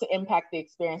 To impact the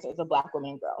experiences of Black women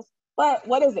and girls. But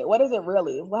what is it? What is it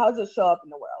really? Well, how does it show up in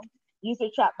the world? Use your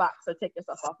chat box or take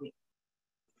yourself off mute.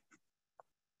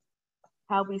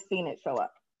 How have we seen it show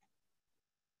up?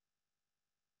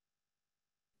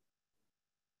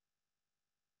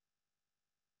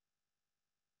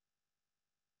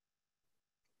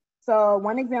 So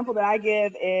one example that I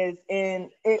give is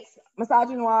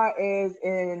misogynoir is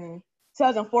in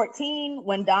 2014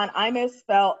 when Don Imus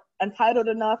felt entitled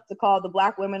enough to call the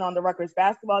Black women on the Rutgers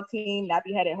basketball team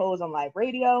nappy-headed hoes on live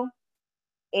radio.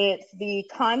 It's the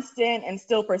constant and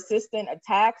still persistent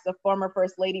attacks of former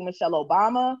First Lady Michelle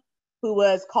Obama, who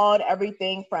was called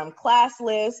everything from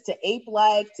classless to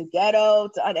ape-like to ghetto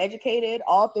to uneducated,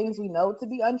 all things we know to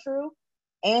be untrue.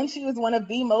 And she was one of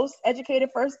the most educated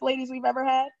first ladies we've ever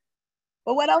had.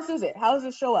 But what else is it? How does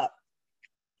it show up?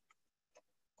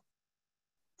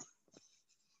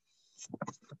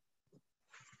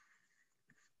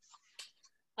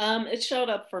 It showed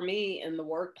up for me in the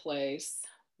workplace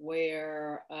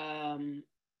where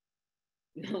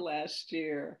last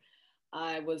year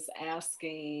I was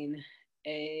asking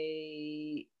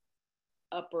a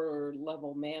upper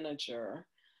level manager,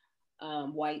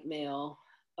 white male,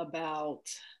 about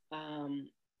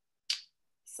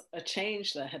a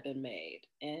change that had been made.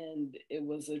 And it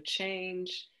was a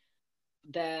change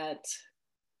that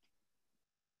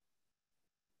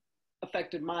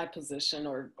affected my position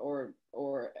or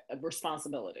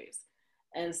responsibilities.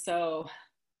 And so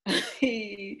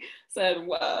he said,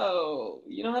 whoa,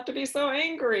 you don't have to be so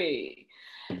angry.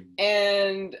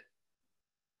 And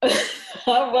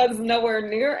I was nowhere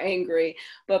near angry,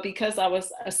 but because I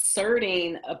was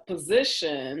asserting a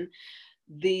position,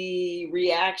 the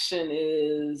reaction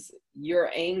is,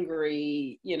 you're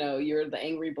angry, you know, you're the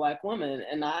angry Black woman.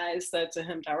 And I said to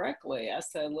him directly, I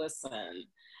said, listen,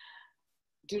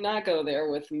 do not go there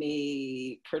with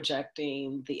me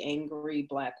projecting the angry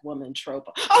Black woman trope.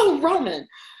 Oh, Roman,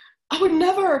 I would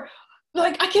never,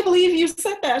 like, I can't believe you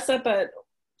said that.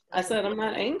 I said, I'm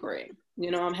not angry.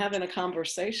 I'm having a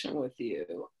conversation with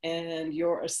you, and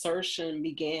your assertion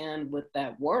began with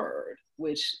that word,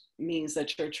 which means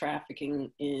that you're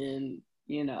trafficking in,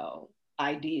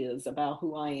 ideas about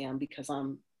who I am, because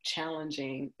I'm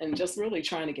challenging and just really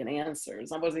trying to get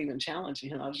answers. I wasn't even challenging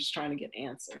him, I was just trying to get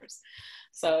answers.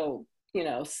 So,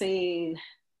 seeing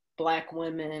Black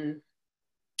women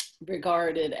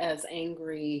regarded as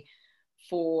angry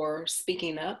for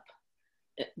speaking up,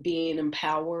 being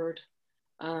empowered,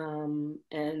 and,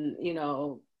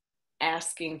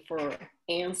 asking for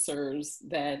answers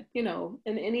that, in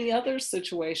any other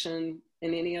situation,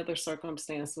 in any other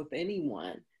circumstance with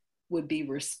anyone would be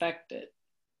respected.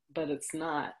 But it's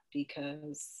not,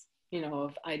 because,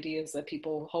 of ideas that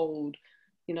people hold,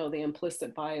 the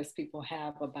implicit bias people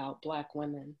have about Black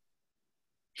women.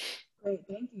 Great,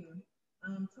 thank you.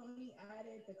 Tony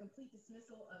added the complete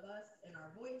dismissal of us and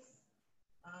our voice.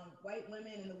 White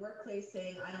women in the workplace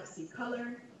saying, I don't see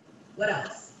color. What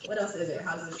else? What else is it?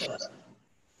 How does it show up?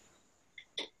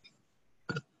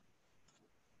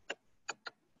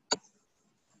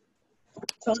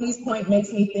 Tony's point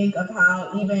makes me think of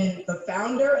how even the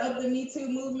founder of the Me Too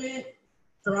movement,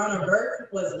 Tarana Burke,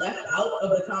 was left out of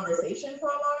the conversation for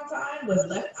a long time, was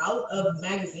left out of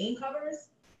magazine covers.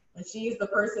 And she's the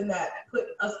person that put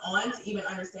us on to even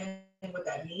understand what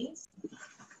that means.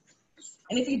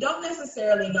 And if you don't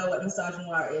necessarily know what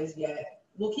misogynoir is yet,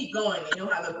 we'll keep going and you'll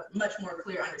have a much more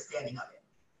clear understanding of it.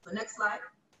 So next slide.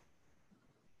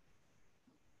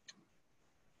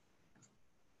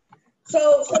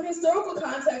 So some historical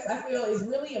context, I feel, is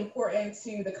really important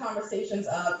to the conversations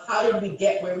of how did we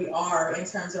get where we are in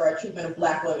terms of our treatment of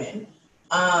Black women.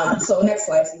 So next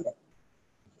slide, Steve.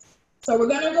 So we're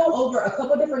going to go over a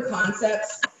couple different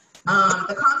concepts.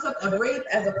 The concept of rape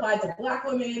as applied to Black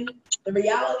women, the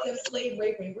reality of slave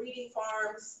rape and breeding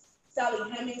farms, Sally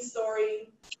Hemings' story,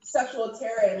 sexual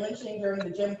terror and lynching during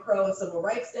the Jim Crow and civil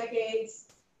rights decades,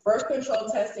 birth control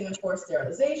testing and forced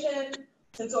sterilization,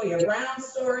 Cyntoia Brown's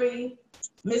story,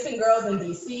 missing girls in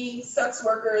DC, sex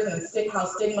workers and how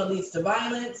stigma leads to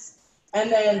violence,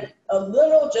 and then a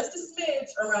little, just a smidge,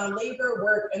 around labor,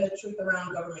 work, and the truth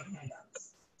around government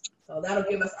handouts. So that'll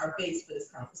give us our base for this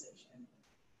conversation.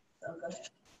 So go ahead.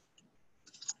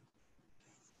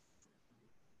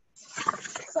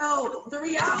 So the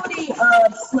reality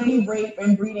of slave rape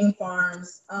and breeding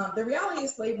farms, the reality of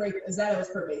slave rape is that it was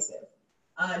pervasive.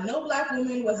 No Black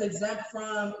woman was exempt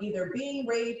from either being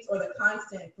raped or the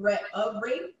constant threat of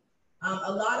rape.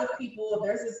 A lot of people,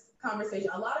 there's this conversation,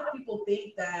 a lot of people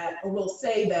think that, or will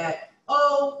say that,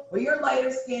 oh, well, you're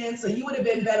lighter skinned, so you would have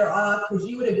been better off because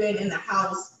you would have been in the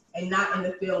house and not in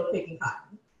the field picking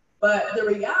cotton. But the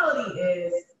reality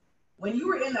is, when you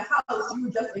were in the house, you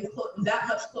were just in that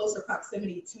much closer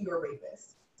proximity to your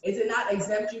rapist. It did not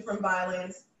exempt you from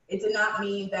violence. It did not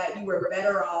mean that you were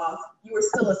better off. You were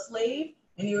still a slave,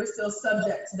 and you were still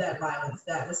subject to that violence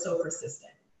that was so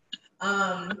persistent.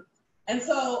 And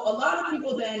so a lot of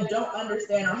people then don't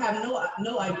understand or have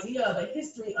no idea of the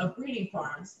history of breeding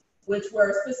farms, which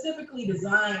were specifically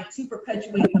designed to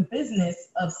perpetuate the business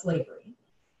of slavery.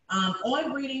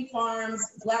 On breeding farms,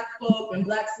 Black folk and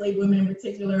Black slave women in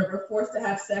particular were forced to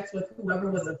have sex with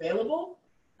whoever was available.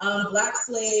 Black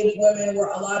slave women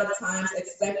were a lot of times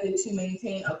expected to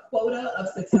maintain a quota of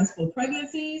successful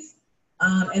pregnancies.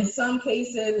 In some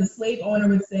cases, the slave owner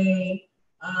would say,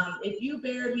 if you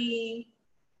bear me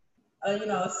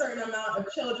a certain amount of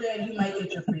children, you might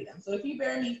get your freedom. So if you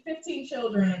bear me 15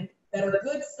 children that are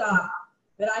good stock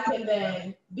that I can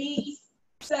then beat,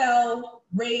 sell,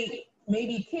 rape,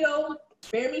 maybe kill,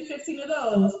 bear me 15 of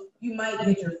those, you might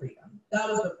get your freedom. That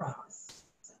was the promise.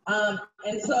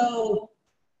 And so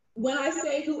when I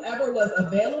say whoever was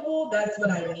available, that's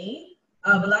what I mean.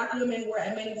 Black women were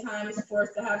at many times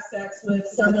forced to have sex with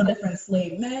several different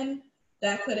slave men.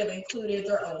 That could have included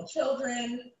their own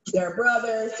children, their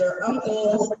brothers, their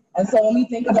uncles. And so when we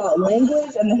think about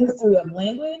language and the history of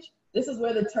language, this is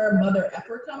where the term mother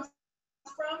effer comes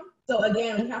from. So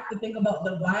again, we have to think about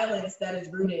the violence that is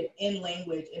rooted in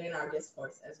language and in our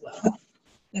discourse as well.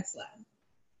 Next slide.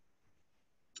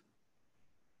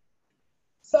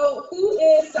 So who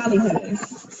is Sally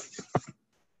Hemings?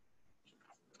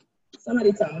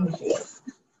 Somebody tell me who she is.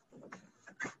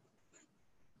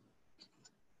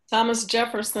 Thomas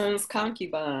Jefferson's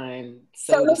concubine.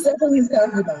 Thomas Jefferson's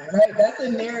concubine, right? That's a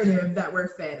narrative that we're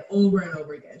fed over and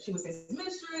over again. She was his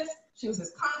mistress, she was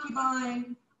his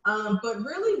concubine. But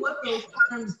really what those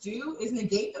terms do is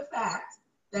negate the fact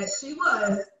that she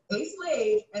was a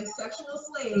slave and sexual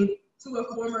slave to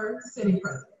a former sitting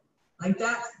president. Like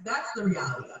that's the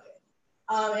reality of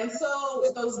it. And so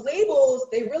those labels,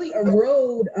 they really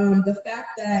erode the fact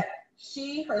that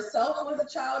She herself was a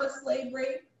child of slave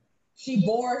rape. She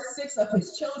bore 6 of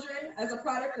his children as a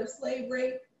product of slave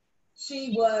rape.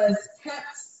 She was kept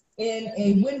in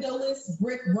a windowless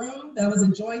brick room that was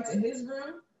adjoined to his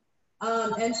room.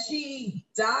 And she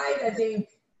died, I think,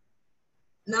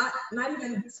 not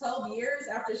even 12 years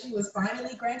after she was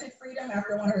finally granted freedom,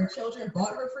 after one of her children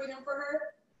bought her freedom for her.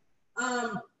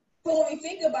 So when we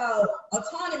think about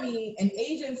autonomy and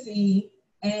agency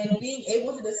and being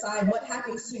able to decide what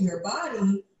happens to your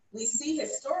body, we see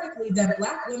historically that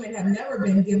Black women have never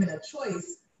been given a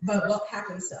choice about what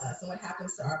happens to us and what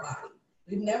happens to our body.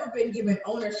 We've never been given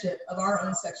ownership of our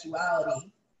own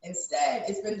sexuality. Instead,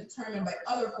 it's been determined by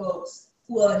other folks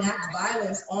who will enact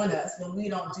violence on us when we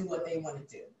don't do what they want to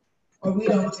do, or we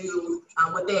don't do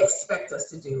what they expect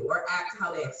us to do, or act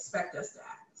how they expect us to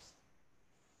act.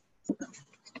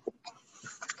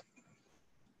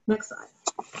 Next slide.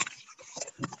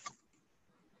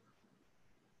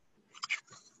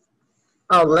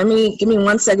 Oh, give me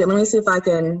 1 second. Let me see if I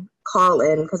can call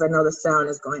in, because I know the sound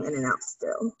is going in and out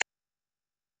still.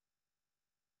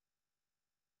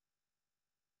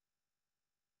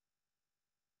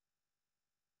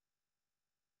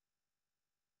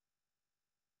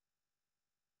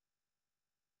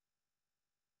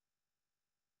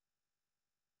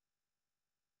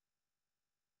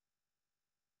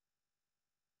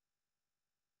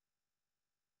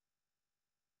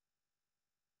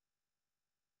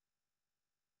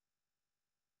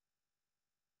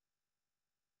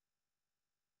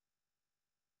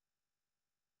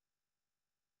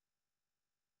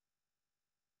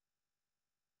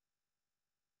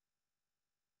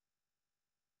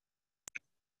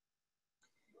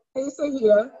 Hey,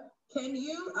 Sahia, can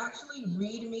you actually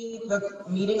read me the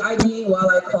meeting ID while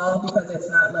I call, because it's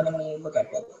not letting me look at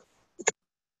both?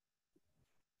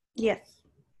 Yes.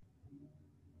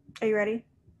 Are you ready?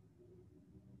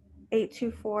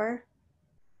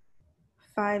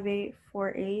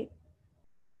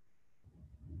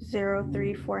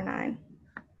 824-5848-0349.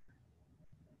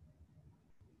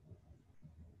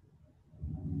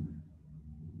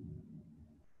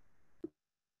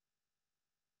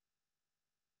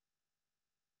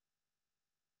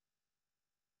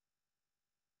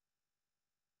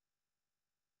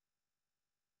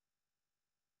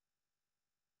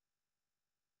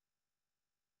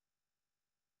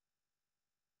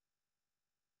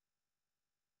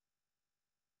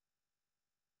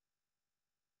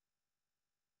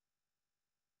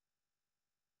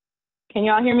 Can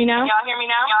y'all hear me now?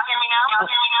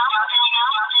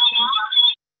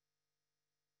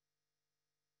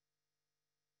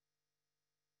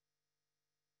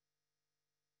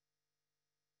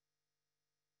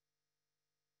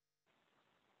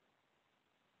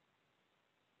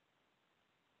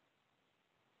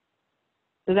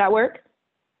 Does that work?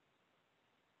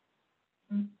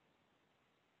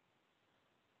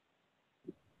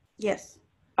 Yes.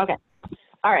 Okay.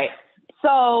 All right.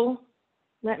 So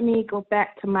let me go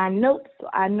back to my notes so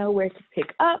I know where to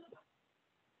pick up.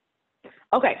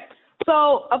 Okay.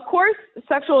 So, of course,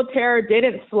 sexual terror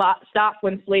didn't stop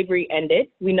when slavery ended.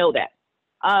 We know that.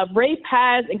 Rape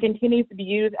has and continues to be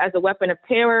used as a weapon of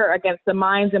terror against the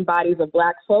minds and bodies of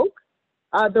Black folk.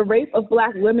 The rape of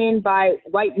Black women by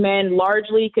white men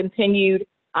largely continued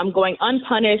going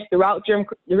unpunished throughout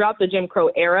the Jim Crow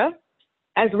era.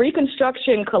 As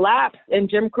Reconstruction collapsed and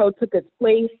Jim Crow took its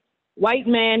place, white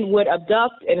men would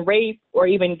abduct and rape or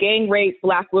even gang rape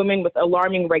Black women with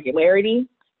alarming regularity.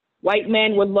 White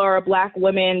men would lure Black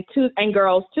women and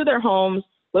girls to their homes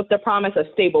with the promise of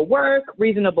stable work,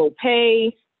 reasonable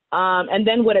pay, and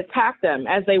then would attack them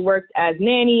as they worked as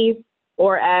nannies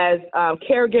or as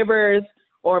caregivers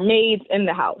or maids in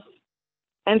the house.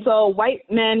 And so white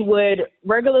men would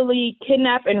regularly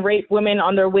kidnap and rape women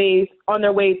on their way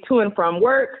to and from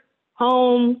work,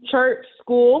 home, church,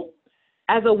 school,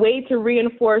 as a way to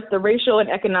reinforce the racial and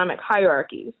economic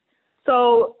hierarchies.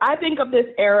 So I think of this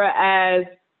era as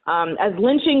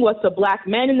lynching was to Black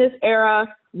men in this era,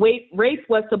 rape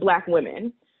was to Black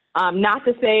women. Not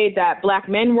to say that Black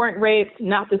men weren't raped,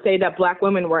 not to say that Black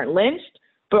women weren't lynched,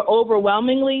 but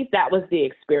overwhelmingly that was the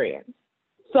experience.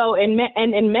 So in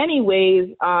many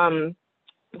ways,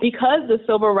 because the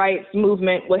civil rights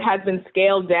movement has been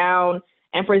scaled down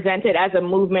and presented as a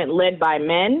movement led by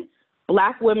men,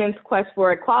 Black women's quest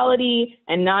for equality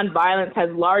and nonviolence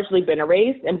has largely been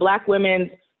erased, and Black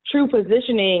women's true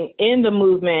positioning in the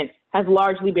movement has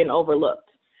largely been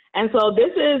overlooked. And so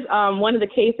this is one of the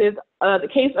cases, the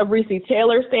case of Recy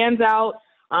Taylor stands out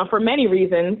for many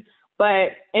reasons,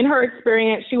 but in her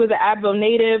experience, she was an Abbeville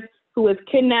native who was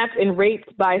kidnapped and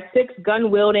raped by 6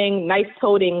 gun-wielding,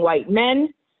 knife-toting white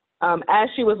men. as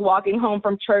she was walking home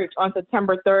from church on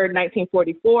September 3rd,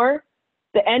 1944.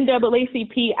 The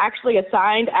NAACP actually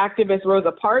assigned activist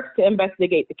Rosa Parks to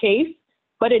investigate the case,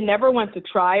 but it never went to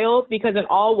trial because an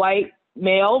all-white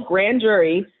male grand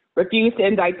jury refused to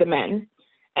indict the men.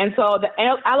 And so the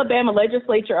Alabama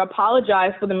legislature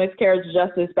apologized for the miscarriage of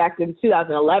justice back in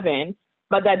 2011,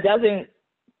 but that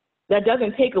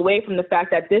doesn't take away from the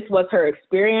fact that this was her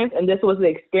experience, and this was the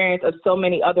experience of so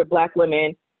many other Black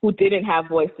women who didn't have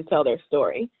voice to tell their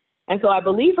story. And so I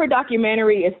believe her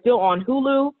documentary is still on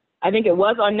Hulu. I think it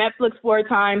was on Netflix for a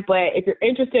time, but if you're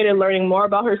interested in learning more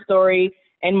about her story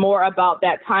and more about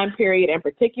that time period in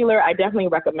particular, I definitely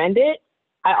recommend it.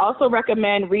 I also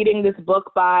recommend reading this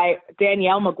book by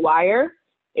Danielle McGuire.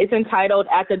 It's entitled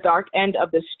At the Dark End of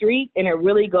the Street, and it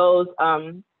really goes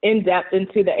in depth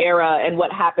into the era and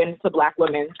what happened to Black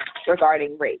women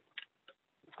regarding rape.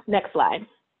 Next slide.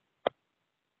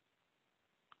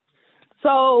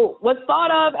 So what's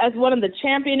thought of as one of the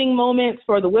championing moments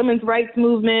for the women's rights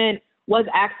movement was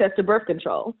access to birth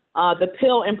control, the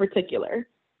pill in particular.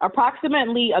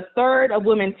 Approximately a third of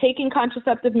women taking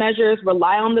contraceptive measures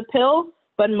rely on the pill,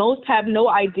 but most have no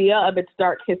idea of its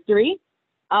dark history.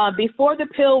 Before the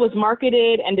pill was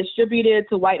marketed and distributed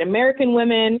to white American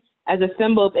women as a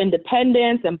symbol of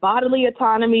independence and bodily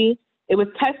autonomy, it was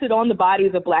tested on the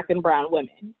bodies of Black and brown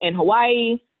women in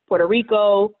Hawaii, Puerto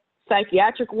Rico,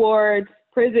 psychiatric wards,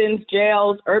 prisons,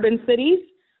 jails, urban cities,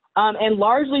 and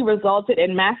largely resulted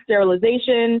in mass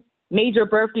sterilization, major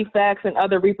birth defects, and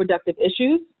other reproductive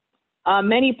issues.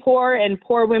 Many poor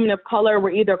women of color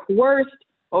were either coerced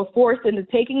or forced into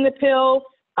taking the pill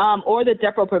or the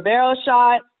Depo-Provera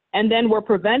shot, and then were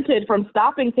prevented from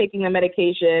stopping taking the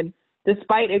medication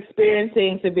despite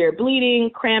experiencing severe bleeding,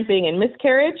 cramping, and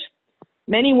miscarriage.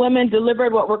 Many women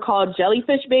delivered what were called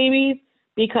jellyfish babies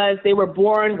because they were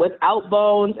born without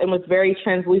bones and with very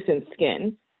translucent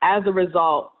skin as a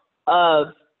result of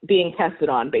being tested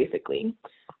on, basically.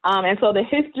 And so the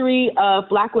history of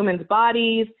Black women's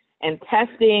bodies and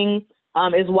testing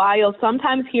is why you'll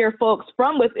sometimes hear folks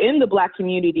from within the Black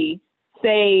community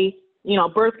say, you know,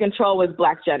 birth control was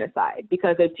Black genocide,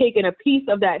 because they've taken a piece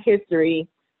of that history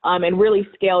and really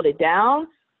scaled it down.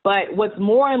 But what's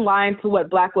more in line to what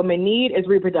Black women need is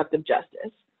reproductive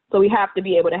justice. So we have to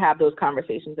be able to have those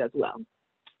conversations as well.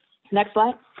 Next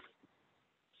slide.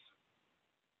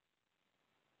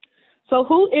 So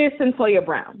who is Cyntoia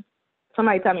Brown?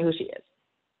 Somebody tell me who she is.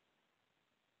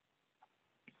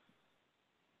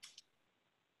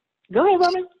 Go ahead,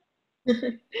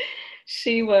 Roman.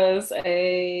 She was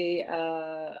a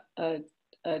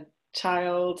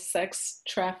child sex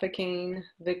trafficking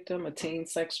victim, a teen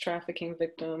sex trafficking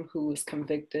victim who was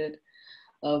convicted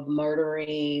of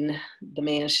murdering the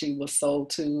man she was sold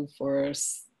to for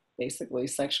basically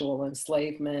sexual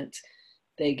enslavement.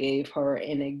 They gave her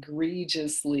an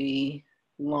egregiously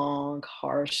long,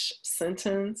 harsh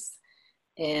sentence,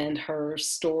 and her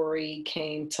story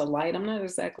came to light. I'm not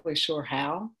exactly sure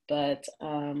how, but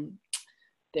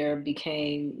there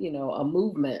became, you know, a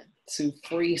movement to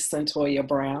free Cyntoia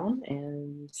Brown.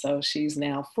 And so she's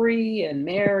now free and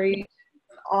married,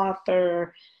 an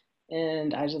author,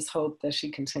 and I just hope that she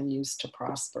continues to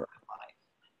prosper in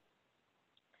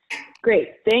life.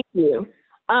 Great, thank you.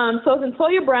 So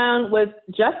Cyntoia Brown was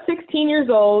just 16 years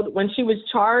old when she was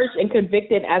charged and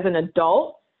convicted as an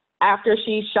adult after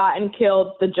she shot and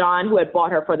killed the John who had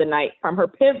bought her for the night from her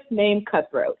pimp named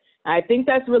Cutthroat. And I think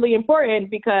that's really important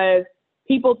because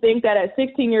people think that at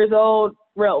 16 years old,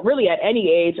 really at any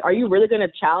age, are you really going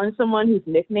to challenge someone whose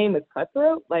nickname is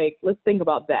Cutthroat? Like, let's think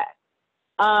about that.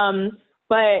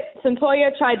 But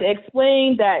Cyntoia tried to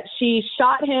explain that she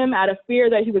shot him out of fear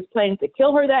that he was planning to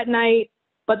kill her that night.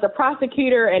 But the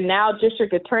prosecutor and now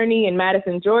district attorney in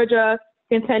Madison, Georgia,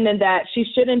 contended that she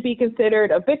shouldn't be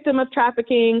considered a victim of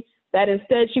trafficking, that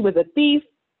instead she was a thief,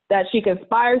 that she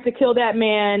conspired to kill that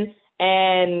man,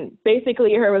 and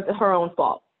basically it was her own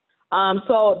fault.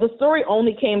 So the story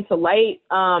only came to light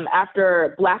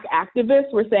after Black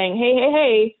activists were saying,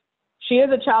 hey, she is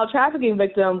a child trafficking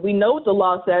victim. We know what the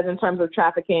law says in terms of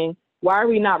trafficking. Why are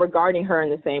we not regarding her in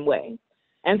the same way?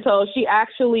 And so she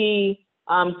actually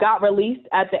got released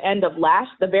at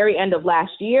the very end of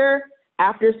last year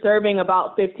after serving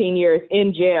about 15 years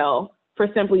in jail for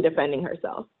simply defending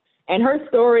herself. And her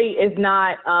story is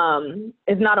not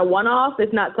a one-off.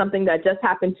 It's not something that just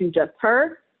happened to just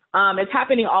her. It's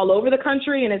happening all over the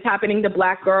country, and it's happening to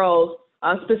Black girls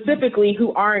specifically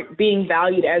who aren't being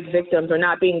valued as victims or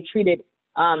not being treated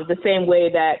the same way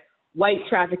that white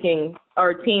trafficking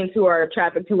or teens who are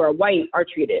trafficked who are white are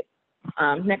treated.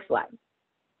 Next slide.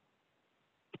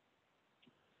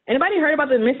 Anybody heard about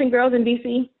the missing girls in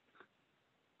DC?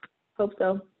 Hope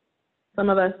so. Some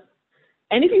of us.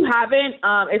 And if you haven't,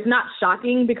 it's not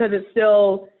shocking because it's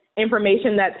still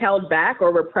information that's held back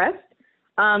or repressed.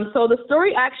 So the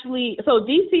story actually, so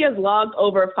DC has logged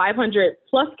over 500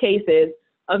 plus cases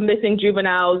of missing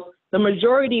juveniles, the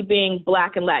majority being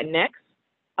Black and Latinx.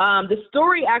 The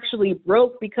story actually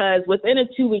broke because within a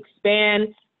 2-week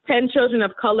span, 10 children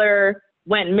of color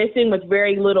went missing with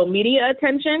very little media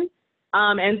attention.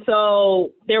 And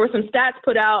so there were some stats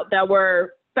put out that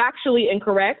were factually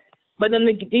incorrect, but then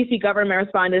the DC government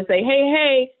responded and say,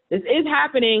 hey, this is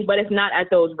happening, but it's not at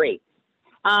those rates.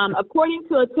 According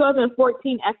to a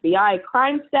 2014 FBI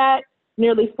crime stat,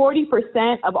 nearly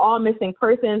 40% of all missing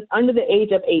persons under the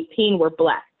age of 18 were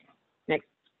Black. Next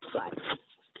slide.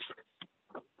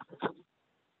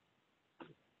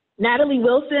 Natalie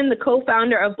Wilson, the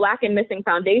co-founder of Black and Missing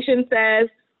Foundation, says,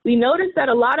 we noticed that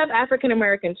a lot of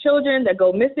African-American children that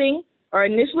go missing are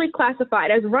initially classified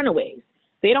as runaways.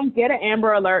 They don't get an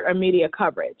Amber Alert or media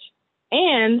coverage.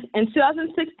 And in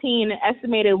 2016, an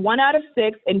estimated 1 out of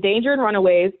 6 endangered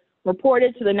runaways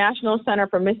reported to the National Center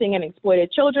for Missing and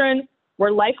Exploited Children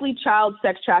were likely child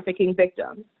sex trafficking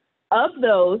victims. Of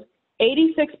those,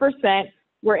 86%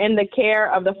 were in the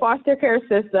care of the foster care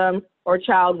system or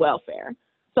child welfare.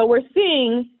 So we're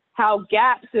seeing how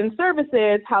gaps in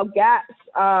services, how gaps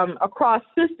across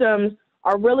systems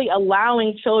are really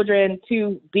allowing children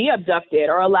to be abducted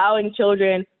or allowing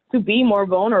children to be more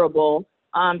vulnerable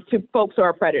to folks who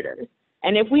are predators.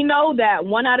 And if we know that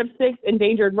 1 out of 6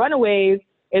 endangered runaways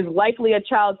is likely a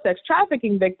child sex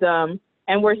trafficking victim,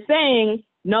 and we're saying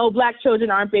no Black children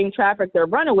aren't being trafficked, they're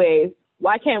runaways,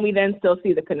 why can't we then still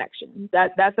see the connection?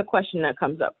 That's a question that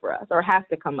comes up for us or has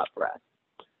to come up for us.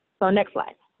 So next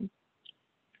slide.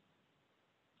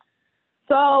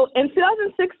 So in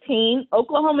 2016,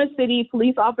 Oklahoma City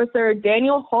police officer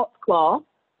Daniel Holtzclaw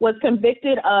was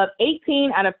convicted of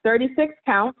 18 out of 36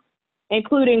 counts,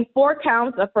 including 4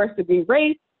 counts of first-degree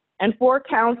rape and 4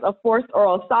 counts of forced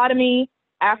oral sodomy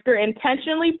after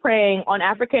intentionally preying on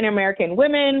African-American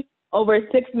women over a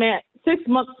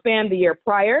 6-month span the year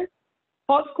prior.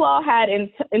 Holtzclaw had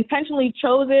intentionally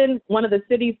chosen one of the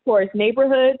city's poorest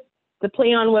neighborhoods to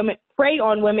prey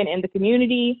on women in the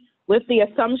community, with the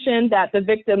assumption that the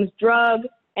victim's drug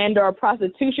and or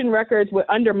prostitution records would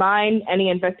undermine any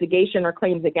investigation or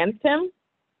claims against him.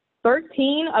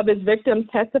 13 of his victims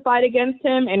testified against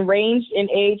him and ranged in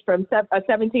age from a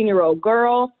 17-year-old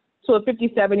girl to a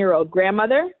 57-year-old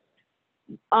grandmother.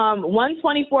 One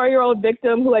 24-year-old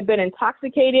victim who had been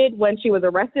intoxicated when she was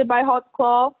arrested by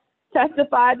Holtzclaw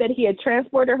testified that he had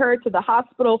transported her to the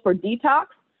hospital for detox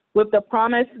with the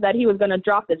promise that he was going to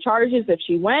drop the charges if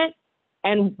she went.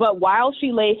 But while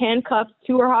she lay handcuffed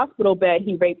to her hospital bed,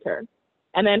 he raped her.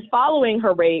 And then following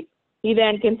her rape, he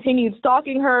then continued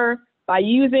stalking her by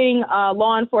using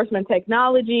law enforcement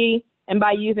technology and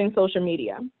by using social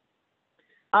media.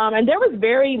 And there was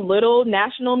very little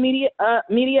national media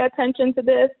attention to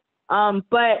this,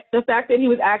 but the fact that he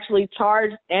was actually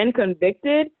charged and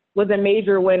convicted was a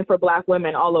major win for Black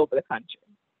women all over the country.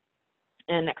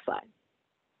 And next slide.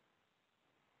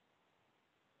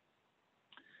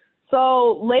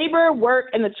 So labor, work,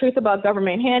 and the truth about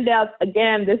government handouts.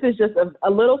 Again, this is just a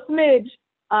little smidge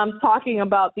talking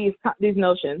about these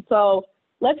notions. So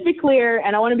let's be clear,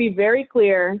 and I want to be very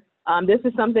clear. This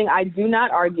is something I do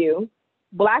not argue.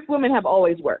 Black women have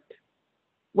always worked,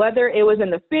 whether it was in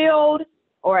the field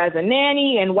or as a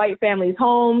nanny in white families'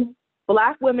 homes.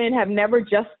 Black women have never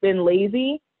just been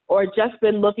lazy or just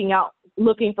been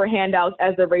looking for handouts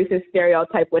as the racist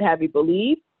stereotype would have you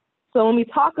believe. So when we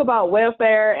talk about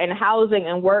welfare and housing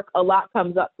and work, a lot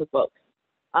comes up to folks.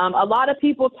 A lot of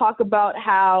people talk about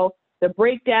how the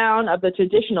breakdown of the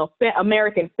traditional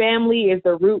American family is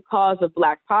the root cause of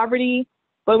Black poverty.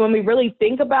 But when we really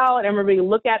think about and when we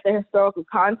look at the historical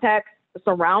context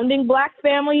surrounding Black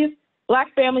families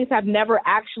have never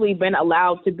actually been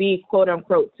allowed to be quote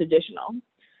unquote traditional.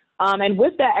 And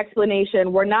with that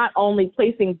explanation, we're not only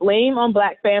placing blame on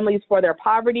Black families for their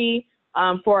poverty,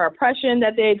 for oppression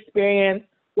that they experience,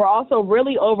 we're also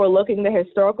really overlooking the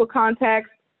historical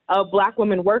context of Black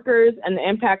women workers and the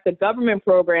impact the government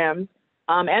programs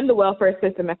and the welfare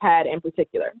system have had in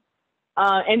particular.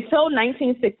 Until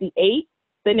 1968,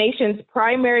 the nation's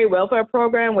primary welfare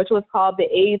program, which was called the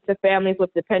Aid to Families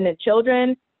with Dependent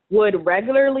Children, would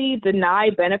regularly deny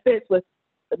benefits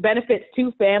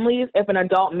to families if an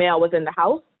adult male was in the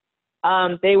house.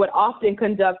 They would often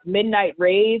conduct midnight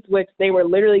raids, which they were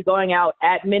literally going out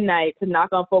at midnight to knock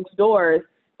on folks' doors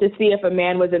to see if a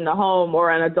man was in the home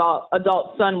or an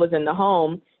adult son was in the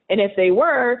home. And if they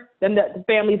were, then the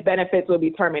family's benefits would be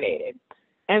terminated.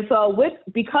 And so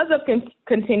because of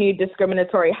continued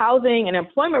discriminatory housing and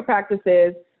employment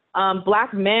practices,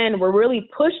 Black men were really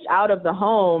pushed out of the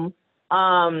home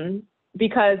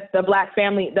because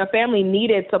the family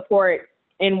needed support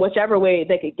in whichever way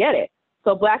they could get it.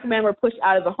 So Black men were pushed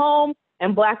out of the home,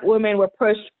 and Black women were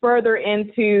pushed further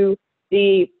into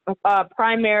the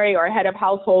primary or head of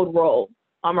household role,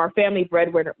 or family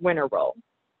breadwinner role.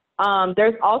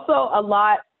 There's also a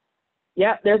lot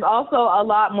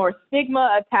more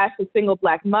stigma attached to single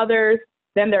Black mothers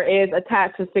than there is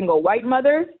attached to single white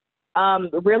mothers.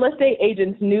 Real estate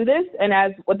agents knew this, and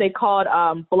as what they called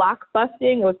block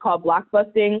busting, it was called block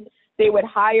busting, they would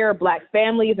hire Black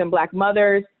families and Black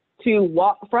mothers to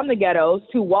walk from the ghettos,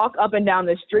 to walk up and down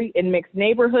the street in mixed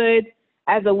neighborhoods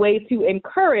as a way to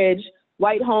encourage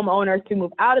white homeowners to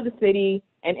move out of the city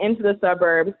and into the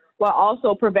suburbs, while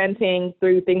also preventing,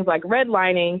 through things like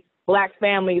redlining, Black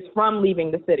families from leaving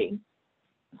the city.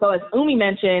 So as Umi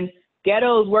mentioned,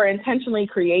 ghettos were intentionally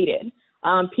created.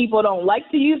 People don't like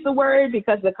to use the word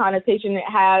because the connotation it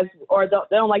has, or they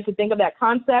don't like to think of that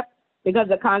concept because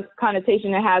the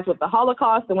connotation it has with the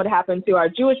Holocaust and what happened to our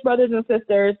Jewish brothers and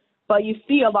sisters, but you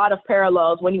see a lot of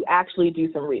parallels when you actually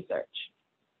do some research.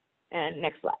 And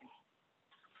next slide.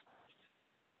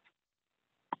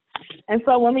 And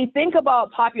so when we think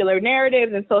about popular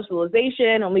narratives and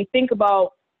socialization, when we think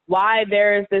about why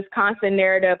there's this constant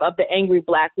narrative of the angry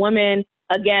Black woman,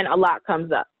 again, a lot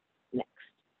comes up. Next.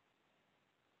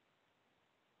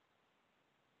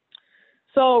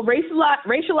 So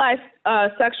racialized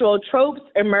sexual tropes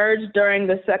emerged during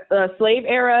the slave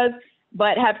eras,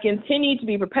 but have continued to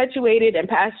be perpetuated and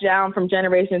passed down from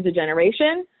generation to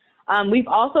generation. We've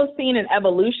also seen an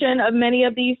evolution of many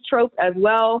of these tropes as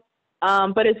well,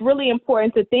 but it's really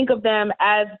important to think of them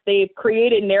as they've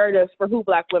created narratives for who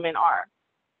Black women are.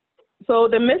 So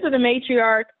the myth of the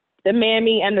matriarch, the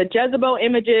mammy, and the Jezebel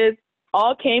images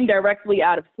all came directly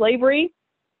out of slavery.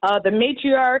 The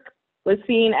matriarch was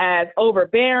seen as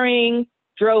overbearing,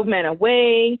 drove men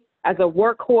away, as a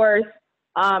workhorse,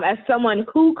 as someone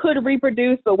who could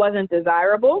reproduce but wasn't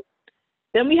desirable.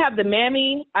 Then we have the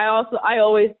mammy. I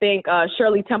always think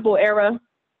Shirley Temple era.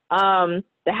 The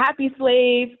happy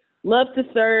slave, loved to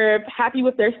serve, happy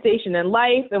with their station in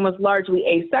life, and was largely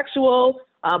asexual,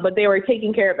 but they were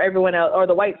taking care of everyone else, or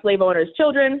the white slave owners'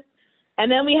 children.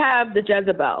 And then we have the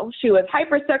Jezebel. She was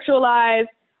hypersexualized,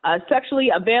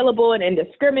 sexually available and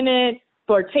indiscriminate,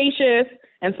 flirtatious,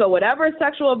 and so whatever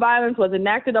sexual violence was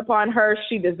enacted upon her,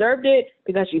 she deserved it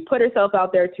because she put herself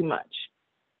out there too much.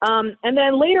 And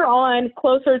then later on,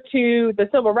 closer to the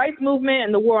civil rights movement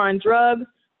and the war on drugs,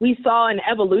 we saw an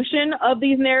evolution of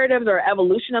these narratives, or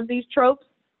evolution of these tropes,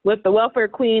 with the welfare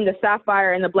queen, the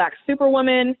sapphire, and the Black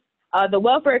superwoman. The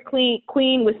welfare queen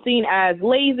was seen as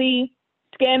lazy,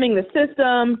 scamming the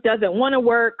system, doesn't want to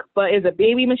work, but is a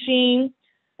baby machine.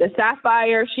 The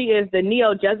sapphire, she is the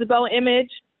neo-Jezebel image,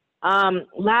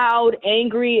 loud,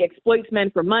 angry, exploits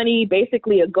men for money,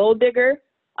 basically a gold digger.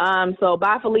 So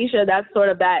Bye Felicia, that's sort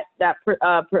of that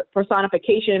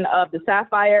personification of the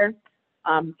sapphire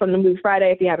from the movie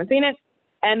Friday, if you haven't seen it.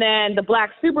 And then the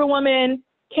Black superwoman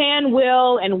can,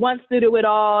 will, and wants to do it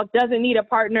all, doesn't need a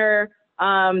partner,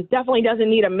 definitely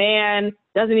doesn't need a man,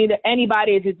 doesn't need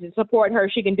anybody to support her.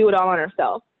 She can do it all on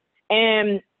herself.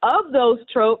 And of those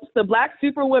tropes, the Black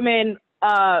superwoman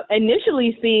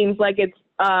initially seems like it's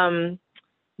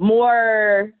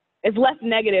less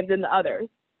negative than the others.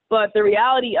 But the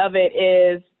reality of it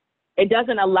is it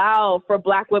doesn't allow for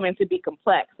Black women to be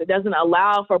complex. It doesn't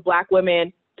allow for Black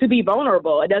women to be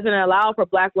vulnerable. It doesn't allow for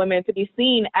Black women to be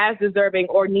seen as deserving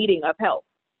or needing of help.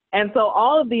 And so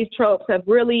all of these tropes have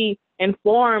really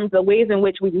informed the ways in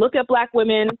which we look at Black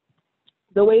women,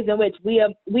 the ways in which we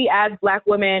as Black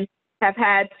women have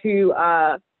had to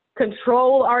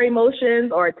control our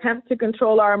emotions, or attempt to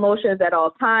control our emotions at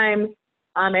all times,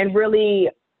 and really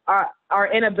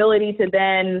our inability to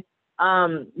then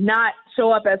not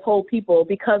show up as whole people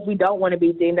because we don't want to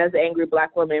be deemed as angry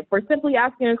Black women for simply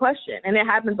asking a question. And it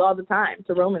happens all the time,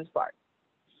 to Roman's part.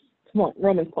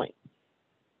 Roman's point.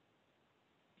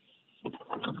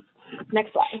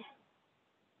 Next slide.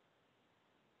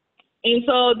 And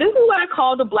so this is what I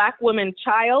call the Black woman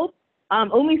child.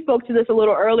 Umi spoke to this a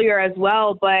little earlier as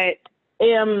well, but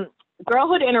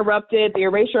Girlhood Interrupted, the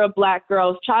Erasure of Black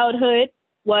Girls' Childhood,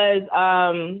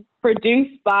 was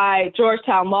produced by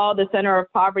Georgetown Law, the Center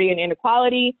of Poverty and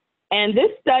Inequality. And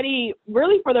this study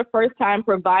really for the first time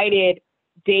provided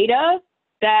data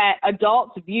that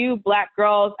adults view Black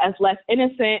girls as less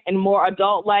innocent and more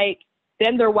adult-like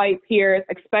than their white peers,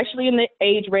 especially in the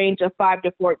age range of 5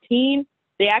 to 14.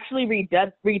 They actually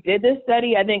redid this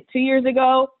study, I think, 2 years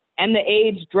ago, and the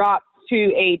age dropped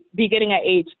to beginning at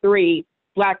age 3,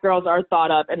 Black girls are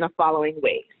thought of in the following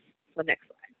ways. So next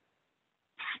slide.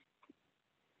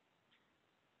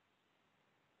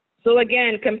 So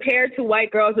again, compared to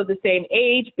white girls of the same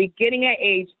age, beginning at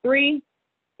age 3,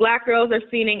 Black girls are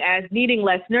seen as needing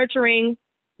less nurturing,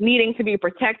 needing to be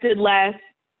protected less,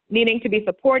 needing to be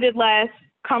supported less,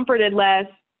 comforted less,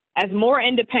 as more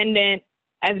independent,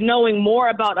 as knowing more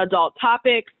about adult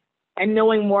topics, and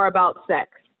knowing more about sex.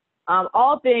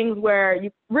 All things where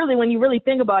when you really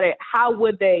think about it, how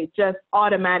would they just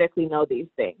automatically know these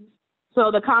things?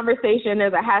 So the conversation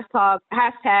is a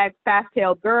hashtag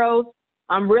fast-tailed girls.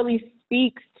 Really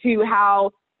speaks to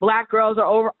how Black girls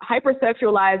are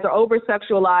hypersexualized or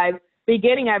over-sexualized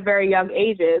beginning at very young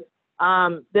ages.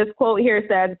 This quote here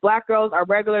says, Black girls are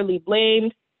regularly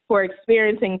blamed for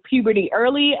experiencing puberty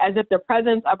early as if the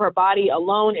presence of her body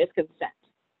alone is consent.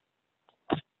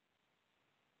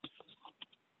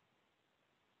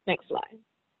 Next slide.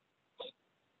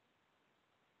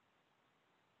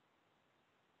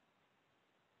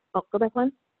 Oh, go back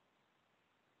one.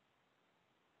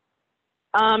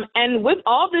 And with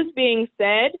all this being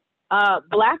said,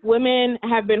 Black women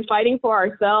have been fighting for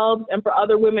ourselves and for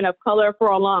other women of color for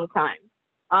a long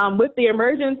time. With the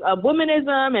emergence of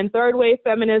womanism and third wave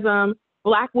feminism,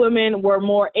 Black women were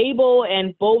more able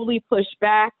and boldly pushed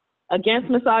back against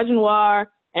misogynoir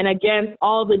and against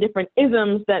all the different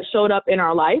isms that showed up in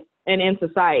our life and in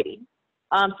society.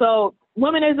 So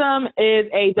womanism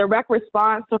is a direct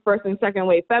response to first and second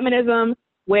wave feminism,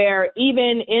 where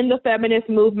even in the feminist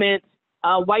movement,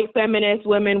 white feminist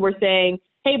women were saying,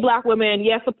 hey, Black women,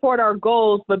 yes, support our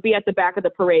goals, but be at the back of the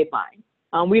parade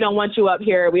line. We don't want you up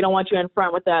here. We don't want you in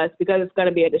front with us because it's going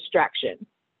to be a distraction.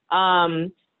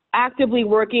 Actively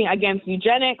working against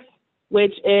eugenics,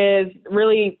 which is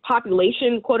really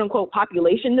population, quote unquote,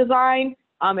 population design.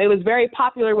 It was very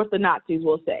popular with the Nazis,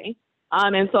 we'll say.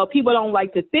 And so people don't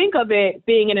like to think of it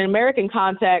being in an American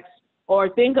context or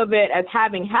think of it as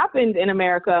having happened in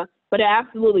America, but it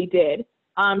absolutely did.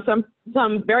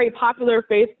 Some very popular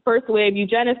first wave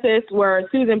eugenicists were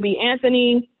Susan B.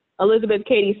 Anthony, Elizabeth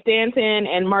Cady Stanton,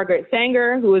 and Margaret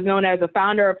Sanger, who is known as the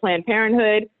founder of Planned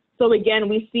Parenthood. So again,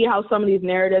 we see how some of these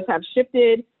narratives have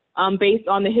shifted based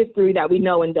on the history that we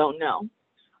know and don't know.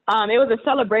 It was a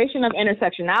celebration of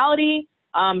intersectionality,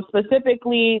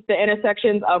 specifically the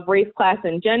intersections of race, class,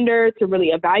 and gender, to really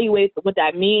evaluate what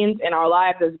that means in our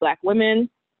lives as Black women.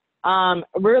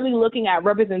 Really looking at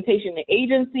representation and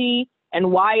agency, and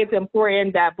why it's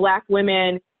important that Black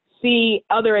women see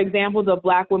other examples of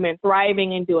Black women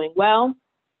thriving and doing well.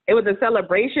 It was a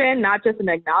celebration, not just an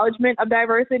acknowledgement of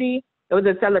diversity. It was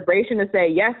a celebration to say,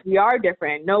 yes, we are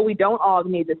different. No, we don't all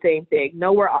need the same thing.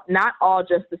 No, we're not all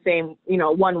just the same,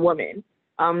 one woman.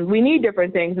 We need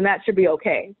different things, and that should be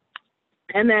okay.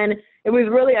 And then it was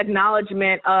really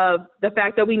acknowledgement of the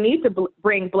fact that we need to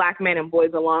bring Black men and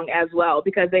boys along as well,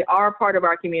 because they are part of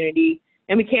our community,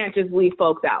 and we can't just leave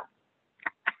folks out.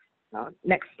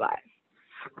 Next slide.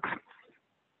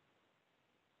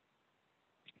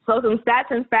 So some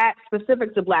stats and facts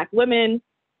specific to Black women.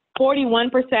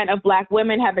 41% of Black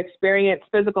women have experienced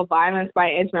physical violence by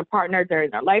an intimate partner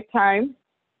during their lifetime.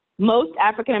 Most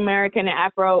African American and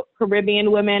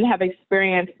Afro-Caribbean women have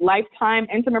experienced lifetime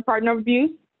intimate partner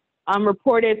abuse.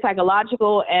 Reported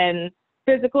psychological and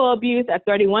physical abuse at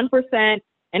 31%,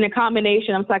 and a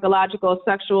combination of psychological,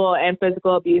 sexual, and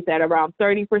physical abuse at around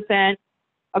 30%.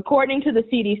 According to the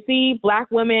CDC, Black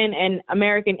women and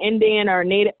American Indian or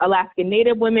Alaskan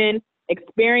Native women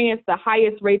experience the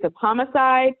highest rates of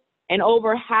homicide, and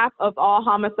over half of all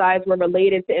homicides were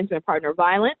related to intimate partner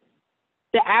violence.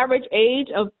 The average age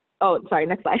of,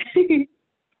 next slide.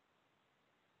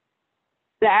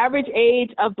 The average age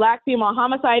of Black female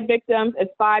homicide victims is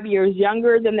 5 years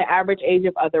younger than the average age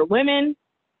of other women.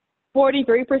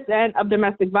 43% of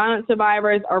domestic violence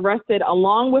survivors are arrested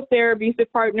along with their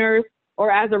abusive partners or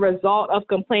as a result of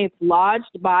complaints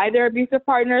lodged by their abusive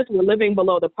partners were living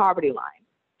below the poverty line.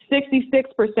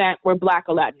 66% were Black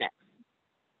or Latinx.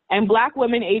 And Black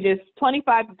women ages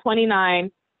 25 to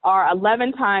 29 are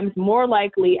 11 times more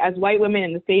likely as white women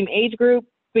in the same age group to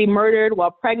be murdered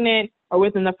while pregnant or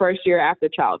within the first year after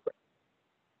childbirth.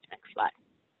 Next slide.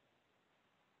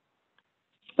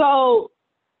 So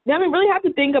then we really have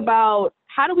to think about,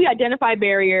 how do we identify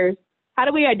barriers? How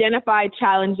do we identify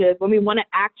challenges when we want to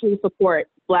actually support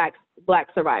Black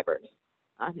survivors?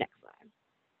 Next slide.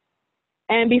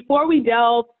 And before we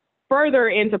delve further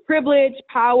into privilege,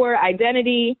 power,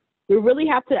 identity, we really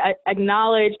have to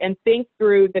acknowledge and think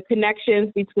through the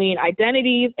connections between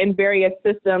identities and various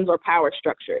systems or power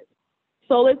structures.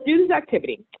 So let's do this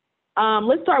activity.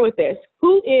 let's start with this.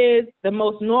 Who is the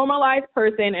most normalized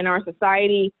person in our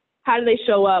society? How do they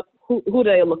show up? Who do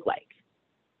they look like?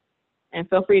 And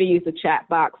feel free to use the chat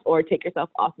box or take yourself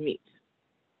off mute.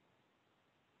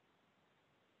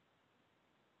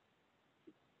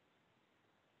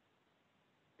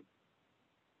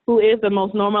 Who is the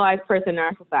most normalized person in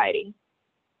our society?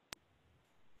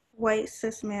 White,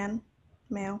 cis man,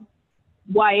 male.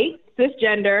 White,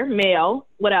 cisgender, male.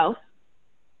 What else?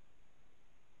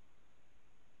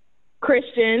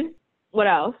 Christian. What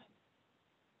else?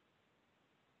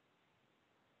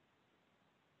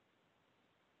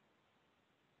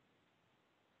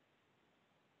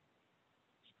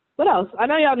 What else? I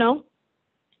know y'all know.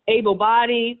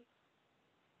 Able-bodied,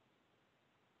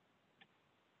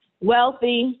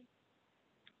 wealthy,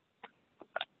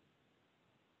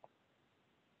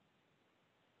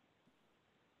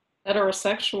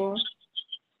 Heterosexual.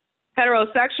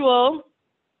 heterosexual,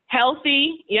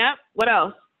 healthy. Yep. What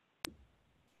else?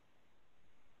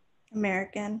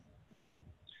 American.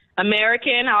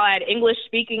 American. I'll add English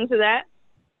speaking to that.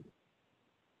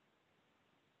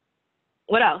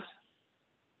 What else?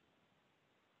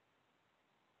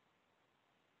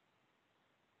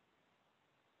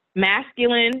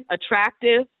 Masculine,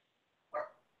 attractive,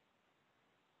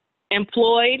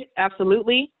 employed,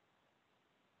 absolutely.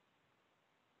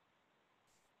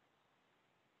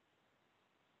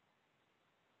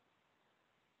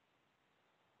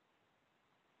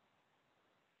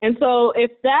 And so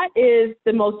if that is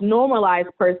the most normalized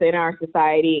person in our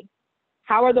society,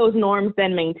 how are those norms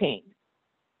then maintained?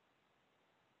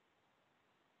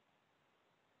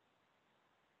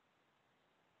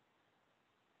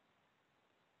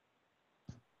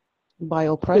 By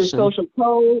Through oppression. social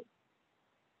code,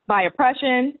 by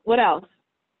oppression. What else?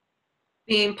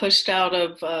 Being pushed out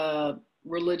of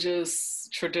religious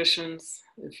traditions.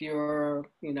 If you're,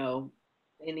 you know,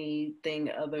 anything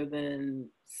other than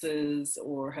cis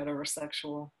or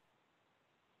heterosexual.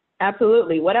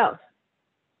 Absolutely. What else?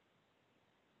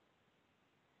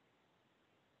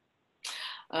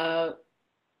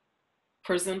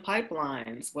 Prison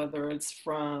pipelines, whether it's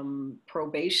from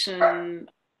probation,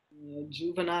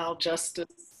 juvenile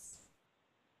justice,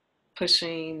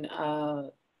 pushing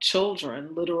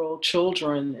children, literal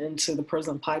children, into the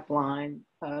prison pipeline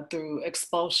through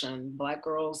expulsion. Black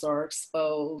girls are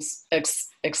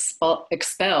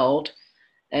expelled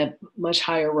at much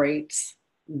higher rates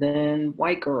than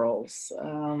white girls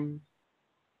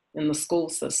in the school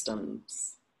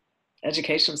systems,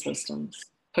 education systems,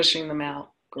 pushing them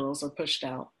out. Girls are pushed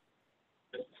out.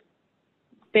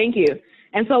 Thank you.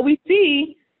 And so we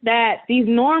see that these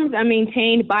norms are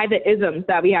maintained by the isms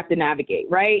that we have to navigate,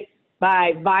 right?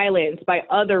 By violence, by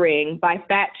othering, by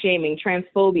fat shaming,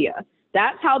 transphobia.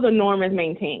 That's how the norm is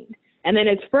maintained. And then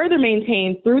it's further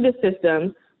maintained through the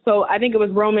systems. So I think it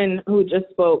was Roman who just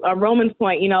spoke, Roman's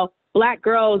point, you know, Black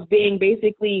girls being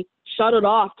basically shuttled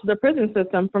off to the prison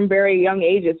system from very young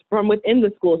ages, from within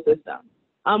the school system.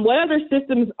 What other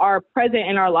systems are present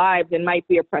in our lives and might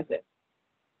be oppressive?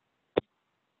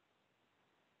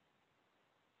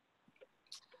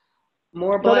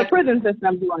 More So the Black. prison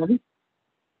system, one.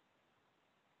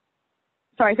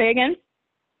 Sorry, say again?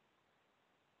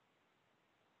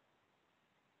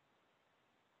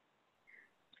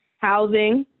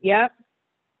 Housing, yep.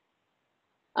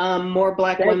 More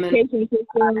Black The women. education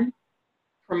system.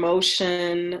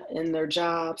 Promotion in their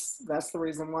jobs. That's the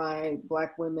reason why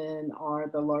Black women are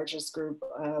the largest group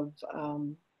of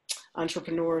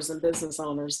entrepreneurs and business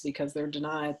owners, because they're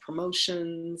denied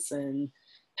promotions and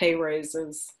pay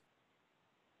raises.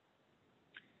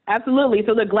 Absolutely.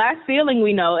 So the glass ceiling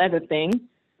we know as a thing,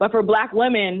 but for Black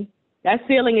women, that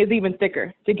ceiling is even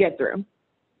thicker to get through.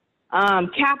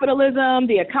 Capitalism,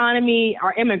 the economy,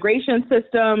 our immigration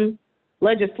system,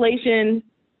 legislation.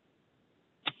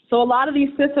 So a lot of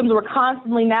these systems we're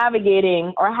constantly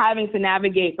navigating or having to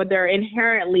navigate, but they're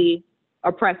inherently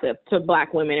oppressive to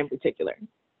Black women in particular.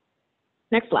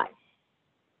 Next slide.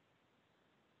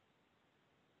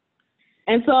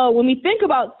 And so when we think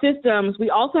about systems, we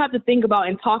also have to think about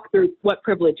and talk through what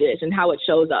privilege is and how it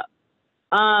shows up.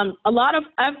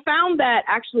 I've found that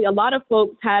actually a lot of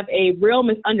folks have a real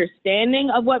misunderstanding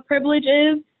of what privilege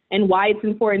is and why it's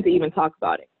important to even talk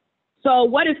about it. So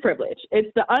what is privilege?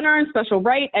 It's the unearned special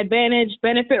right, advantage,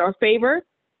 benefit, or favor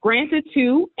granted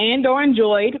to and or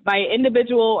enjoyed by an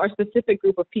individual or specific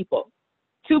group of people.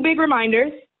 Two big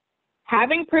reminders.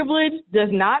 Having privilege does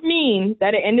not mean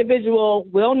that an individual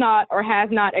will not or has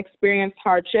not experienced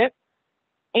hardship,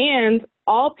 and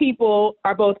all people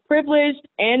are both privileged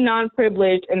and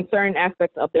non-privileged in certain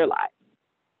aspects of their lives.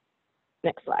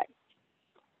 Next slide.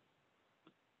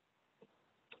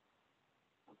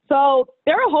 So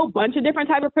there are a whole bunch of different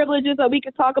types of privileges that we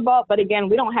could talk about, but again,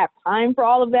 we don't have time for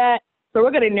all of that. So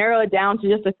we're going to narrow it down to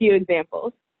just a few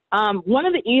examples. One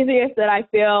of the easiest that I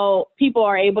feel people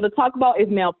are able to talk about is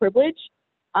male privilege.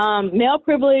 Male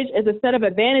privilege is a set of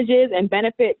advantages and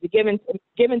benefits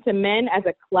given to men as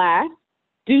a class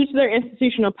due to their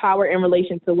institutional power in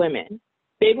relation to women.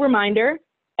 Big reminder,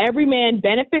 every man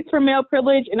benefits from male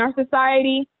privilege in our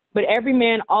society, but every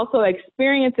man also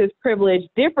experiences privilege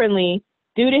differently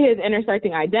due to his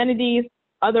intersecting identities,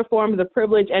 other forms of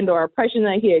privilege and or oppression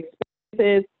that he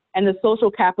experiences, and the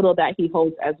social capital that he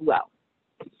holds as well.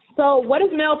 So what does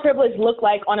male privilege look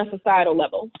like on a societal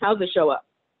level? How does it show up?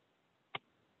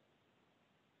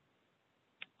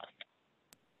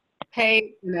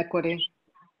 Pay inequity.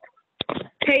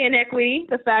 Pay inequity,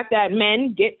 the fact that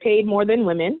men get paid more than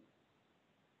women.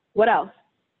 What else?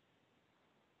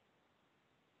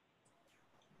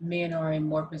 Men are in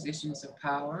more positions of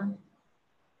power.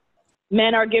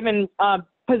 Men are given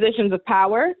positions of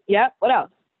power. Yep. What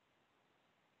else?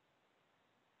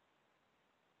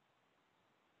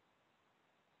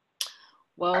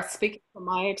 Well, speaking from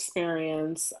my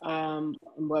experience,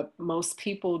 what most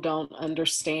people don't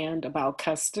understand about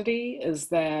custody is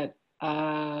that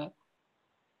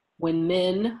when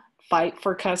men fight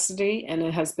for custody, and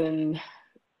it has been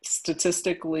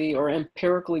statistically or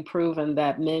empirically proven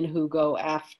that men who go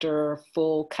after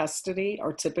full custody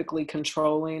are typically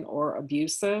controlling or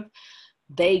abusive,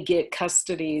 they get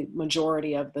custody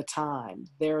majority of the time.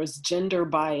 There is gender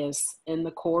bias in the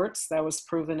courts that was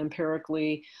proven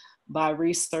empirically by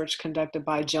research conducted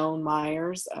by Joan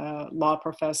Myers, a law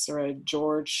professor at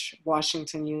George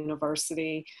Washington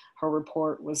University. Her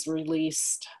report was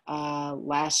released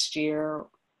last year,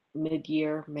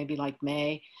 mid-year, maybe like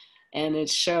May, and it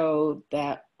showed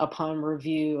that upon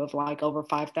review of like over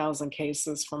 5,000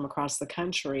 cases from across the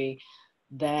country,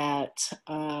 that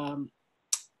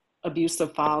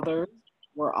abusive fathers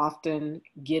were often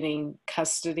getting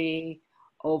custody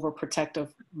over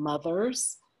protective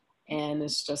mothers. And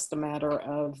it's just a matter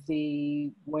of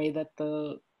the way that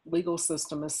the legal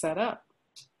system is set up.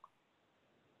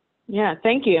 Yeah,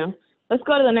 thank you. Let's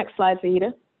go to the next slide,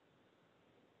 Saida.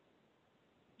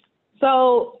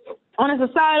 So on a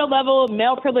societal level,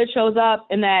 male privilege shows up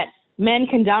in that men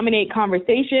can dominate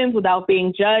conversations without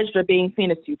being judged or being seen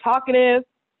as too talkative.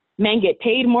 Men get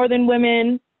paid more than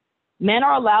women. Men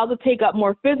are allowed to take up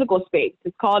more physical space.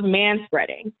 It's called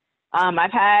manspreading.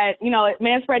 I've had,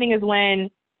 manspreading is when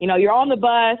you're on the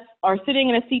bus or sitting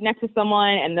in a seat next to someone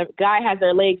and the guy has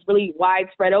their legs really wide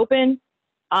spread open.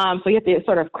 So you have to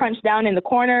sort of crunch down in the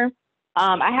corner.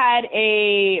 I had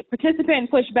a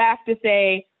participant push back to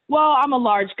say, well, I'm a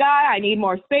large guy, I need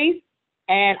more space.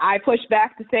 And I pushed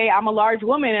back to say, I'm a large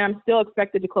woman and I'm still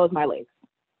expected to close my legs.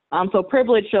 So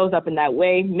privilege shows up in that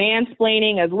way.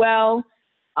 Mansplaining as well.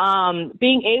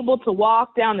 Being able to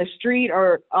walk down the street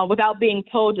or without being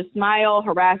told to smile,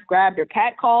 harassed, grabbed, or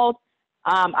catcalled.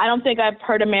 I don't think I've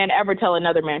heard a man ever tell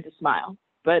another man to smile,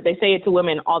 but they say it to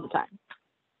women all the time.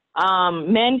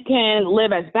 Men can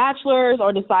live as bachelors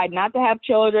or decide not to have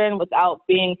children without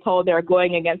being told they're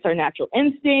going against their natural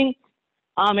instincts.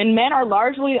 And men are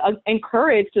largely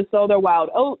encouraged to sow their wild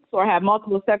oats or have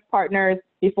multiple sex partners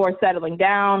before settling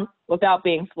down without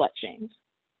being slut shamed.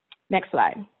 Next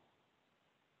slide.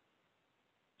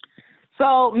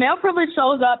 So male privilege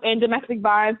shows up in domestic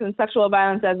violence and sexual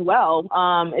violence as well.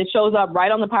 It shows up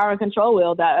right on the power and control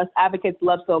wheel that us advocates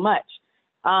love so much.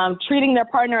 Treating their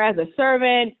partner as a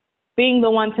servant, being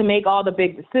the one to make all the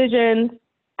big decisions,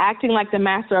 acting like the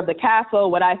master of the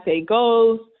castle, what I say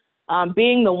goes,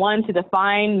 being the one to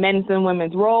define men's and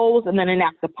women's roles and then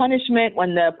enact the punishment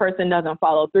when the person doesn't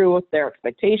follow through with their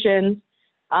expectations.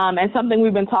 And something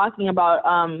we've been talking about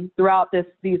throughout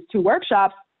these two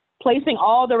workshops, placing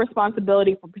all the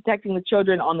responsibility for protecting the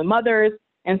children on the mothers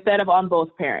instead of on both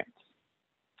parents.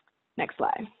 Next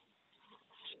slide.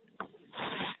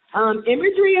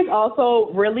 Imagery is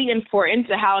also really important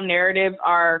to how narratives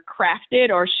are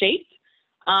crafted or shaped.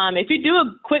 If you do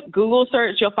a quick Google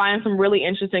search, you'll find some really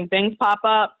interesting things pop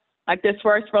up. Like this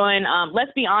first one,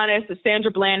 let's be honest, if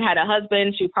Sandra Bland had a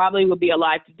husband, she probably would be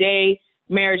alive today.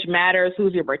 Marriage matters,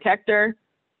 who's your protector?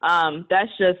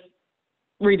 That's just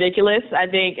ridiculous. I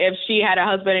think if she had a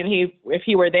husband and if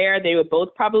he were there, they would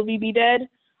both probably be dead.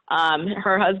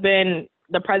 Her husband,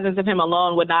 the presence of him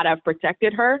alone would not have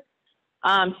protected her.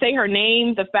 Say her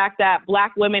name, the fact that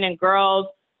Black women and girls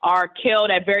are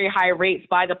killed at very high rates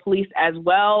by the police as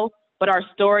well, but our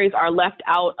stories are left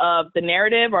out of the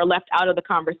narrative or left out of the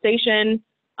conversation.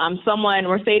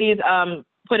 Mercedes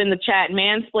put in the chat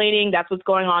mansplaining, that's what's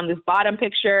going on in this bottom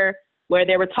picture, where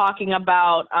they were talking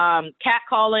about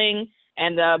catcalling.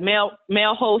 And the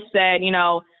male host said, you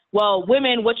know, well,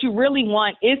 women, what you really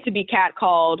want is to be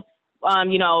catcalled.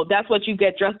 You know, that's what you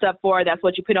get dressed up for. That's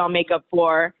what you put on makeup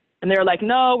for. And they're like,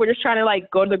 no, we're just trying to like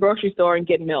go to the grocery store and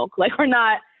get milk. Like, we're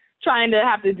not trying to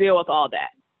have to deal with all that.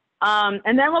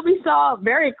 And then what we saw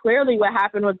very clearly what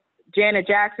happened with Janet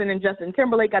Jackson and Justin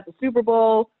Timberlake at the Super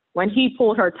Bowl when he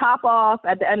pulled her top off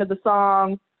at the end of the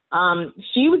song.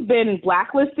 She was been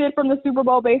blacklisted from the Super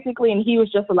Bowl basically, and he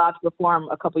was just allowed to perform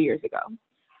a couple years ago.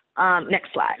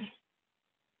 Next slide.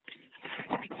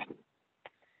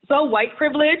 So white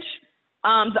privilege,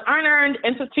 the unearned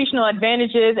institutional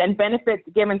advantages and benefits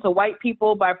given to white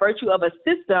people by virtue of a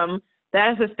system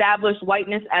that has established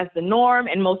whiteness as the norm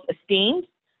and most esteemed.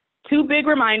 Two big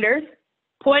reminders.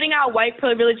 Pointing out white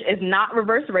privilege is not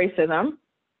reverse racism.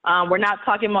 We're not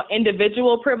talking about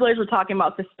individual privilege, we're talking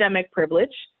about systemic privilege.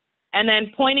 And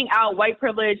then pointing out white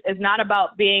privilege is not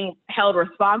about being held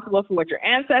responsible for what your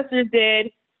ancestors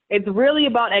did. It's really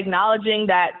about acknowledging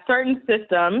that certain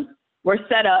systems were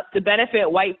set up to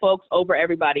benefit white folks over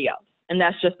everybody else. And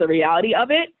that's just the reality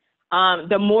of it.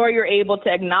 The more you're able to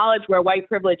acknowledge where white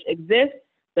privilege exists,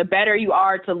 the better you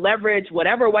are to leverage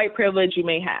whatever white privilege you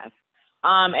may have.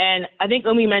 And I think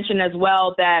Umi mentioned as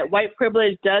well that white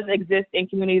privilege does exist in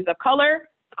communities of color.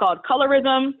 It's called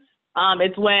colorism.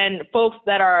 It's when folks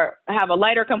that have a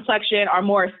lighter complexion are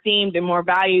more esteemed and more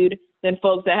valued than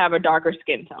folks that have a darker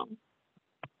skin tone.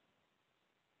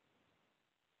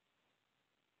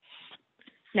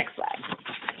 Next slide.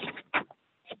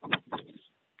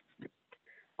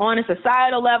 On a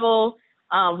societal level,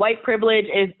 white privilege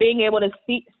is being able to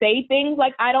say things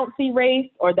like, I don't see race,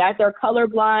 or that they're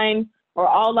colorblind, or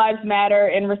all lives matter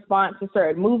in response to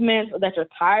certain movements, or that you're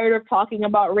tired of talking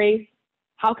about race.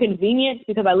 How convenient,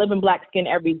 because I live in Black skin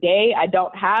every day. I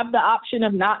don't have the option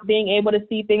of not being able to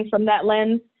see things from that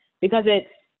lens, because it's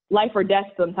life or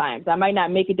death sometimes. I might not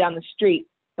make it down the street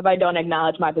if I don't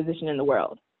acknowledge my position in the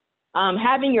world.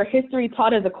 Having your history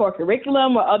taught as a core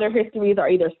curriculum, where other histories are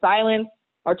either silenced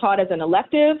or taught as an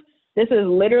elective. This is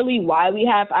literally why we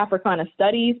have Africana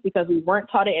Studies, because we weren't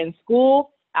taught it in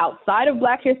school outside of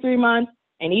Black History Month.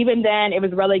 And even then, it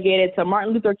was relegated to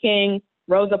Martin Luther King,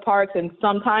 Rosa Parks, and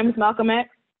sometimes Malcolm X.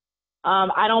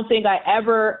 I don't think I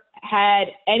ever had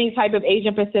any type of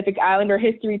Asian Pacific Islander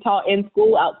history taught in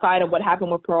school outside of what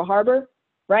happened with Pearl Harbor,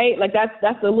 right? Like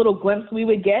that's a little glimpse we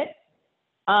would get.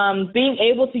 Being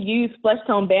able to use flesh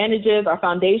tone bandages or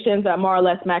foundations that more or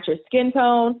less match your skin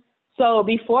tone. So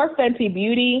before Fenty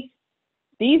Beauty,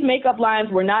 these makeup lines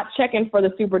were not checking for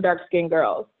the super dark skinned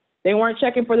girls. They weren't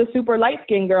checking for the super light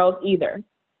skinned girls either.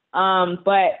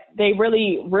 But they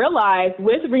really realized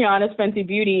with Rihanna's Fenty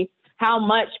Beauty how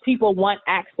much people want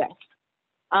access.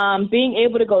 Being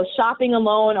able to go shopping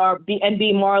alone and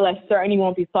be more or less certain you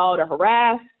won't be followed or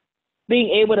harassed. Being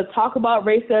able to talk about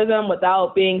racism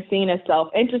without being seen as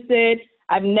self-interested.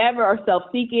 Or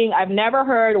self-seeking. I've never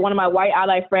heard one of my white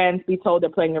ally friends be told they're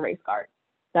playing the race card.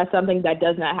 That's something that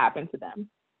does not happen to them.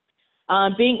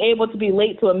 Being able to be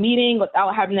late to a meeting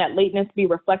without having that lateness be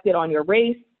reflected on your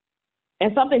race.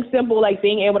 And something simple like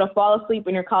being able to fall asleep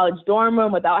in your college dorm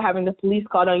room without having the police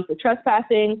called on you for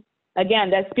trespassing. Again,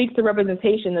 that speaks to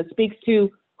representation, that speaks to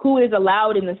who is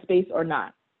allowed in the space or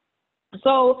not.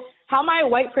 So how might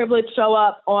white privilege show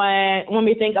up when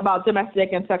we think about domestic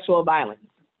and sexual violence?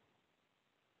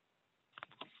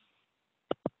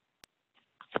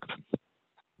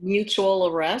 Mutual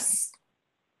arrests.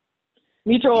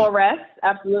 Mutual arrests,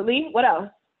 absolutely. What else?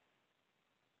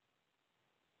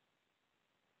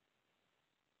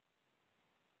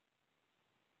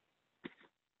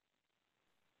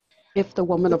 If the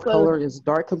woman of color is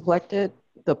dark complected,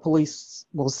 the police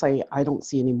will say, I don't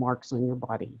see any marks on your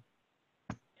body.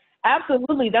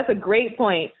 Absolutely, that's a great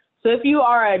point. So if you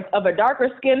are of a darker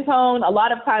skin tone, a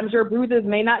lot of times your bruises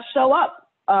may not show up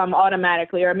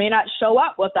automatically, or may not show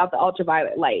up without the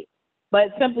ultraviolet light.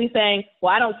 But simply saying,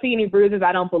 well, I don't see any bruises,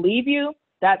 I don't believe you,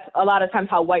 that's a lot of times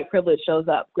how white privilege shows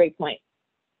up. Great point.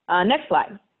 Next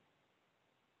slide.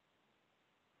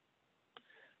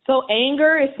 So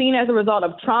anger is seen as a result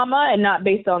of trauma and not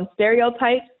based on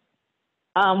stereotypes.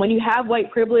 When you have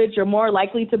white privilege, you're more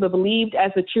likely to be believed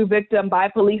as a true victim by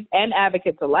police and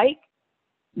advocates alike.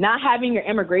 Not having your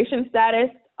immigration status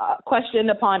questioned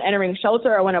upon entering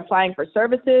shelter or when applying for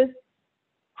services.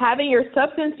 Having your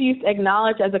substance use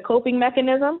acknowledged as a coping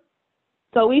mechanism.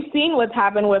 So we've seen what's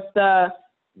happened with the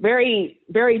very,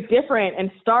 very different and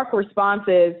stark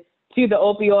responses to the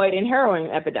opioid and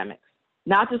heroin epidemics.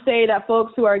 Not to say that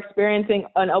folks who are experiencing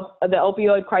the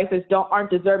opioid crisis aren't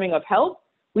deserving of help.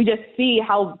 We just see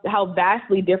how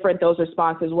vastly different those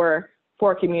responses were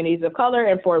for communities of color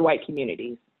and for white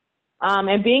communities.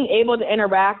 and being able to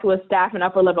interact with staff and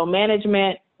upper level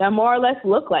management that more or less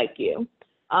look like you.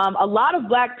 A lot of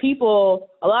Black people,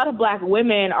 a lot of Black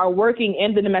women are working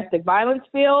in the domestic violence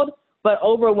field, but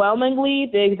overwhelmingly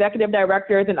the executive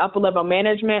directors and upper level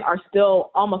management are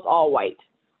still almost all white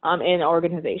in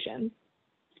organizations.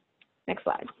 Next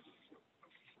slide.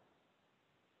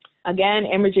 Again,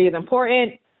 imagery is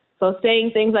important. So saying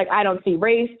things like, I don't see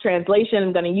race, translation,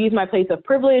 I'm gonna use my place of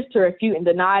privilege to refute and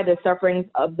deny the sufferings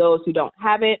of those who don't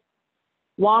have it.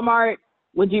 Walmart,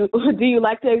 do you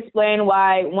like to explain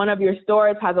why one of your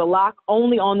stores has a lock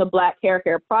only on the Black hair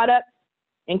care product?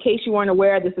 In case you weren't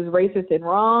aware, this is racist and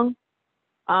wrong.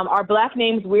 Are Black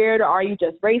names weird or are you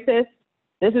just racist?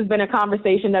 This has been a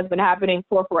conversation that's been happening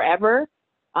for forever.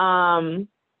 And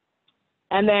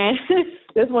then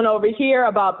this one over here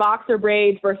about boxer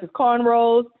braids versus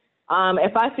cornrows.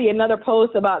 If I see another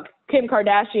post about Kim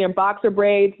Kardashian boxer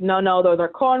braids, no, those are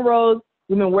cornrows.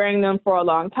 We've been wearing them for a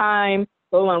long time.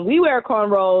 But when we wear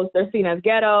cornrows, they're seen as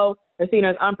ghetto, they're seen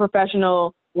as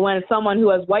unprofessional. When someone who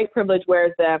has white privilege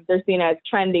wears them, they're seen as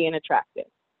trendy and attractive.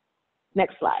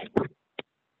 Next slide.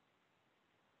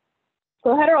 So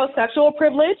heterosexual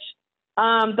privilege,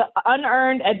 the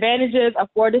unearned advantages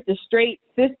afforded to straight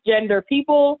cisgender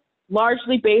people,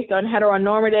 largely based on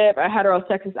heteronormative or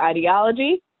heterosexist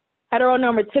ideology.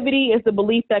 Heteronormativity is the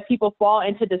belief that people fall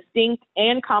into distinct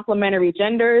and complementary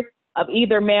genders of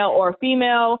either male or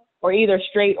female, or either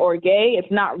straight or gay.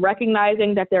 It's not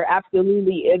recognizing that there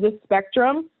absolutely is a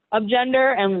spectrum of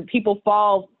gender and people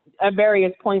fall at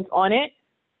various points on it.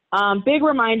 Big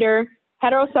reminder,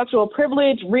 heterosexual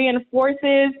privilege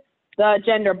reinforces the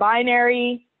gender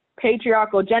binary,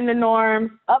 patriarchal gender norms,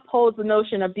 upholds the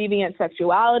notion of deviant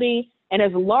sexuality, and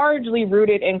is largely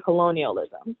rooted in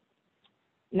colonialism.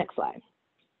 Next slide.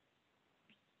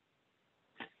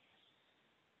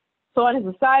 So on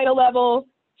a societal level,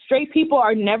 straight people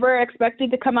are never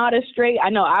expected to come out as straight. I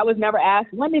know I was never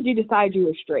asked, when did you decide you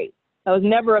were straight? That was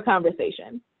never a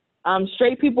conversation.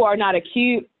 Straight people are not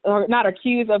accused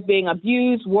of being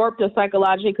abused, warped, or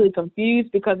psychologically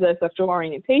confused because of their sexual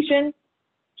orientation.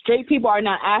 Straight people are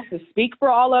not asked to speak for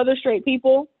all other straight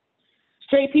people.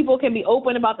 Straight people can be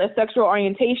open about their sexual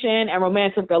orientation and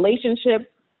romantic relationships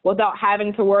without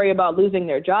having to worry about losing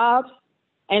their jobs.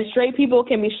 And straight people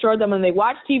can be sure that when they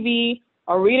watch TV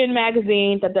or read in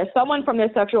magazines that there's someone from their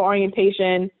sexual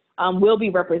orientation will be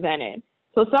represented.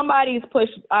 So somebody's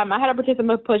pushed, I had a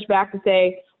participant push back to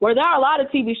say, well, there are a lot of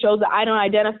TV shows that I don't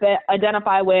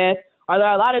identify with, or there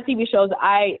are a lot of TV shows that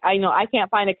I can't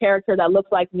find a character that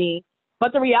looks like me.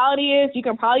 But the reality is you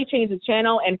can probably change the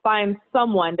channel and find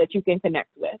someone that you can connect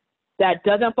with that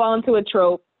doesn't fall into a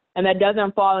trope and that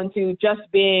doesn't fall into just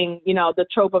being, the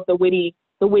trope of the witty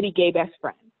gay best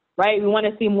friend, right? We want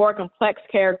to see more complex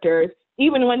characters,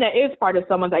 even when that is part of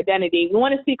someone's identity. We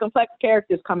want to see complex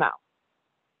characters come out.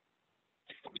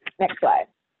 Next slide.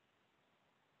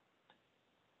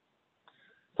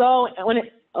 So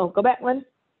go back one.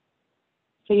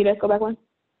 Can you just go back one?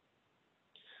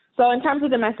 So in terms of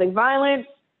domestic violence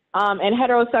and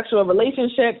heterosexual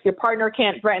relationships, your partner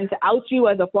can't threaten to out you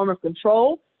as a form of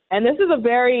control. And this is a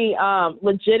very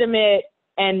legitimate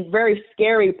and very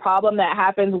scary problem that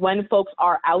happens when folks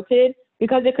are outed,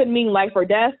 because it could mean life or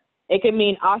death. It could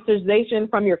mean ostracization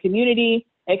from your community.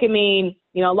 It can mean,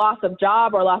 loss of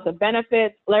job or loss of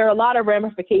benefits. There are a lot of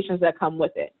ramifications that come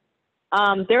with it.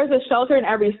 There's a shelter in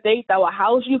every state that will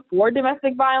house you for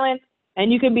domestic violence,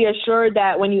 and you can be assured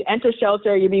that when you enter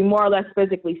shelter, you'll be more or less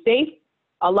physically safe.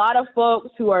 A lot of folks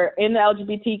who are in the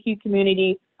LGBTQ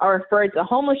community are referred to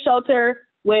homeless shelter,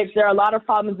 which there are a lot of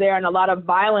problems there and a lot of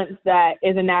violence that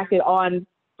is enacted on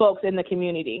folks in the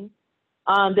community.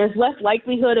 There's less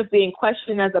likelihood of being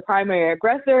questioned as a primary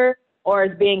aggressor or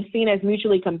as being seen as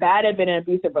mutually combative in an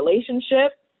abusive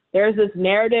relationship. There's this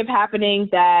narrative happening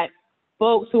that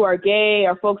folks who are gay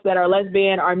or folks that are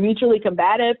lesbian are mutually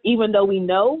combative, even though we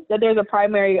know that there's a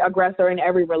primary aggressor in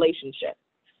every relationship.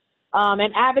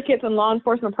 And advocates and law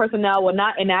enforcement personnel will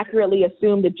not inaccurately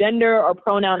assume the gender or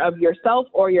pronoun of yourself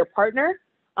or your partner.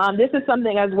 This is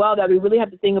something as well that we really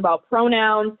have to think about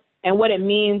pronouns and what it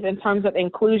means in terms of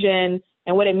inclusion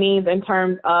and what it means in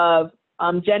terms of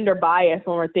gender bias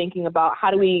when we're thinking about how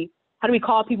do we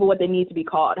call people what they need to be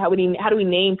called? How do we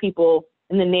name people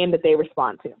in the name that they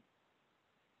respond to?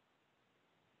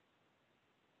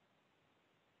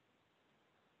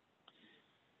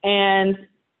 And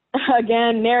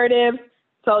again, narrative.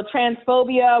 So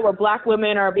transphobia, where Black trans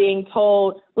women are being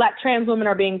told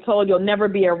you'll never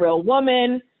be a real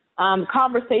woman.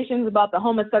 Conversations about the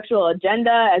homosexual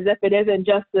agenda as if it isn't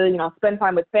just to, spend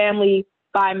time with family,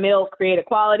 buy milk, create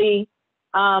equality.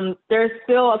 There's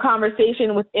still a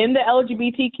conversation within the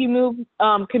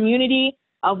LGBTQ community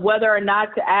of whether or not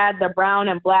to add the brown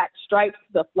and black stripes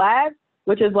to the flag,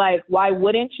 which is like, why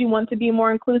wouldn't you want to be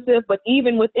more inclusive? But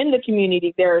even within the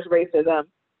community, there's racism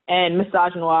and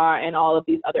misogynoir and all of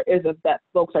these other isms that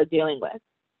folks are dealing with.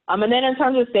 And then in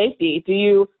terms of safety, do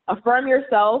you affirm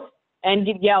yourself and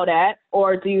get yelled at,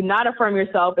 or do you not affirm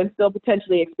yourself and still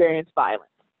potentially experience violence?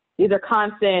 These are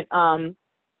constant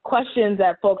questions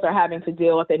that folks are having to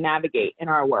deal with and navigate in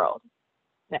our world.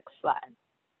 Next slide.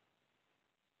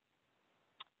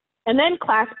 And then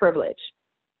class privilege.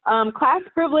 Class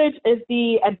privilege is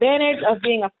the advantage of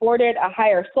being afforded a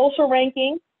higher social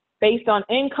ranking based on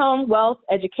income, wealth,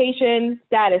 education,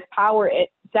 status,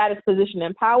 position,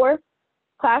 and power.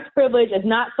 Class privilege is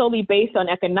not solely based on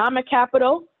economic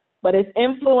capital, but its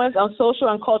influence on social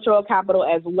and cultural capital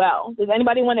as well. Does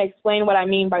anybody want to explain what I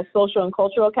mean by social and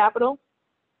cultural capital?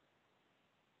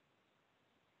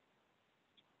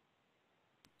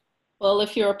 Well,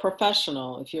 if you're a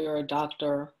professional, if you're a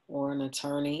doctor or an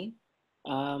attorney,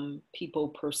 people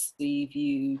perceive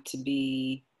you to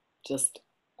be just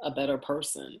a better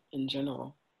person in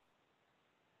general.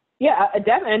 Yeah,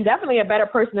 and definitely a better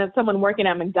person than someone working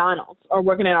at McDonald's or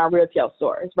working in our retail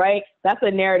stores, right? That's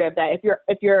a narrative that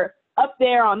if you're up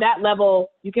there on that level,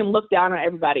 you can look down on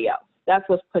everybody else. That's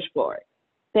what's pushed forward.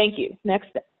 Thank you.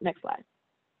 Next slide.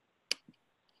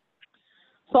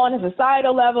 So on a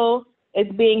societal level,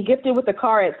 it's being gifted with a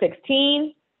car at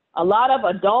 16. A lot of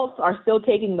adults are still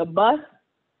taking the bus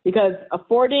because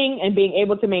affording and being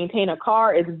able to maintain a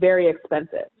car is very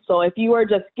expensive. So if you are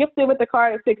just gifted with a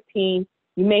car at 16,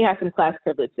 you may have some class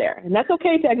privilege there. And that's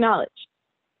okay to acknowledge.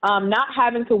 Not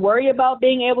having to worry about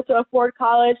being able to afford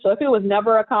college. So if it was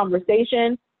never a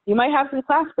conversation, you might have some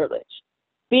class privilege.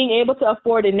 Being able to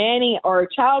afford a nanny or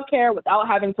childcare without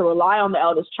having to rely on the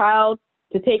eldest child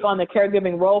to take on the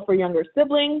caregiving role for younger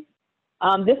siblings.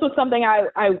 This was something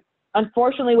I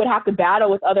unfortunately would have to battle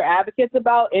with other advocates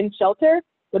about in shelter,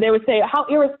 where they would say, how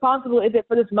irresponsible is it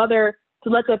for this mother to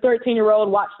let the 13-year-old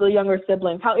watch the younger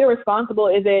siblings? How irresponsible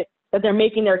is it that they're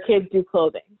making their kids do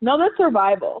clothing? No, that's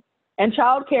survival. And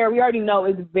childcare, we already know,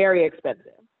 is very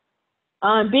expensive.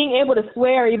 Being able to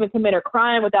swear or even commit a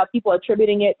crime without people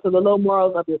attributing it to the low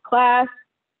morals of your class.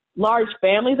 Large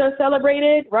families are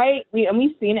celebrated, right?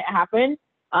 We've seen it happen.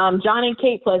 John and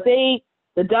Kate +8,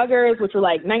 the Duggars, which were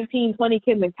like 19, 20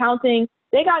 kids and counting,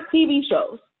 they got TV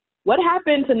shows. What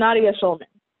happened to Nadia Schulman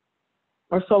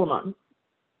or Solomon?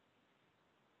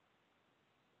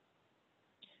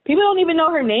 People don't even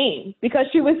know her name because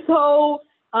she was so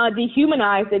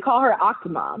dehumanized. They call her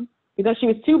Octomom because she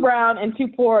was too brown and too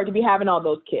poor to be having all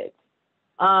those kids.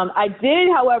 I did,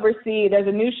 however, see there's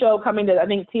a new show coming to, I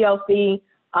think, TLC,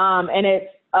 and it's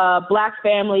a Black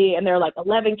family, and there are like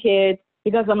 11 kids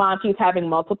because the mom keeps having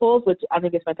multiples, which I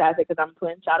think is fantastic because I'm a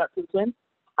twin. Shout out to the twins.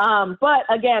 But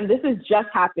again, this is just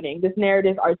happening. This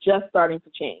narratives are just starting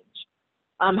to change.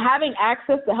 Having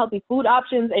access to healthy food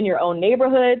options in your own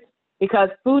neighborhoods, because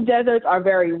food deserts are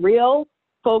very real.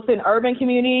 Folks in urban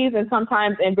communities and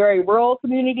sometimes in very rural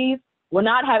communities will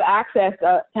not have access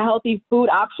to healthy food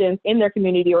options in their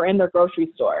community or in their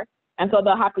grocery store. And so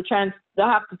they'll have to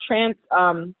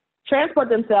transport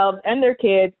themselves and their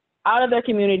kids out of their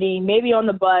community, maybe on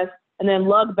the bus, and then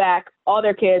lug back all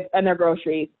their kids and their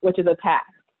groceries, which is a task.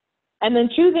 And then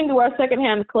choosing to wear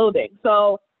secondhand clothing.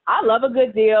 So I love a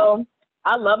good deal.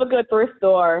 I love a good thrift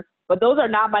store, but those are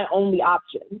not my only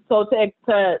option. So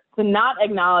to not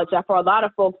acknowledge that for a lot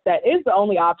of folks that is the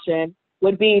only option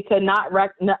would be to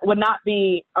would not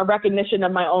be a recognition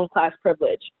of my own class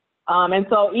privilege. And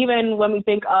so even when we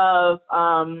think of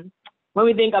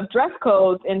dress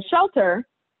codes in shelter,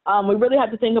 we really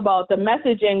have to think about the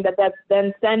messaging that's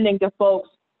then sending to folks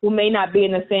who may not be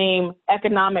in the same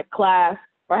economic class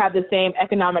or have the same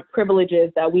economic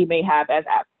privileges that we may have as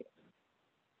advocates.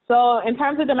 So in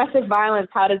terms of domestic violence,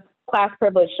 how does class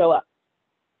privilege show up?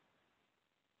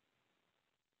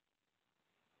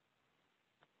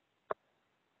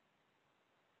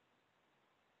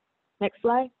 Next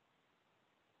slide.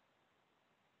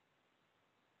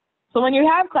 So when you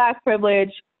have class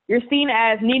privilege, you're seen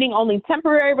as needing only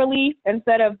temporary relief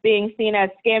instead of being seen as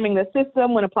scamming the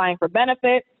system when applying for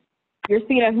benefits. You're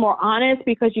seen as more honest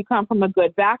because you come from a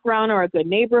good background or a good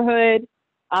neighborhood.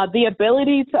 The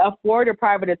ability to afford a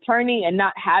private attorney and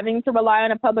not having to rely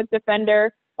on a public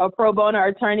defender or pro bono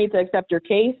attorney to accept your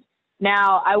case.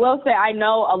 Now, I will say I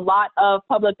know a lot of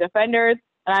public defenders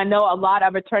and I know a lot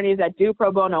of attorneys that do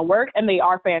pro bono work, and they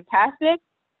are fantastic,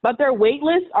 but their wait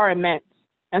lists are immense.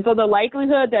 And so the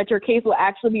likelihood that your case will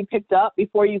actually be picked up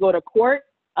before you go to court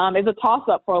is a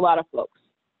toss-up for a lot of folks.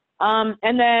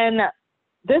 And then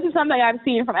this is something I've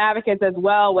seen from advocates as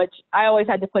well, which I always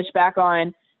had to push back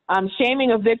on.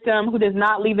 Shaming a victim who does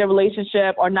not leave the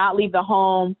relationship or not leave the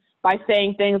home by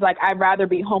saying things like, I'd rather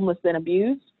be homeless than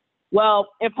abused. Well,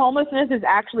 if homelessness is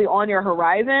actually on your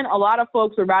horizon, a lot of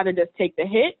folks would rather just take the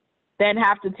hit than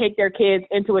have to take their kids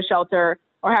into a shelter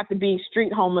or have to be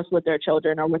street homeless with their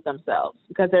children or with themselves,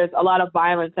 because there's a lot of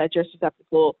violence that you're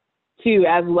susceptible to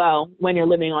as well when you're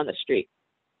living on the street.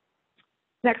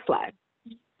 Next slide.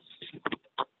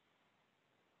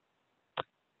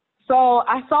 So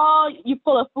I saw you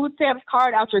pull a food stamps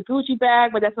card out your Gucci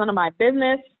bag, but that's none of my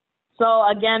business. So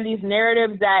again, these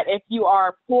narratives that if you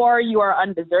are poor, you are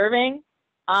undeserving,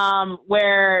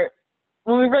 where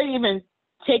when we really even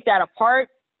take that apart,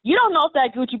 you don't know if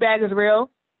that Gucci bag is real.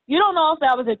 You don't know if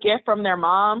that was a gift from their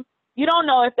mom. You don't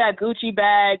know if that Gucci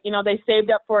bag, you know, they saved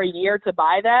up for a year to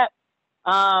buy that.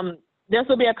 This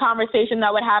would be a conversation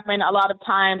that would happen a lot of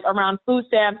times around food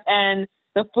stamps and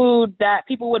the food that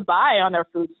people would buy on their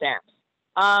food stamps.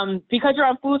 Because you're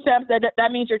on food stamps,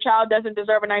 that means your child doesn't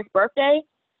deserve a nice birthday.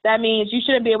 That means you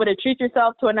shouldn't be able to treat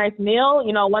yourself to a nice meal,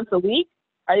 you know, once a week.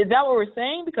 Is that what we're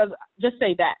saying? Because just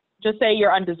say that. Just say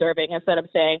you're undeserving instead of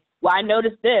saying, well, I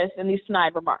noticed this in these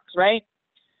snide remarks, right?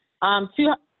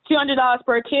 $200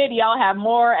 per kid, y'all have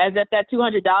more, as if that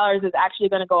 $200 is actually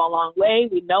going to go a long way.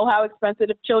 We know how expensive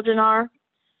children are.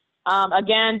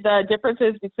 Again, the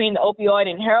differences between the opioid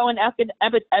and heroin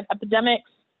epidemics.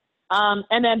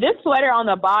 And then this sweater on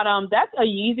the bottom, that's a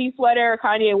Yeezy sweater,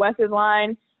 Kanye West's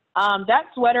line. That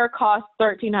sweater costs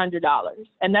 $1,300,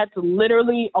 and that's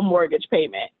literally a mortgage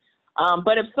payment.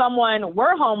 But if someone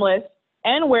were homeless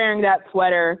and wearing that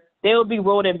sweater, they would be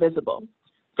ruled invisible.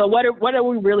 So what are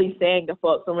we really saying to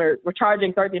folks when we're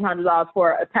charging $1,300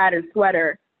 for a tattered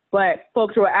sweater, but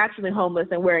folks who are actually homeless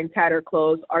and wearing tattered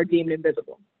clothes are deemed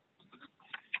invisible?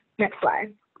 Next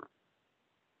slide.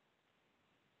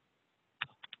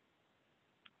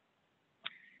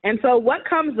 And so what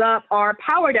comes up are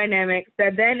power dynamics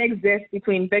that then exist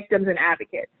between victims and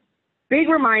advocates. Big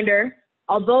reminder,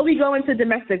 although we go into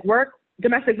domestic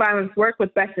violence work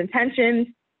with best intentions,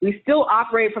 we still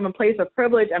operate from a place of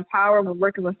privilege and power when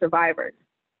working with survivors.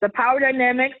 The power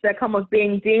dynamics that come with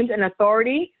being deemed an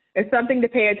authority is something to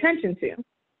pay attention to.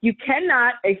 You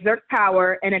cannot exert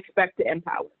power and expect to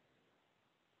empower.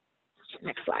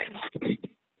 Next slide.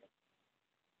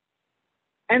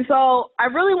 And so I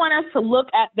really want us to look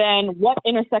at then what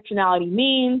intersectionality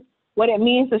means, what it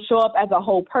means to show up as a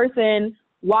whole person,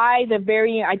 why the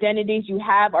varying identities you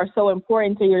have are so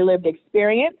important to your lived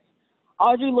experience.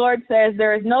 Audre Lorde says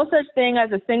there is no such thing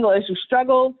as a single issue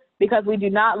struggle because we do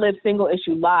not live single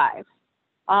issue lives.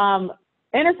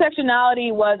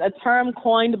 Intersectionality was a term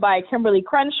coined by Kimberly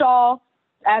Crenshaw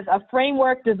as a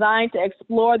framework designed to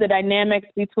explore the dynamics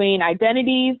between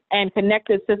identities and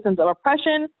connected systems of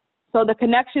oppression. So the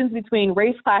connections between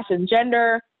race, class, and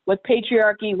gender with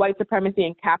patriarchy, white supremacy,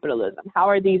 and capitalism. How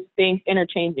are these things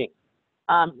interchanging?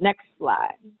 Next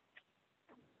slide.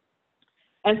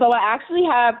 And so I actually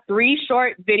have 3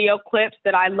 short video clips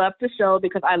that I love to show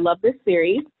because I love this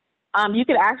series. You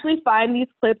can actually find these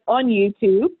clips on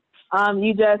YouTube.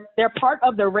 They're part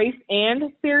of the Race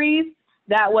And series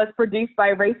that was produced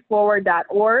by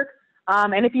raceforward.org.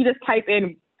 And if you just type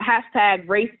in hashtag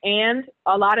Race And,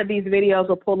 a lot of these videos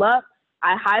will pull up.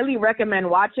 I highly recommend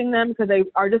watching them because they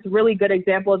are just really good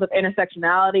examples of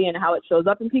intersectionality and how it shows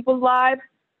up in people's lives.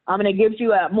 And it gives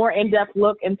you a more in-depth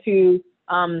look into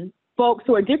folks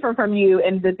who are different from you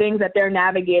and the things that they're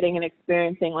navigating and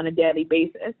experiencing on a daily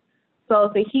basis.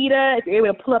 So Fahita, if you're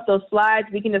able to pull up those slides,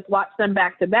 we can just watch them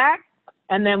back to back,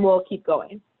 and then we'll keep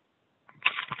going.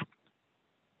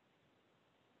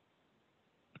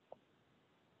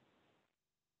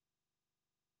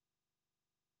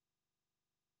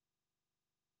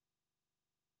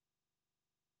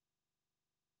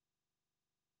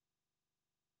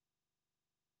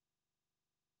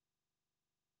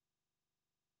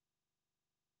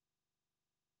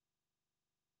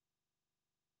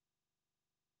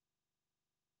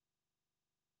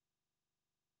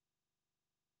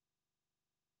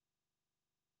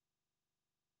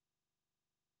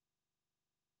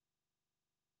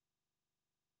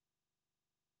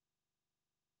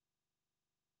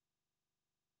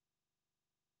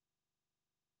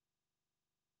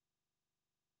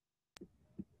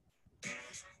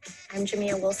 I'm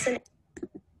Jamia Wilson,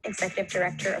 Executive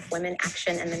Director of Women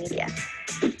Action and the Media.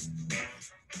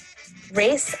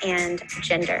 Race and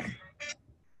gender.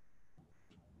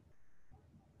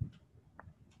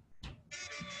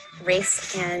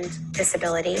 Race and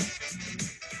disability.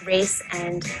 Race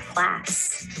and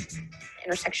class.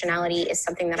 Intersectionality is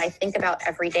something that I think about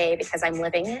every day because I'm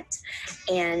living it.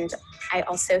 And I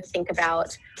also think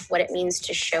about what it means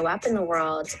to show up in the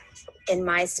world in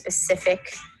my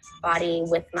specific body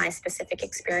with my specific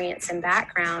experience and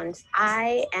background.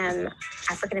 I am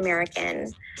African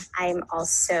American. I'm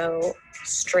also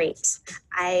straight.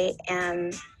 I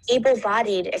am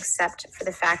able-bodied except for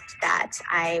the fact that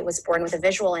I was born with a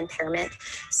visual impairment.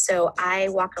 So I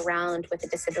walk around with a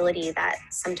disability that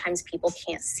sometimes people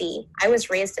can't see. I was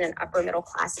raised in an upper middle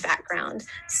class background,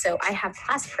 so I have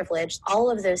class privilege.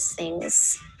 All of those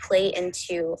things play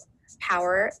into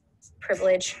power,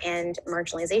 privilege, and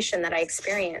marginalization that I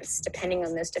experience depending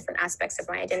on those different aspects of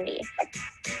my identity.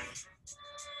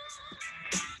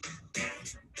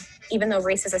 Even though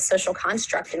race is a social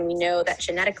construct and we know that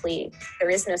genetically there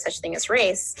is no such thing as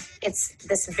race, it's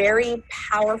this very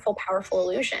powerful, powerful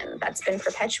illusion that's been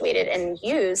perpetuated and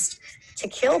used to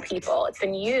kill people. It's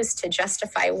been used to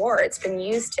justify war. It's been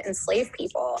used to enslave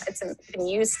people. It's been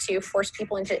used to force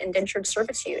people into indentured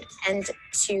servitude. And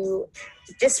to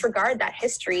disregard that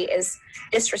history is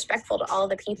disrespectful to all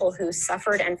the people who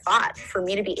suffered and fought for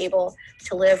me to be able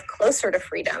to live closer to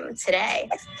freedom today.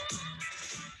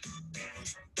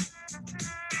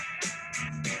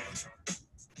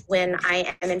 When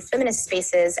I am in feminist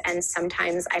spaces, and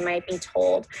sometimes I might be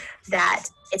told that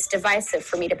it's divisive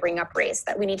for me to bring up race,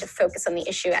 that we need to focus on the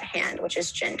issue at hand, which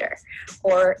is gender.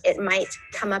 Or it might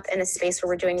come up in a space where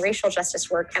we're doing racial justice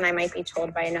work, and I might be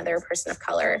told by another person of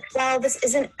color, well, this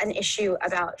isn't an issue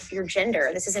about your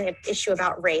gender. This isn't an issue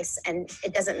about race, and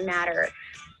it doesn't matter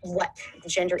what the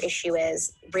gender issue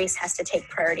is. Race has to take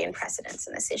priority and precedence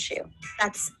in this issue.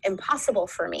 That's impossible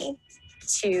for me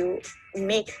to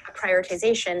make a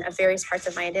prioritization of various parts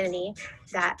of my identity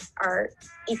that are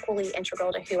equally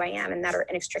integral to who I am and that are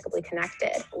inextricably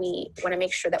connected. We want to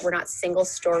make sure that we're not single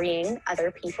storying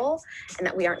other people and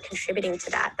that we aren't contributing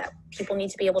to that, that people need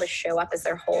to be able to show up as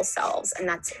their whole selves, and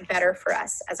that's better for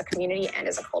us as a community and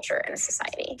as a culture and a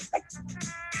society.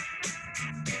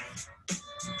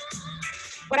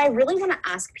 What I really want to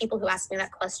ask people who ask me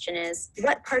that question is,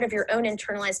 what part of your own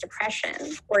internalized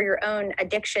depression or your own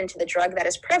addiction to the drug that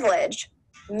is privilege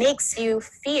makes you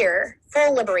fear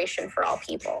full liberation for all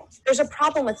people? There's a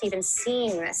problem with even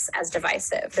seeing this as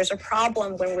divisive. There's a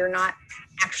problem when we're not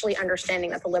actually understanding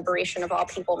that the liberation of all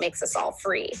people makes us all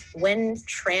free. When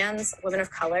trans women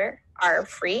of color are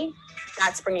free,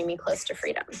 that's bringing me close to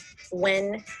freedom.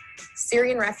 When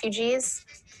Syrian refugees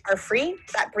are free,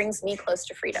 that brings me close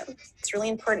to freedom. It's really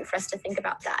important for us to think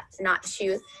about that, not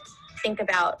to think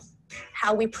about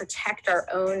how we protect our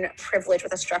own privilege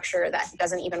with a structure that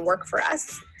doesn't even work for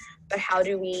us, but how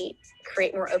do we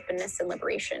create more openness and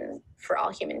liberation for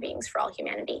all human beings, for all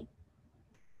humanity.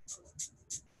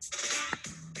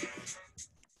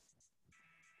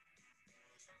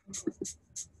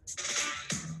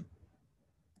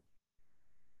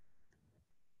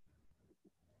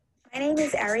 My name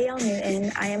is Ariel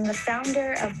Newton. I am the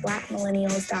founder of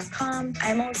BlackMillennials.com.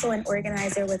 I'm also an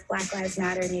organizer with Black Lives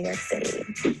Matter New York City.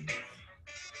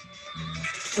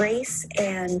 Race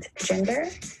and gender,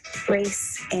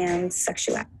 race and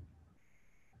sexuality.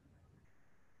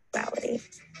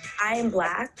 I am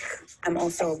Black. I'm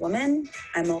also a woman.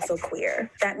 I'm also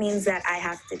queer. That means that I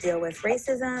have to deal with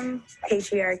racism,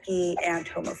 patriarchy, and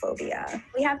homophobia.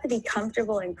 We have to be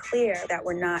comfortable and clear that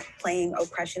we're not playing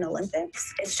oppression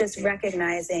Olympics. It's just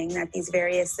recognizing that these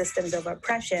various systems of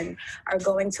oppression are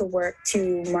going to work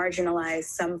to marginalize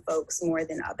some folks more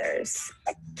than others.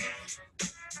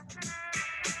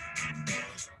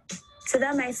 To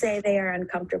them, I say they are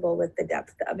uncomfortable with the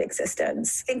depth of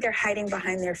existence. I think they're hiding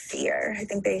behind their fear. I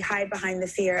think they hide behind the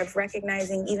fear of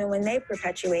recognizing even when they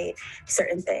perpetuate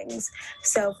certain things.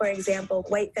 So, for example,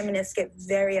 white feminists get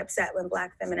very upset when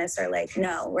Black feminists are like,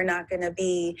 no, we're not going to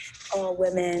be all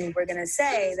women. We're going to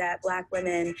say that Black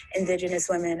women, Indigenous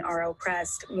women are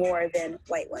oppressed more than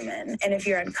white women. And if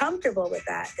you're uncomfortable with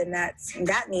that, then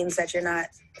that means that you're not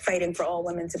fighting for all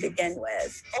women to begin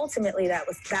with. Ultimately,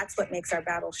 that's what makes our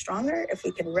battle stronger, if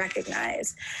we can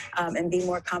recognize and be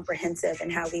more comprehensive in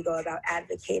how we go about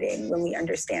advocating when we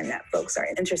understand that folks are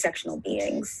intersectional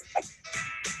beings.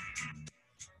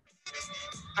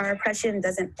 Our oppression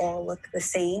doesn't all look the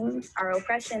same. Our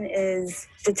oppression is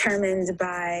determined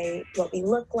by what we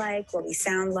look like, what we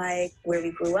sound like, where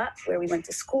we grew up, where we went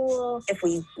to school, if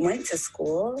we went to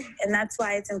school. And that's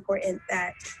why it's important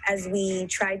that as we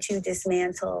try to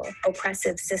dismantle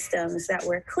oppressive systems, that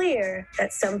we're clear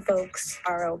that some folks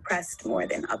are oppressed more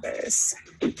than others.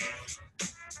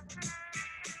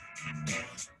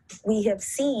 we have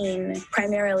seen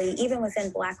primarily, even within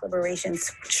Black liberation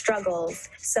struggles,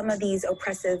 some of these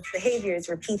oppressive behaviors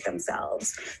repeat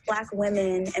themselves. Black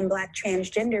women and Black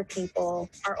transgender people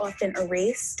are often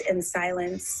erased and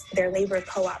silenced, their labor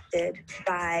co-opted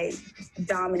by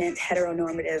dominant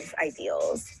heteronormative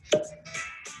ideals.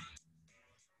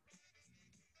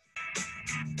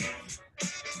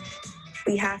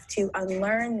 We have to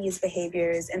unlearn these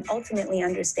behaviors and ultimately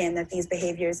understand that these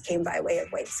behaviors came by way of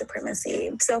white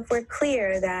supremacy. So if we're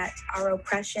clear that our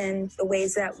oppression, the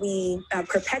ways that we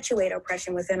perpetuate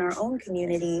oppression within our own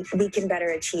community, we can better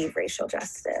achieve racial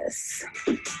justice.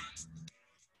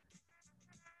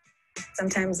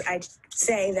 Sometimes I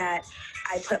say that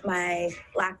I put my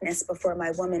Blackness before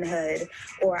my womanhood,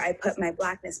 or I put my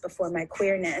Blackness before my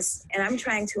queerness, and I'm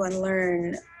trying to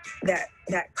unlearn that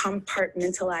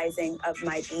compartmentalizing of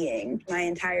my being. My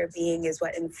entire being is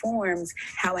what informs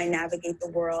how I navigate the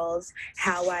world,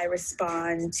 how I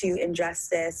respond to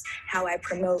injustice, how I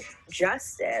promote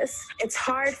justice. It's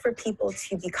hard for people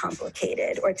to be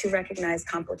complicated or to recognize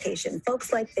complication.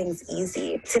 Folks like things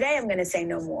easy. Today I'm going to say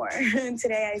no more.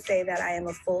 Today I say that I am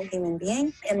a full human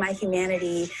being, and my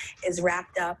humanity is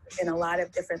wrapped up in a lot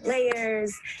of different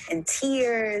layers and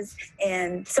tiers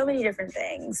and so many different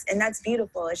things. And that's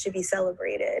beautiful. It should be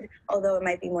celebrated, although it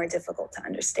might be more difficult to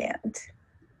understand.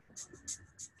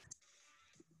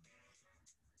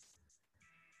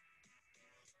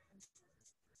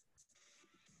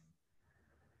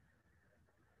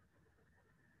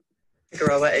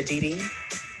 Figueroa Aditi,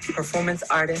 performance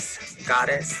artist,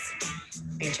 goddess,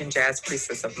 ancient jazz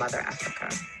priestess of Mother Africa.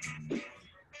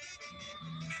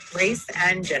 Race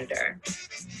and gender,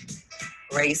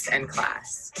 race and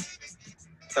class.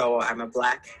 So I'm a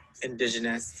Black,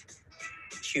 Indigenous,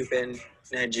 Cuban,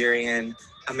 Nigerian,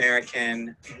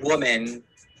 American woman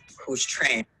who's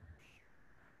trans.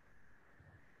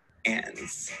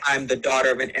 I'm the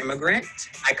daughter of an immigrant.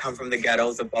 I come from the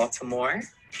ghettos of Baltimore.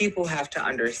 People have to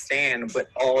understand what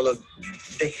all of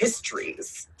the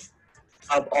histories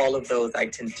of all of those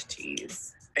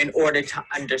identities in order to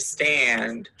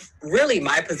understand really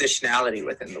my positionality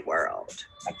within the world.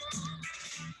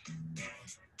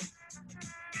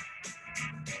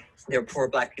 There are poor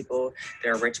Black people,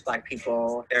 there are rich Black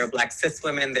people, there are Black cis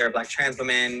women, there are Black trans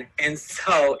women. And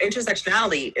so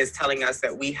intersectionality is telling us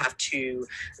that we have to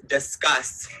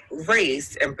discuss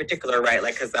race in particular, right?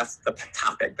 Like, because that's the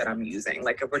topic that I'm using.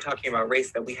 Like, if we're talking about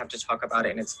race, that we have to talk about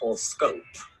it in its full scope.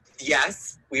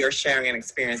 Yes, we are sharing an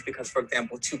experience because, for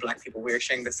example, two Black people, we are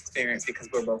sharing this experience because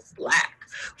we're both Black,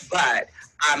 but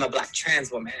I'm a Black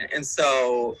trans woman. And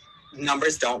so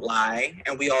numbers don't lie.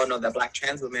 And we all know that Black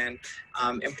trans women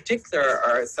in particular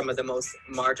are some of the most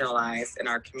marginalized in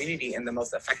our community and the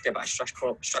most affected by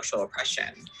structural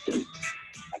oppression.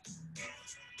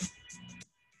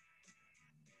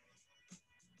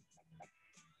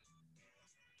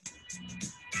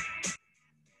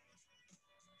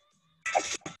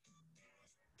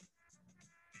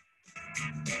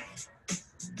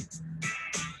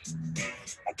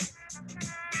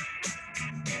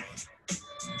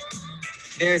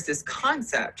 There's this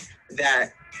concept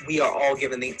that we are all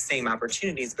given the same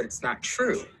opportunities, but it's not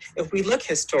true. If we look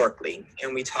historically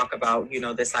and we talk about, you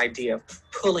know, this idea of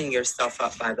pulling yourself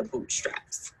up by the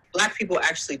bootstraps, Black people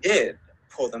actually did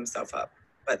pull themselves up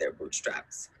by their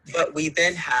bootstraps. But we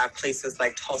then have places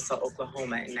like Tulsa,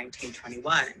 Oklahoma in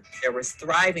 1921. There was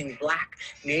thriving Black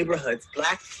neighborhoods,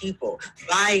 Black people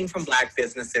buying from Black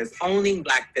businesses, owning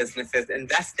Black businesses,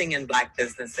 investing in Black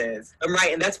businesses,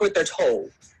 right? And that's what they're told.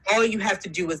 All you have to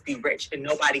do is be rich and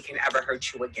nobody can ever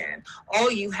hurt you again. All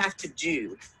you have to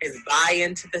do is buy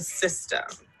into the system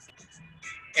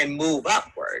and move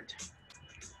upward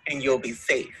and you'll be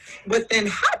safe. What then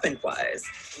happened was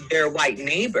their white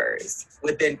neighbors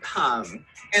would then come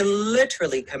and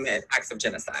literally commit acts of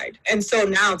genocide. And so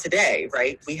now today,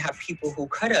 right, we have people who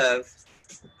could have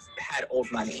had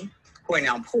old money who are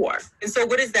now poor. And so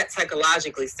what is that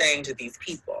psychologically saying to these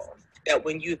people? That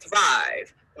when you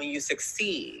thrive, when you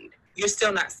succeed, you're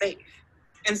still not safe.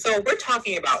 And so we're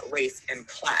talking about race and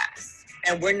class,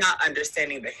 and we're not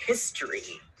understanding the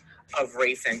history of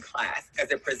race and class as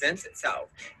it presents itself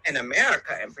in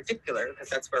America in particular, because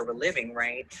that's where we're living,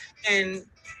 right? And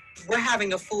we're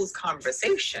having a fool's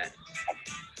conversation.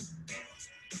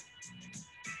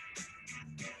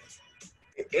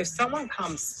 If someone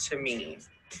comes to me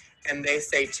and they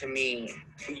say to me,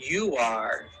 you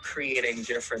are creating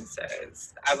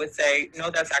differences, I would say, no,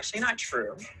 that's actually not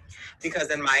true.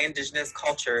 Because in my indigenous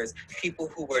cultures, people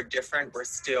who were different were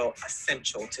still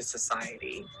essential to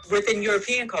society. Within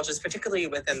European cultures, particularly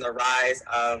within the rise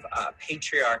of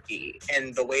patriarchy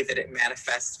and the way that it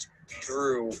manifests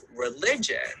through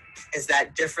religion is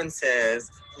that differences,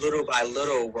 little by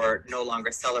little, were no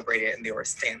longer celebrated and they were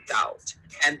stamped out.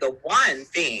 And the one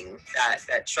thing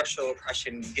that structural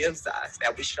oppression gives us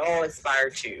that we should all aspire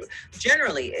to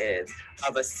generally is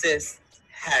of a cis,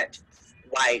 het,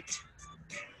 white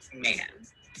man.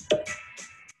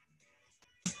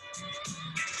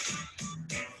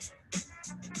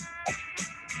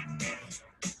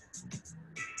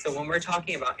 So when we're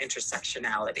talking about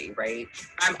intersectionality, right,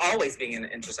 I'm always being an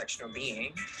intersectional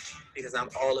being because I'm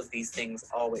all of these things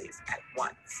always at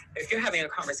once. If you're having a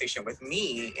conversation with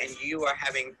me and you're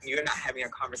not having a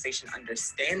conversation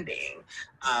understanding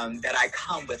that I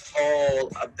come with all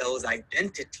of those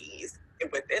identities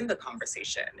within the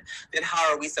conversation, then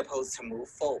how are we supposed to move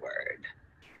forward?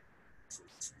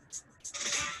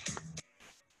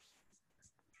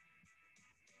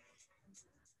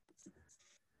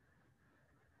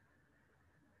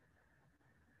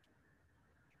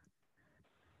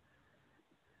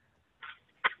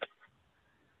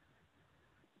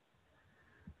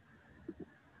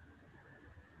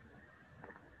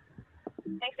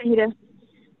 Thanks, Anita.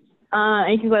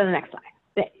 And you can go to the next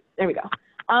slide. There we go.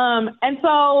 And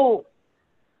so,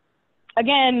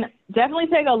 again, definitely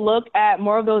take a look at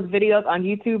more of those videos on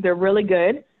YouTube. They're really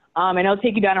good. And it'll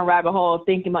take you down a rabbit hole of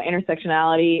thinking about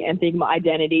intersectionality and thinking about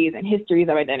identities and histories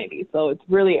of identities. So it's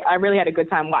really, I really had a good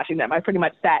time watching them. I pretty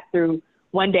much sat through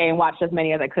one day and watched as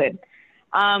many as I could.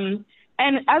 And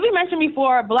as we mentioned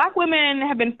before, Black women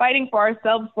have been fighting for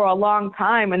ourselves for a long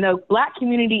time, and the Black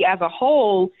community as a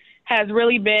whole has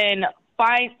really been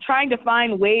trying to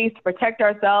find ways to protect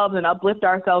ourselves and uplift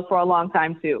ourselves for a long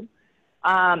time too.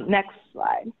 Next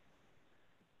slide.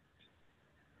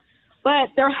 But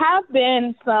there have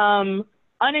been some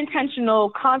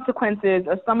unintentional consequences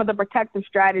of some of the protective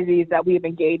strategies that we've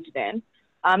engaged in.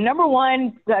 Number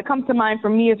one that comes to mind for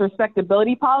me is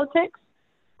respectability politics.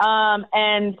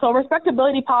 And so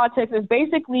respectability politics is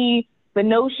basically the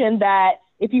notion that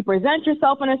if you present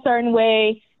yourself in a certain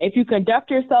way, if you conduct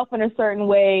yourself in a certain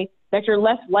way, that you're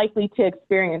less likely to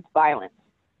experience violence.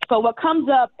 So what comes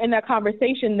up in that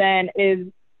conversation then is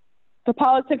the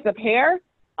politics of hair.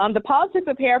 The politics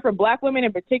of hair for Black women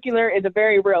in particular is a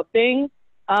very real thing.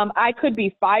 I could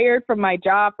be fired from my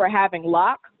job for having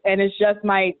locks, and it's just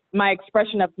my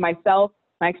expression of myself,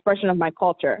 my expression of my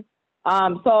culture.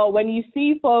 So when you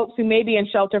see folks who may be in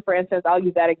shelter, for instance, I'll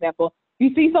use that example.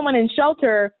 You see someone in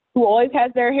shelter who always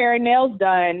has their hair and nails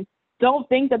done, don't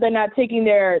think that they're not taking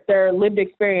their lived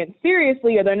experience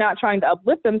seriously or they're not trying to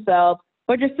uplift themselves,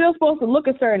 but you're still supposed to look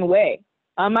a certain way.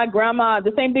 My grandma,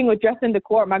 the same thing with dressing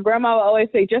decor. My grandma would always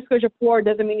say, just because you're poor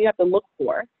doesn't mean you have to look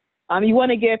poor. You want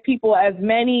to give people as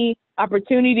many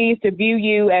opportunities to view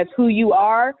you as who you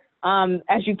are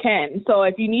as you can. So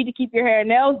if you need to keep your hair and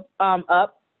nails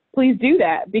up, please do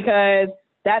that, because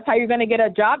that's how you're going to get a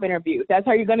job interview. That's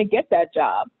how you're going to get that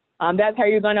job. That's how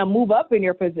you're going to move up in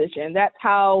your position. That's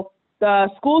how the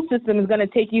school system is going to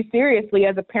take you seriously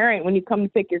as a parent when you come to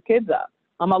pick your kids up.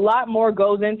 A lot more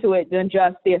goes into it than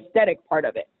just the aesthetic part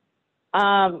of it.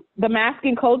 The mask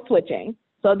and code switching.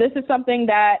 So this is something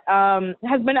that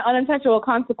has been an unintentional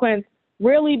consequence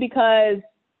really because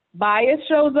bias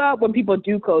shows up when people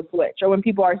do code switch or when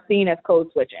people are seen as code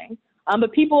switching.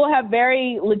 But people have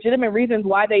very legitimate reasons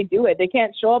why they do it. They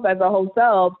can't show up as their whole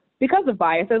selves because of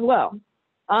bias as well.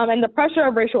 And the pressure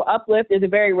of racial uplift is a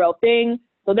very real thing.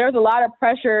 So there's a lot of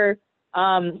pressure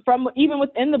from even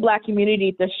within the Black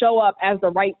community to show up as the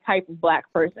right type of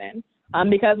Black person.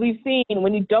 Because we've seen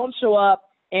when you don't show up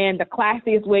in the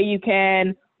classiest way you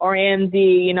can or in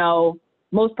the,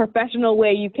 most professional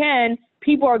way you can,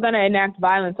 people are going to enact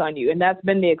violence on you. And that's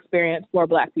been the experience for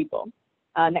Black people.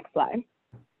 Next slide.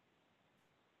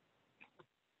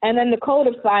 And then the code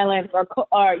of silence,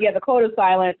 the code of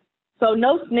silence. So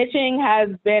no snitching has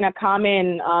been a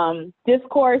common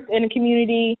discourse in the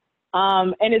community,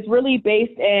 and it's really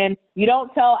based in you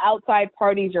don't tell outside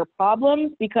parties your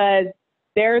problems because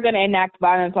they're going to enact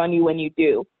violence on you when you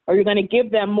do, or you're going to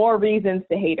give them more reasons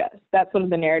to hate us. That's sort of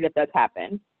the narrative that's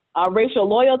happened. Racial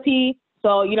loyalty.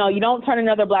 So, you don't turn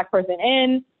another Black person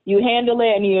in, you handle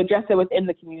it and you address it within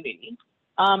the community.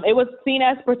 It was seen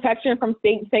as protection from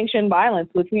state-sanctioned violence,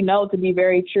 which we know to be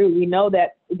very true. We know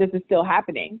that this is still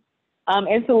happening.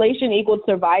 Insulation equals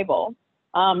survival.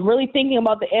 Really thinking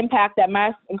about the impact that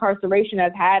mass incarceration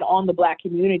has had on the Black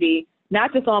community,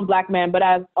 not just on Black men, but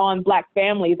on Black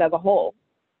families as a whole.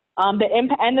 The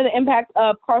impact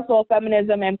of carceral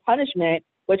feminism and punishment,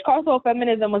 which carceral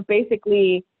feminism was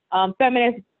basically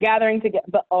feminists gathering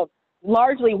together,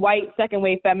 largely white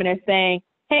second-wave feminists saying,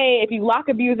 hey, if you lock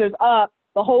abusers up,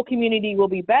 the whole community will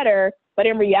be better. But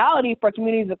in reality, for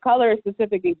communities of color,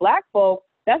 specifically Black folk,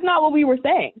 that's not what we were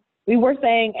saying. We were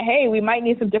saying, hey, we might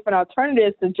need some different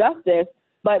alternatives to justice,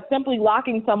 but simply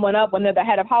locking someone up when they're the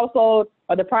head of household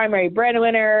or the primary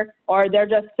breadwinner, or they're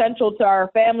just central to our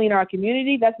family and our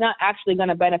community, that's not actually going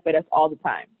to benefit us all the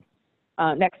time.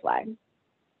 Next slide.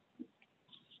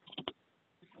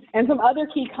 And some other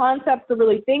key concepts to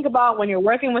really think about when you're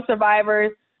working with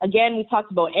survivors. Again, we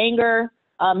talked about anger.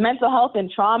 Mental health and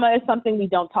trauma is something we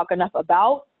don't talk enough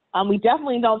about. We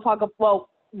definitely don't talk about, well,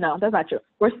 no, that's not true.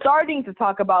 We're starting to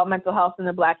talk about mental health in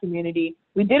the Black community.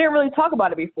 We didn't really talk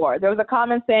about it before. There was a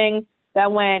common saying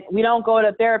that when we don't go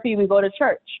to therapy, we go to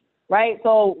church, right?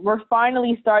 So we're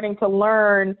finally starting to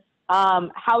learn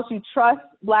how to trust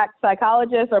Black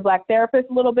psychologists or Black therapists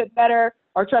a little bit better,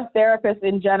 or trust therapists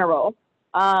in general.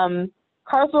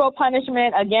 Carceral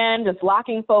punishment, again, just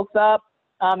locking folks up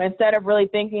instead of really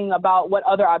thinking about what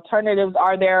other alternatives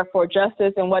are there for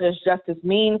justice and what does justice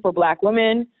mean for Black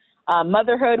women.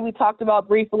 Motherhood, we talked about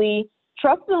briefly.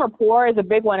 Trust and rapport is a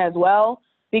big one as well,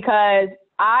 because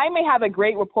I may have a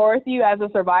great rapport with you as a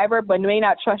survivor, but may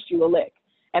not trust you a lick.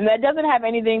 And that doesn't have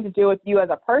anything to do with you as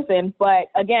a person, but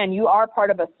again, you are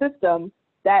part of a system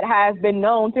that has been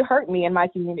known to hurt me in my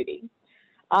community.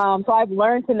 So I've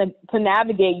learned to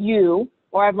navigate you,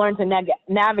 or I've learned to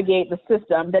navigate the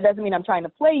system. That doesn't mean I'm trying to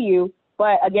play you,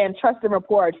 but again, trust and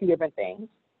rapport are two different things.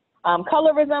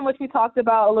 Colorism, which we talked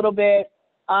about a little bit.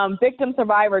 Victim,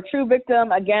 survivor, true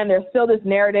victim. Again, there's still this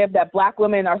narrative that Black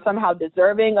women are somehow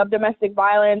deserving of domestic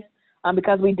violence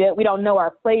because we don't know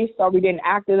our place, or we didn't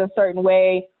act in a certain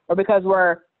way, or because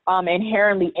we're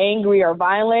inherently angry or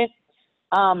violent.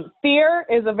 Fear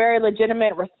is a very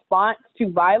legitimate response to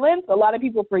violence. A lot of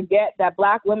people forget that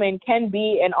Black women can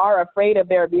be and are afraid of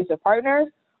their abusive partners,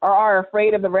 or are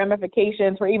afraid of the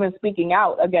ramifications for even speaking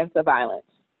out against the violence,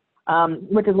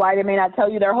 which is why they may not tell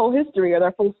you their whole history or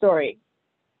their full story.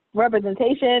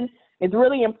 Representation is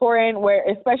really important, where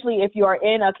especially if you are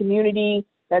in a community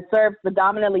that serves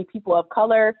predominantly people of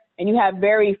color and you have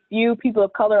very few people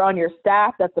of color on your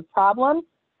staff, that's a problem.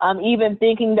 Even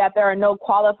thinking that there are no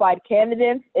qualified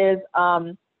candidates is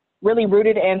really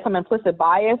rooted in some implicit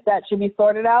bias that should be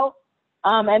sorted out.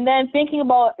 And then thinking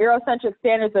about Eurocentric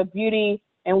standards of beauty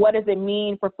and what does it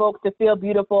mean for folks to feel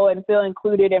beautiful and feel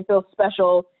included and feel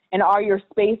special, and are your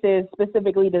spaces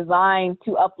specifically designed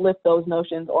to uplift those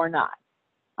notions or not?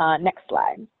 Next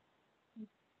slide.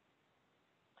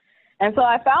 And so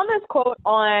I found this quote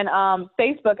on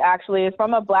Facebook, actually. It's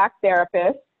from a Black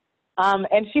therapist.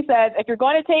 And she says, if you're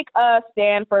going to take a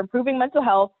stand for improving mental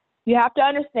health, you have to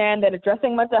understand that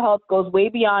addressing mental health goes way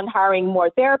beyond hiring more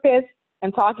therapists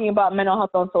and talking about mental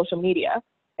health on social media.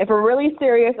 If we're really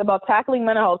serious about tackling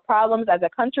mental health problems as a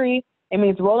country, it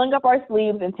means rolling up our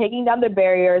sleeves and taking down the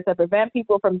barriers that prevent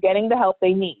people from getting the help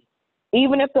they need,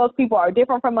 even if those people are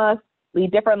different from us,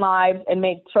 lead different lives, and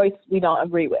make choices we don't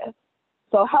agree with.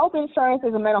 So health insurance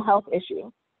is a mental health issue.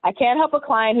 I can't help a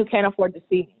client who can't afford to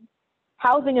see me.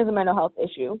 Housing is a mental health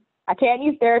issue. I can't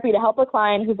use therapy to help a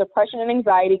client whose depression and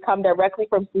anxiety come directly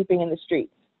from sleeping in the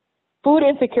streets. Food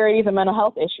insecurity is a mental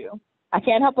health issue. I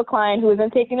can't help a client who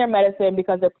isn't taking their medicine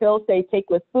because their pills say take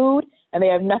with food and they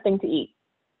have nothing to eat.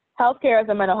 Healthcare is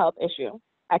a mental health issue.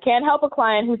 I can't help a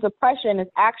client whose depression is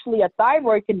actually a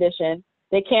thyroid condition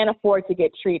they can't afford to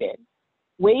get treated.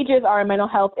 Wages are a mental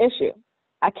health issue.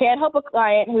 I can't help a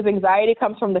client whose anxiety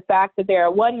comes from the fact that they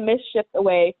are one missed shift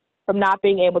away from not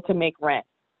being able to make rent.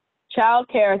 Child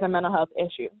care is a mental health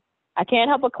issue. I can't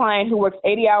help a client who works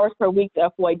 80 hours per week to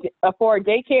afford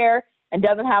daycare and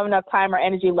doesn't have enough time or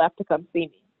energy left to come see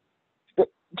me.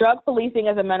 Drug policing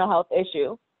is a mental health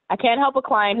issue. I can't help a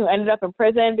client who ended up in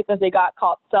prison because they got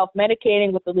caught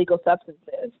self-medicating with illegal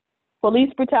substances.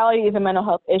 Police brutality is a mental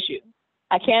health issue.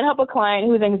 I can't help a client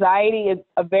whose anxiety is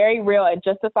a very real and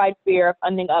justified fear of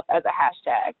ending up as a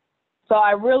hashtag. So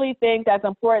I really think that's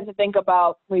important to think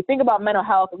about. When you think about mental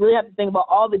health, you really have to think about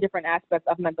all the different aspects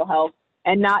of mental health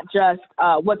and not just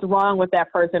what's wrong with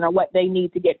that person or what they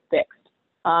need to get fixed.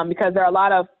 Because there are a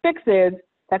lot of fixes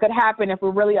that could happen if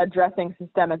we're really addressing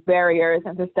systemic barriers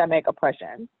and systemic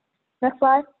oppression. Next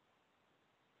slide.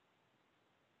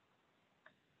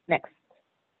 Next.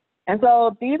 And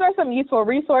so these are some useful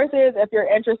resources if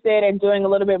you're interested in doing a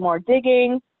little bit more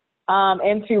digging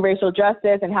into racial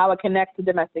justice and how it connects to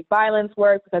domestic violence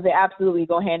work, because they absolutely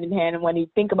go hand in hand when you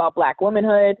think about Black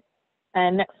womanhood.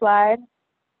 And next slide.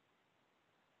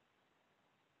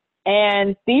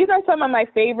 And these are some of my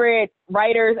favorite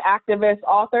writers, activists,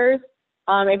 authors.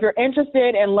 If you're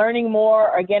interested in learning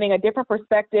more or getting a different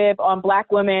perspective on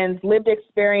Black women's lived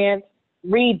experience,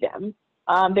 read them.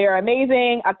 They're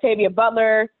amazing. Octavia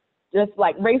Butler, just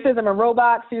like Racism and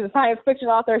Robots. She's a science fiction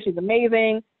author. She's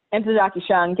amazing. Ntozake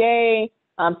Shange,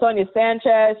 Sonia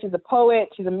Sanchez. She's a poet.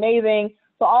 She's amazing.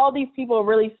 So all these people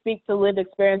really speak to lived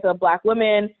experience of Black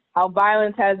women, how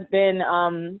violence has been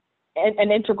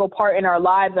an integral part in our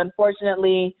lives,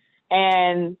 unfortunately,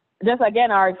 and just,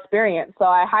 again, our experience. So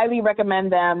I highly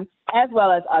recommend them as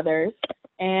well as others.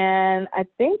 And I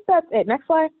think that's it. Next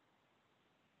slide.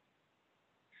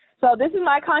 So this is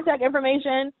my contact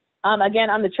information. Again,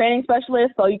 I'm the training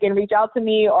specialist, so you can reach out to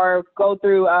me or go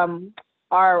through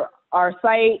our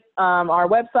site, our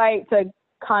website to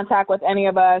contact with any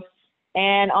of us.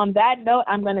 And on that note,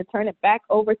 I'm going to turn it back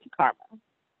over to Karma.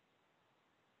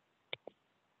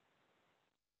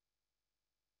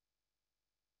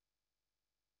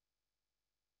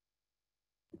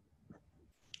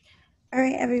 All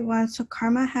right, everyone. So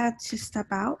Karma had to step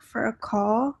out for a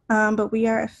call, but we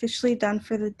are officially done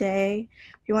for the day.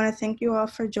 We want to thank you all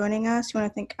for joining us. We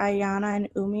want to thank Ayana and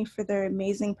Umi for their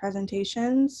amazing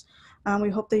presentations. We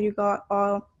hope that you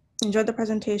all enjoyed the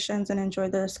presentations and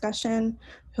enjoyed the discussion.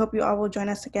 We hope you all will join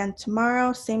us again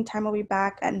tomorrow. Same time, we'll be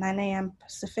back at 9 a.m.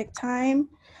 Pacific time.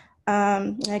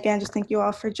 Again, just thank you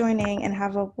all for joining and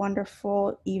have a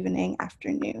wonderful evening,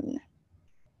 afternoon.